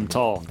 we build them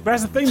tall. But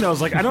that's the thing, though.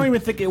 Is like, I don't even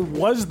think it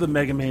was the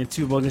Mega Man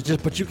 2 building. It's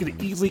just, but you could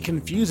easily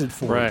confuse it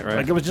for it. Right.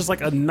 Like, it was just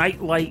like a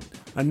night light,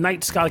 a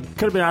night sky. It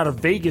could have been out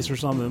of Vegas or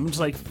something. I'm just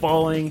like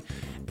falling,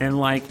 and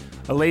like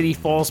a lady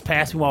falls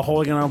past me while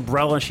holding an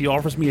umbrella, and she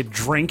offers me a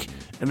drink,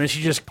 and then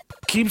she just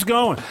keeps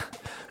going.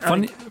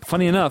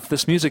 Funny enough,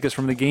 this music is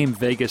from the game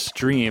Vegas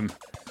Dream.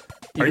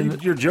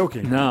 You're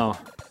joking. No.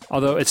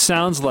 Although it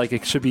sounds like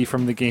it should be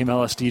from the game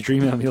LSD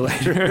Dream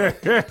Emulator.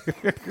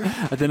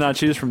 I did not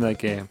choose from that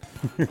game.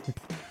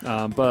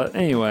 But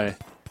anyway,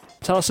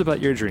 tell us about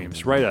your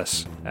dreams. Write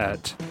us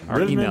at our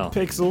email.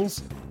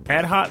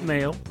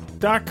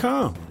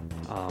 rhythmandpixels@hotmail.com.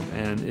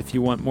 And if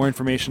you want more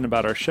information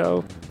about our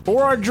show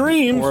or our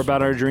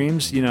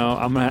dreams, you know,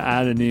 I'm going to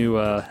add a new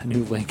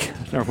link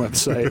on our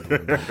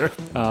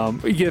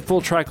website. You get a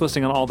full track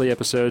listing on all the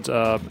episodes,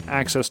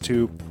 access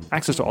to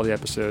all the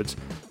episodes,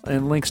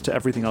 and links to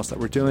everything else that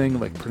we're doing,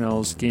 like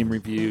Pernell's game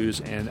reviews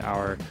and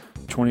our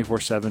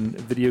 24/7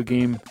 video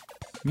game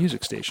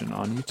music station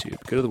on YouTube.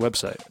 Go to the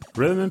website,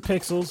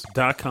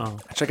 rhythmandpixels.com.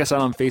 Check us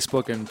out on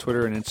Facebook and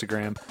Twitter and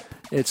Instagram.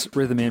 It's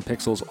Rhythm and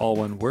Pixels, all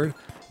one word.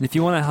 And if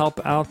you want to help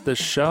out the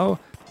show,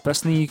 the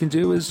best thing you can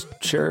do is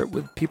share it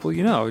with people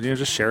you know.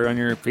 Just share it on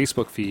your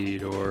Facebook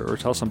feed or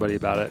tell somebody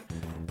about it.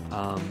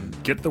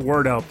 Get the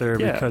word out there,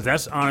 because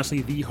that's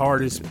honestly the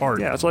hardest part.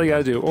 Yeah, that's all you got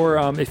to do. Or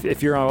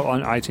if you're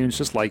on iTunes,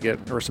 just like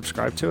it or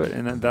subscribe to it,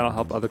 and then that'll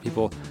help other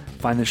people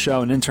find the show,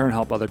 and in turn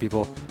help other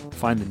people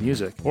find the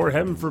music. Or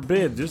heaven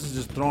forbid, this is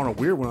just throwing a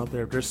weird one out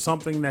there. If there's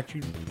something that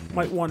you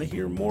might want to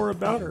hear more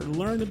about or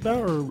learn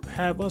about or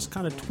have us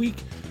kind of tweak,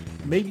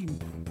 maybe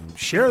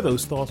share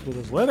those thoughts with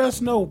us. Let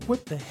us know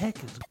what the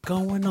heck is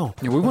going on.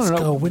 Yeah, we want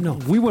to know. We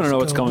want to know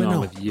what's going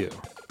on with you.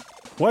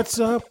 What's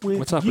up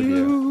with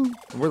you?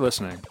 We're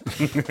listening.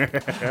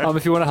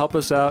 If you want to help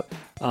us out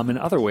in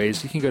other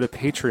ways, you can go to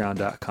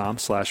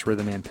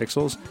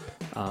patreon.com/rhythmandpixels,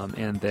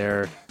 and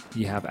there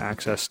you have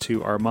access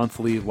to our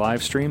monthly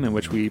live stream in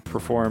which we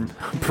perform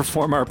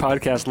our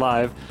podcast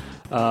live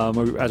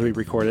as we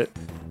record it.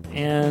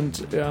 And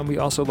we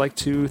also like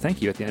to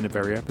thank you at the end of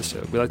every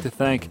episode. We like to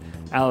thank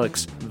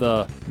Alex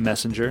the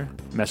Messenger.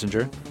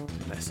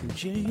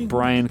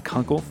 Brian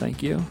Kunkel,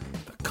 thank you.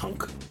 The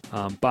Kunk.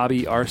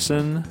 Bobby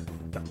Arson.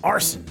 The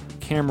Arson.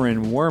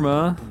 Cameron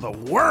Worma. The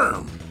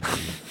Worm.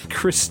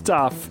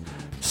 Christoph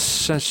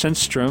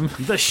Shenstrom.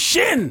 The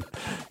Shin.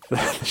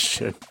 The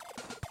Shin.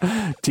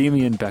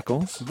 Damian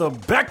Beckles. The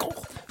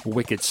Beckel.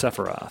 Wicked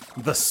Sephiroth.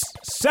 The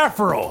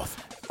Sephiroth.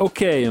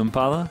 Okay,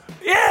 Impala.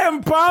 Yeah,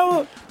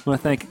 Impala. I want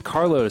to thank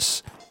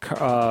Carlos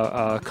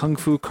Kung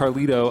Fu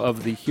Carlito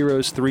of the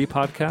Heroes 3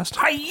 podcast.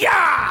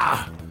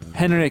 Hiya!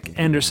 Henrik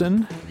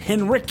Anderson.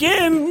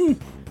 Henrikin.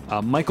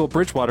 Michael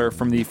Bridgewater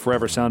from the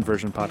Forever Sound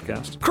Version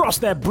podcast. Cross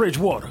that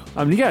Bridgewater.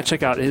 You gotta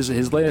check out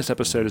his latest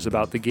episode is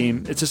about the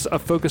game. It's just a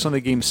focus on the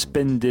game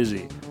Spin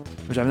Dizzy.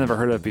 which I've never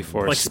heard of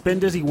before. Like Spin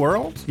Dizzy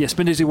World? Yeah,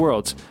 Spin Dizzy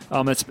Worlds.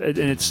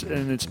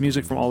 It's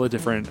music from all the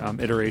different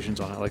iterations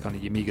on it, like on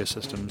the Amiga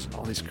systems.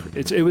 All these.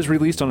 It was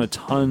released on a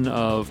ton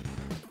of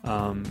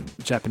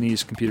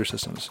Japanese computer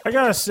systems. I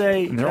gotta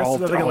say, And they're that's all-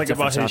 the thing I all like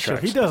about his different show.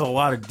 soundtracks. He does a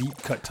lot of deep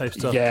cut type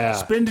stuff. Yeah.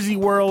 Spin Dizzy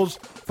Worlds,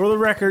 for the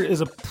record, is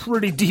a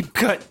pretty deep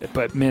cut.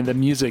 But man, the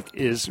music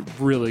is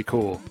really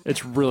cool.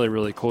 It's really,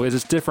 really cool.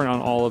 It's different on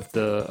all of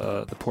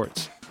the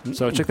ports.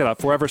 So check that out.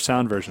 Forever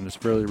Sound version. It's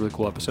a really, really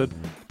cool episode.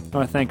 I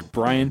want to thank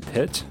Brian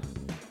Pitt,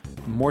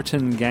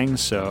 Morton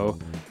Gangso,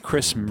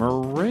 Chris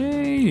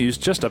Murray, who's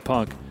just a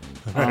punk,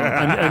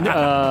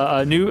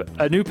 a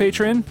new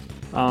patron.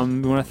 We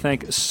want to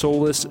thank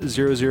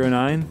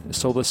Solus009,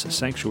 Solus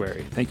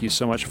Sanctuary. Thank you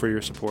so much for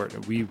your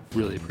support. We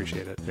really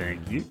appreciate it.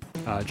 Thank you.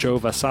 Joe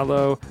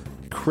Vassallo,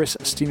 Chris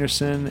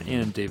Steenerson,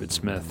 and David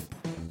Smith.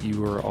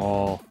 You are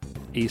all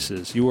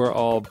aces. You are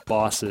all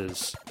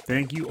bosses.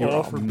 Thank you You're all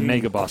all for being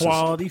mega bosses.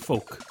 quality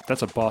folk.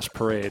 That's a boss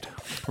parade.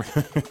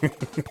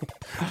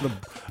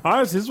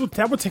 Honestly,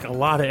 that would take a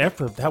lot of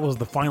effort if that was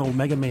the final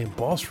Mega Man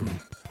boss room.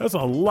 That's a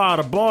lot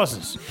of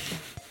bosses.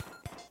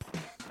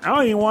 I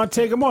don't even want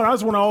to take them on. I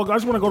just want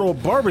to go to a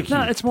barbecue.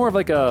 No, it's more of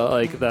like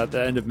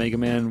the end of Mega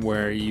Man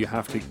where you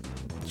have to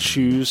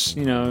choose.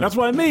 That's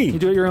what I mean. You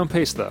do it at your own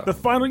pace, though. The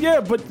final,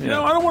 but I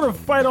don't want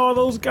to fight all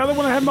those guys. I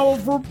want to have them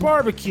over for a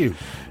barbecue.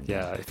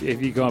 Yeah,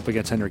 if you go up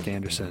against Henrik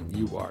Anderson,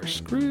 you are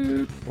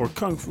screwed. Or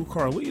Kung Fu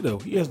Carlito.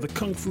 He has the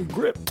Kung Fu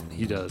grip.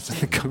 He does.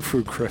 The Kung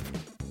Fu grip.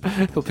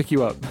 He'll pick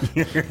you up.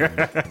 All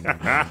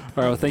right,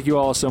 well, thank you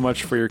all so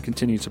much for your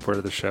continued support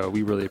of the show.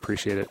 We really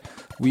appreciate it.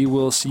 We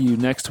will see you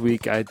next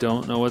week. I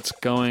don't know what's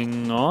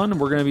going on.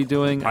 We're going to be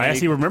doing... I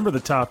actually remember the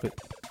topic.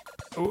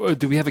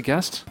 Do we have a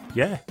guest?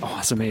 Yeah. Oh,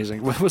 that's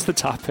amazing. What was the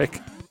topic?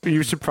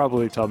 You should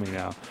probably tell me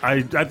now.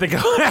 I think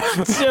I'll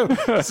have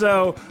to.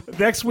 So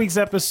next week's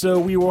episode,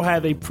 we will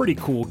have a pretty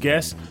cool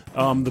guest.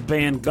 The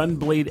band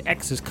Gunblade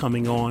X is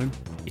coming on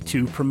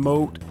to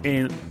promote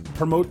their.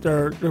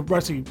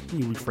 Actually, let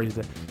me rephrase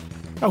that.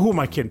 Oh, who am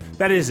I kidding?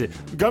 That is it.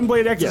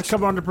 Gunblade X is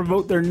coming on to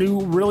promote their new,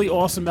 really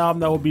awesome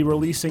album that will be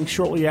releasing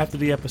shortly after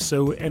the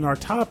episode. And our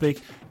topic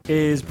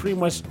is pretty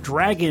much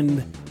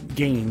dragon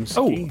games.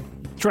 Oh,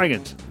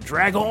 dragons.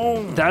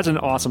 Dragon. That's an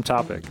awesome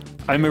topic.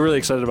 I'm really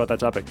excited about that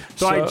topic.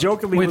 So I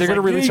jokingly wait, they're going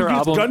to release our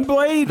album.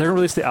 Gunblade? They're going to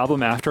release the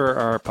album after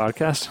our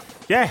podcast?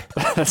 Yeah.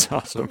 That's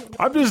awesome.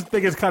 I'm just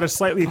thinking it's kind of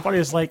slightly funny.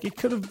 It's like it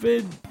could have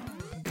been,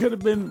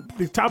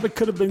 the topic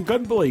could have been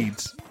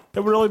Gunblades.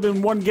 It would have only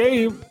been one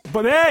game,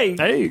 but hey,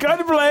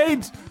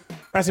 Gunblades!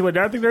 Actually, wait,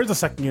 I think there's a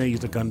second game that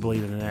used a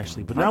Gunblade in it,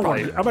 actually. But now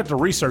I'm about to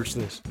research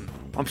this.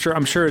 I'm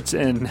sure it's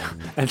in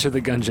Enter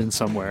the Gungeon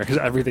somewhere, because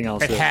everything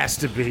else It has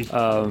to be.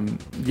 I'm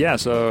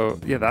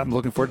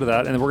looking forward to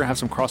that. And then we're going to have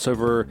some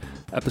crossover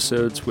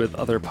episodes with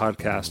other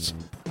podcasts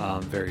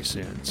very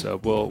soon. So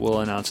we'll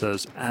announce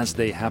those as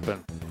they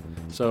happen.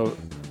 So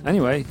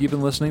anyway, you've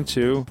been listening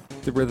to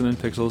the Rhythm and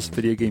Pixels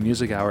Video Game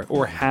Music Hour,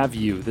 or have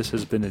you? This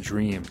has been a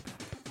dream.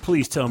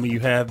 Please tell me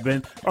you have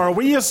been. Are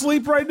we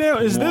asleep right now?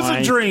 Is this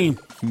a dream?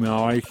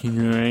 My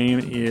name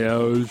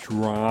is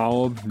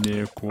Rob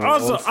Nichols.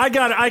 Also, I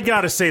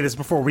gotta say this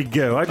before we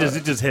go. It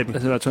just hit me.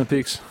 Is it about Twin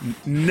Peaks?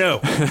 No,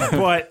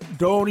 but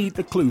don't eat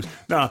the clues.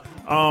 No,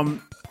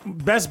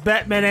 best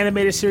Batman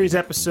animated series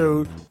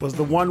episode was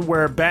the one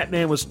where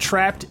Batman was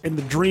trapped in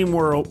the dream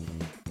world,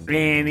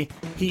 and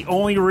he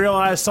only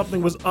realized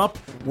something was up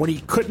when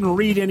he couldn't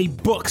read any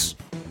books.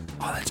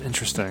 Oh, that's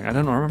interesting. I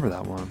don't remember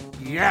that one.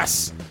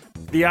 Yes.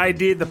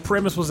 The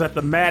premise was that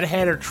the Mad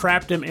Hatter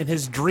trapped him in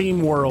his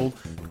dream world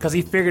because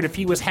he figured if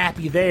he was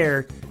happy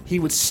there, he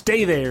would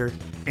stay there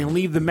and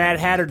leave the Mad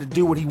Hatter to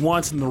do what he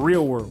wants in the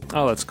real world.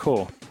 Oh, that's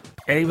cool.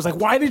 And he was like,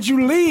 why did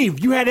you leave?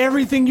 You had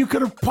everything you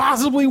could have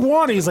possibly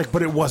wanted. He's like,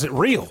 but it wasn't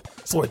real,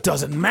 so it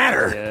doesn't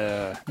matter.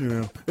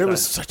 Yeah. It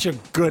was such a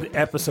good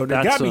episode.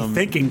 It got me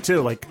thinking,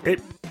 too. Like,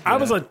 I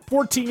was a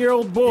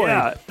 14-year-old boy.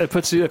 Yeah, it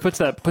puts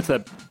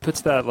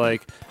that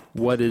like,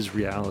 what is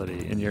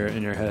reality in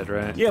your head,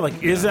 right? Yeah, like,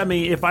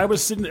 if I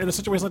was sitting in a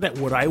situation like that,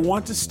 would I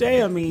want to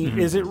stay? I mean,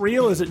 is it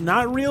real? Is it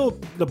not real?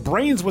 The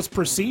brain's what's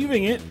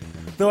perceiving it.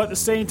 Though at the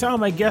same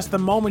time, I guess the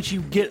moment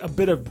you get a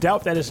bit of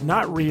doubt that it's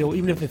not real,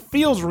 even if it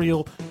feels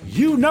real,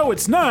 you know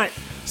it's not.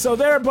 So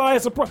thereby,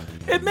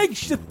 it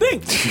makes you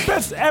think.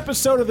 Best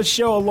episode of the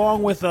show,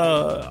 along with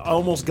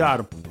Almost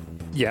Got Him.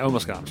 Yeah,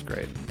 Almost Got Him's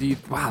great.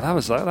 Wow, that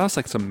was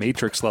like some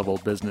Matrix level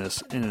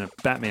business in a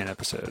Batman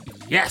episode.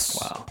 Yes.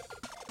 Wow.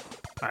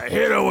 I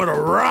hit him with a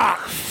rock.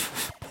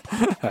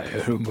 I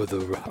hit him with a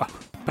rock.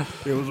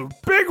 It was a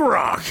big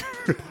rock.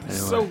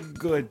 So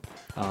good.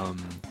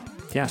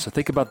 Yeah, so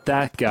think about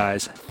that,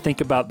 guys.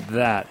 Think about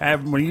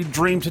that. When you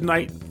dream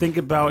tonight, think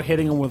about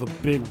hitting him with a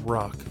big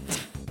rock.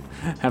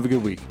 Have a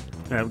good week.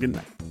 Have a good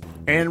night.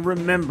 And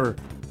remember,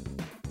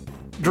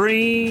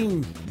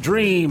 dream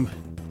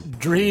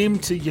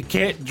till you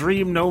can't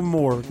dream no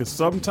more. Because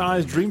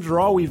sometimes dreams are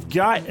all we've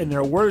got and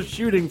they're worth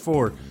shooting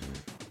for.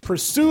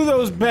 Pursue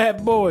those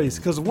bad boys,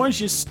 because once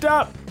you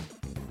stop,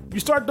 you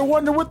start to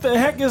wonder what the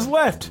heck is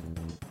left.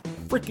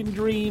 Freaking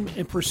dream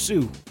and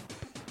pursue.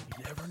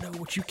 You never know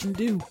what you can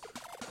do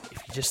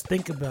if you just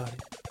think about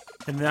it.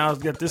 And now I was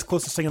got this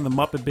close to singing the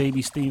Muppet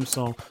Babies theme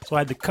song, so I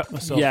had to cut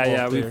myself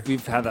off there.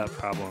 We've had that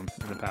problem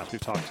in the past. We've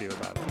talked to you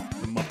about it.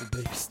 The Muppet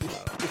Babies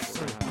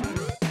theme.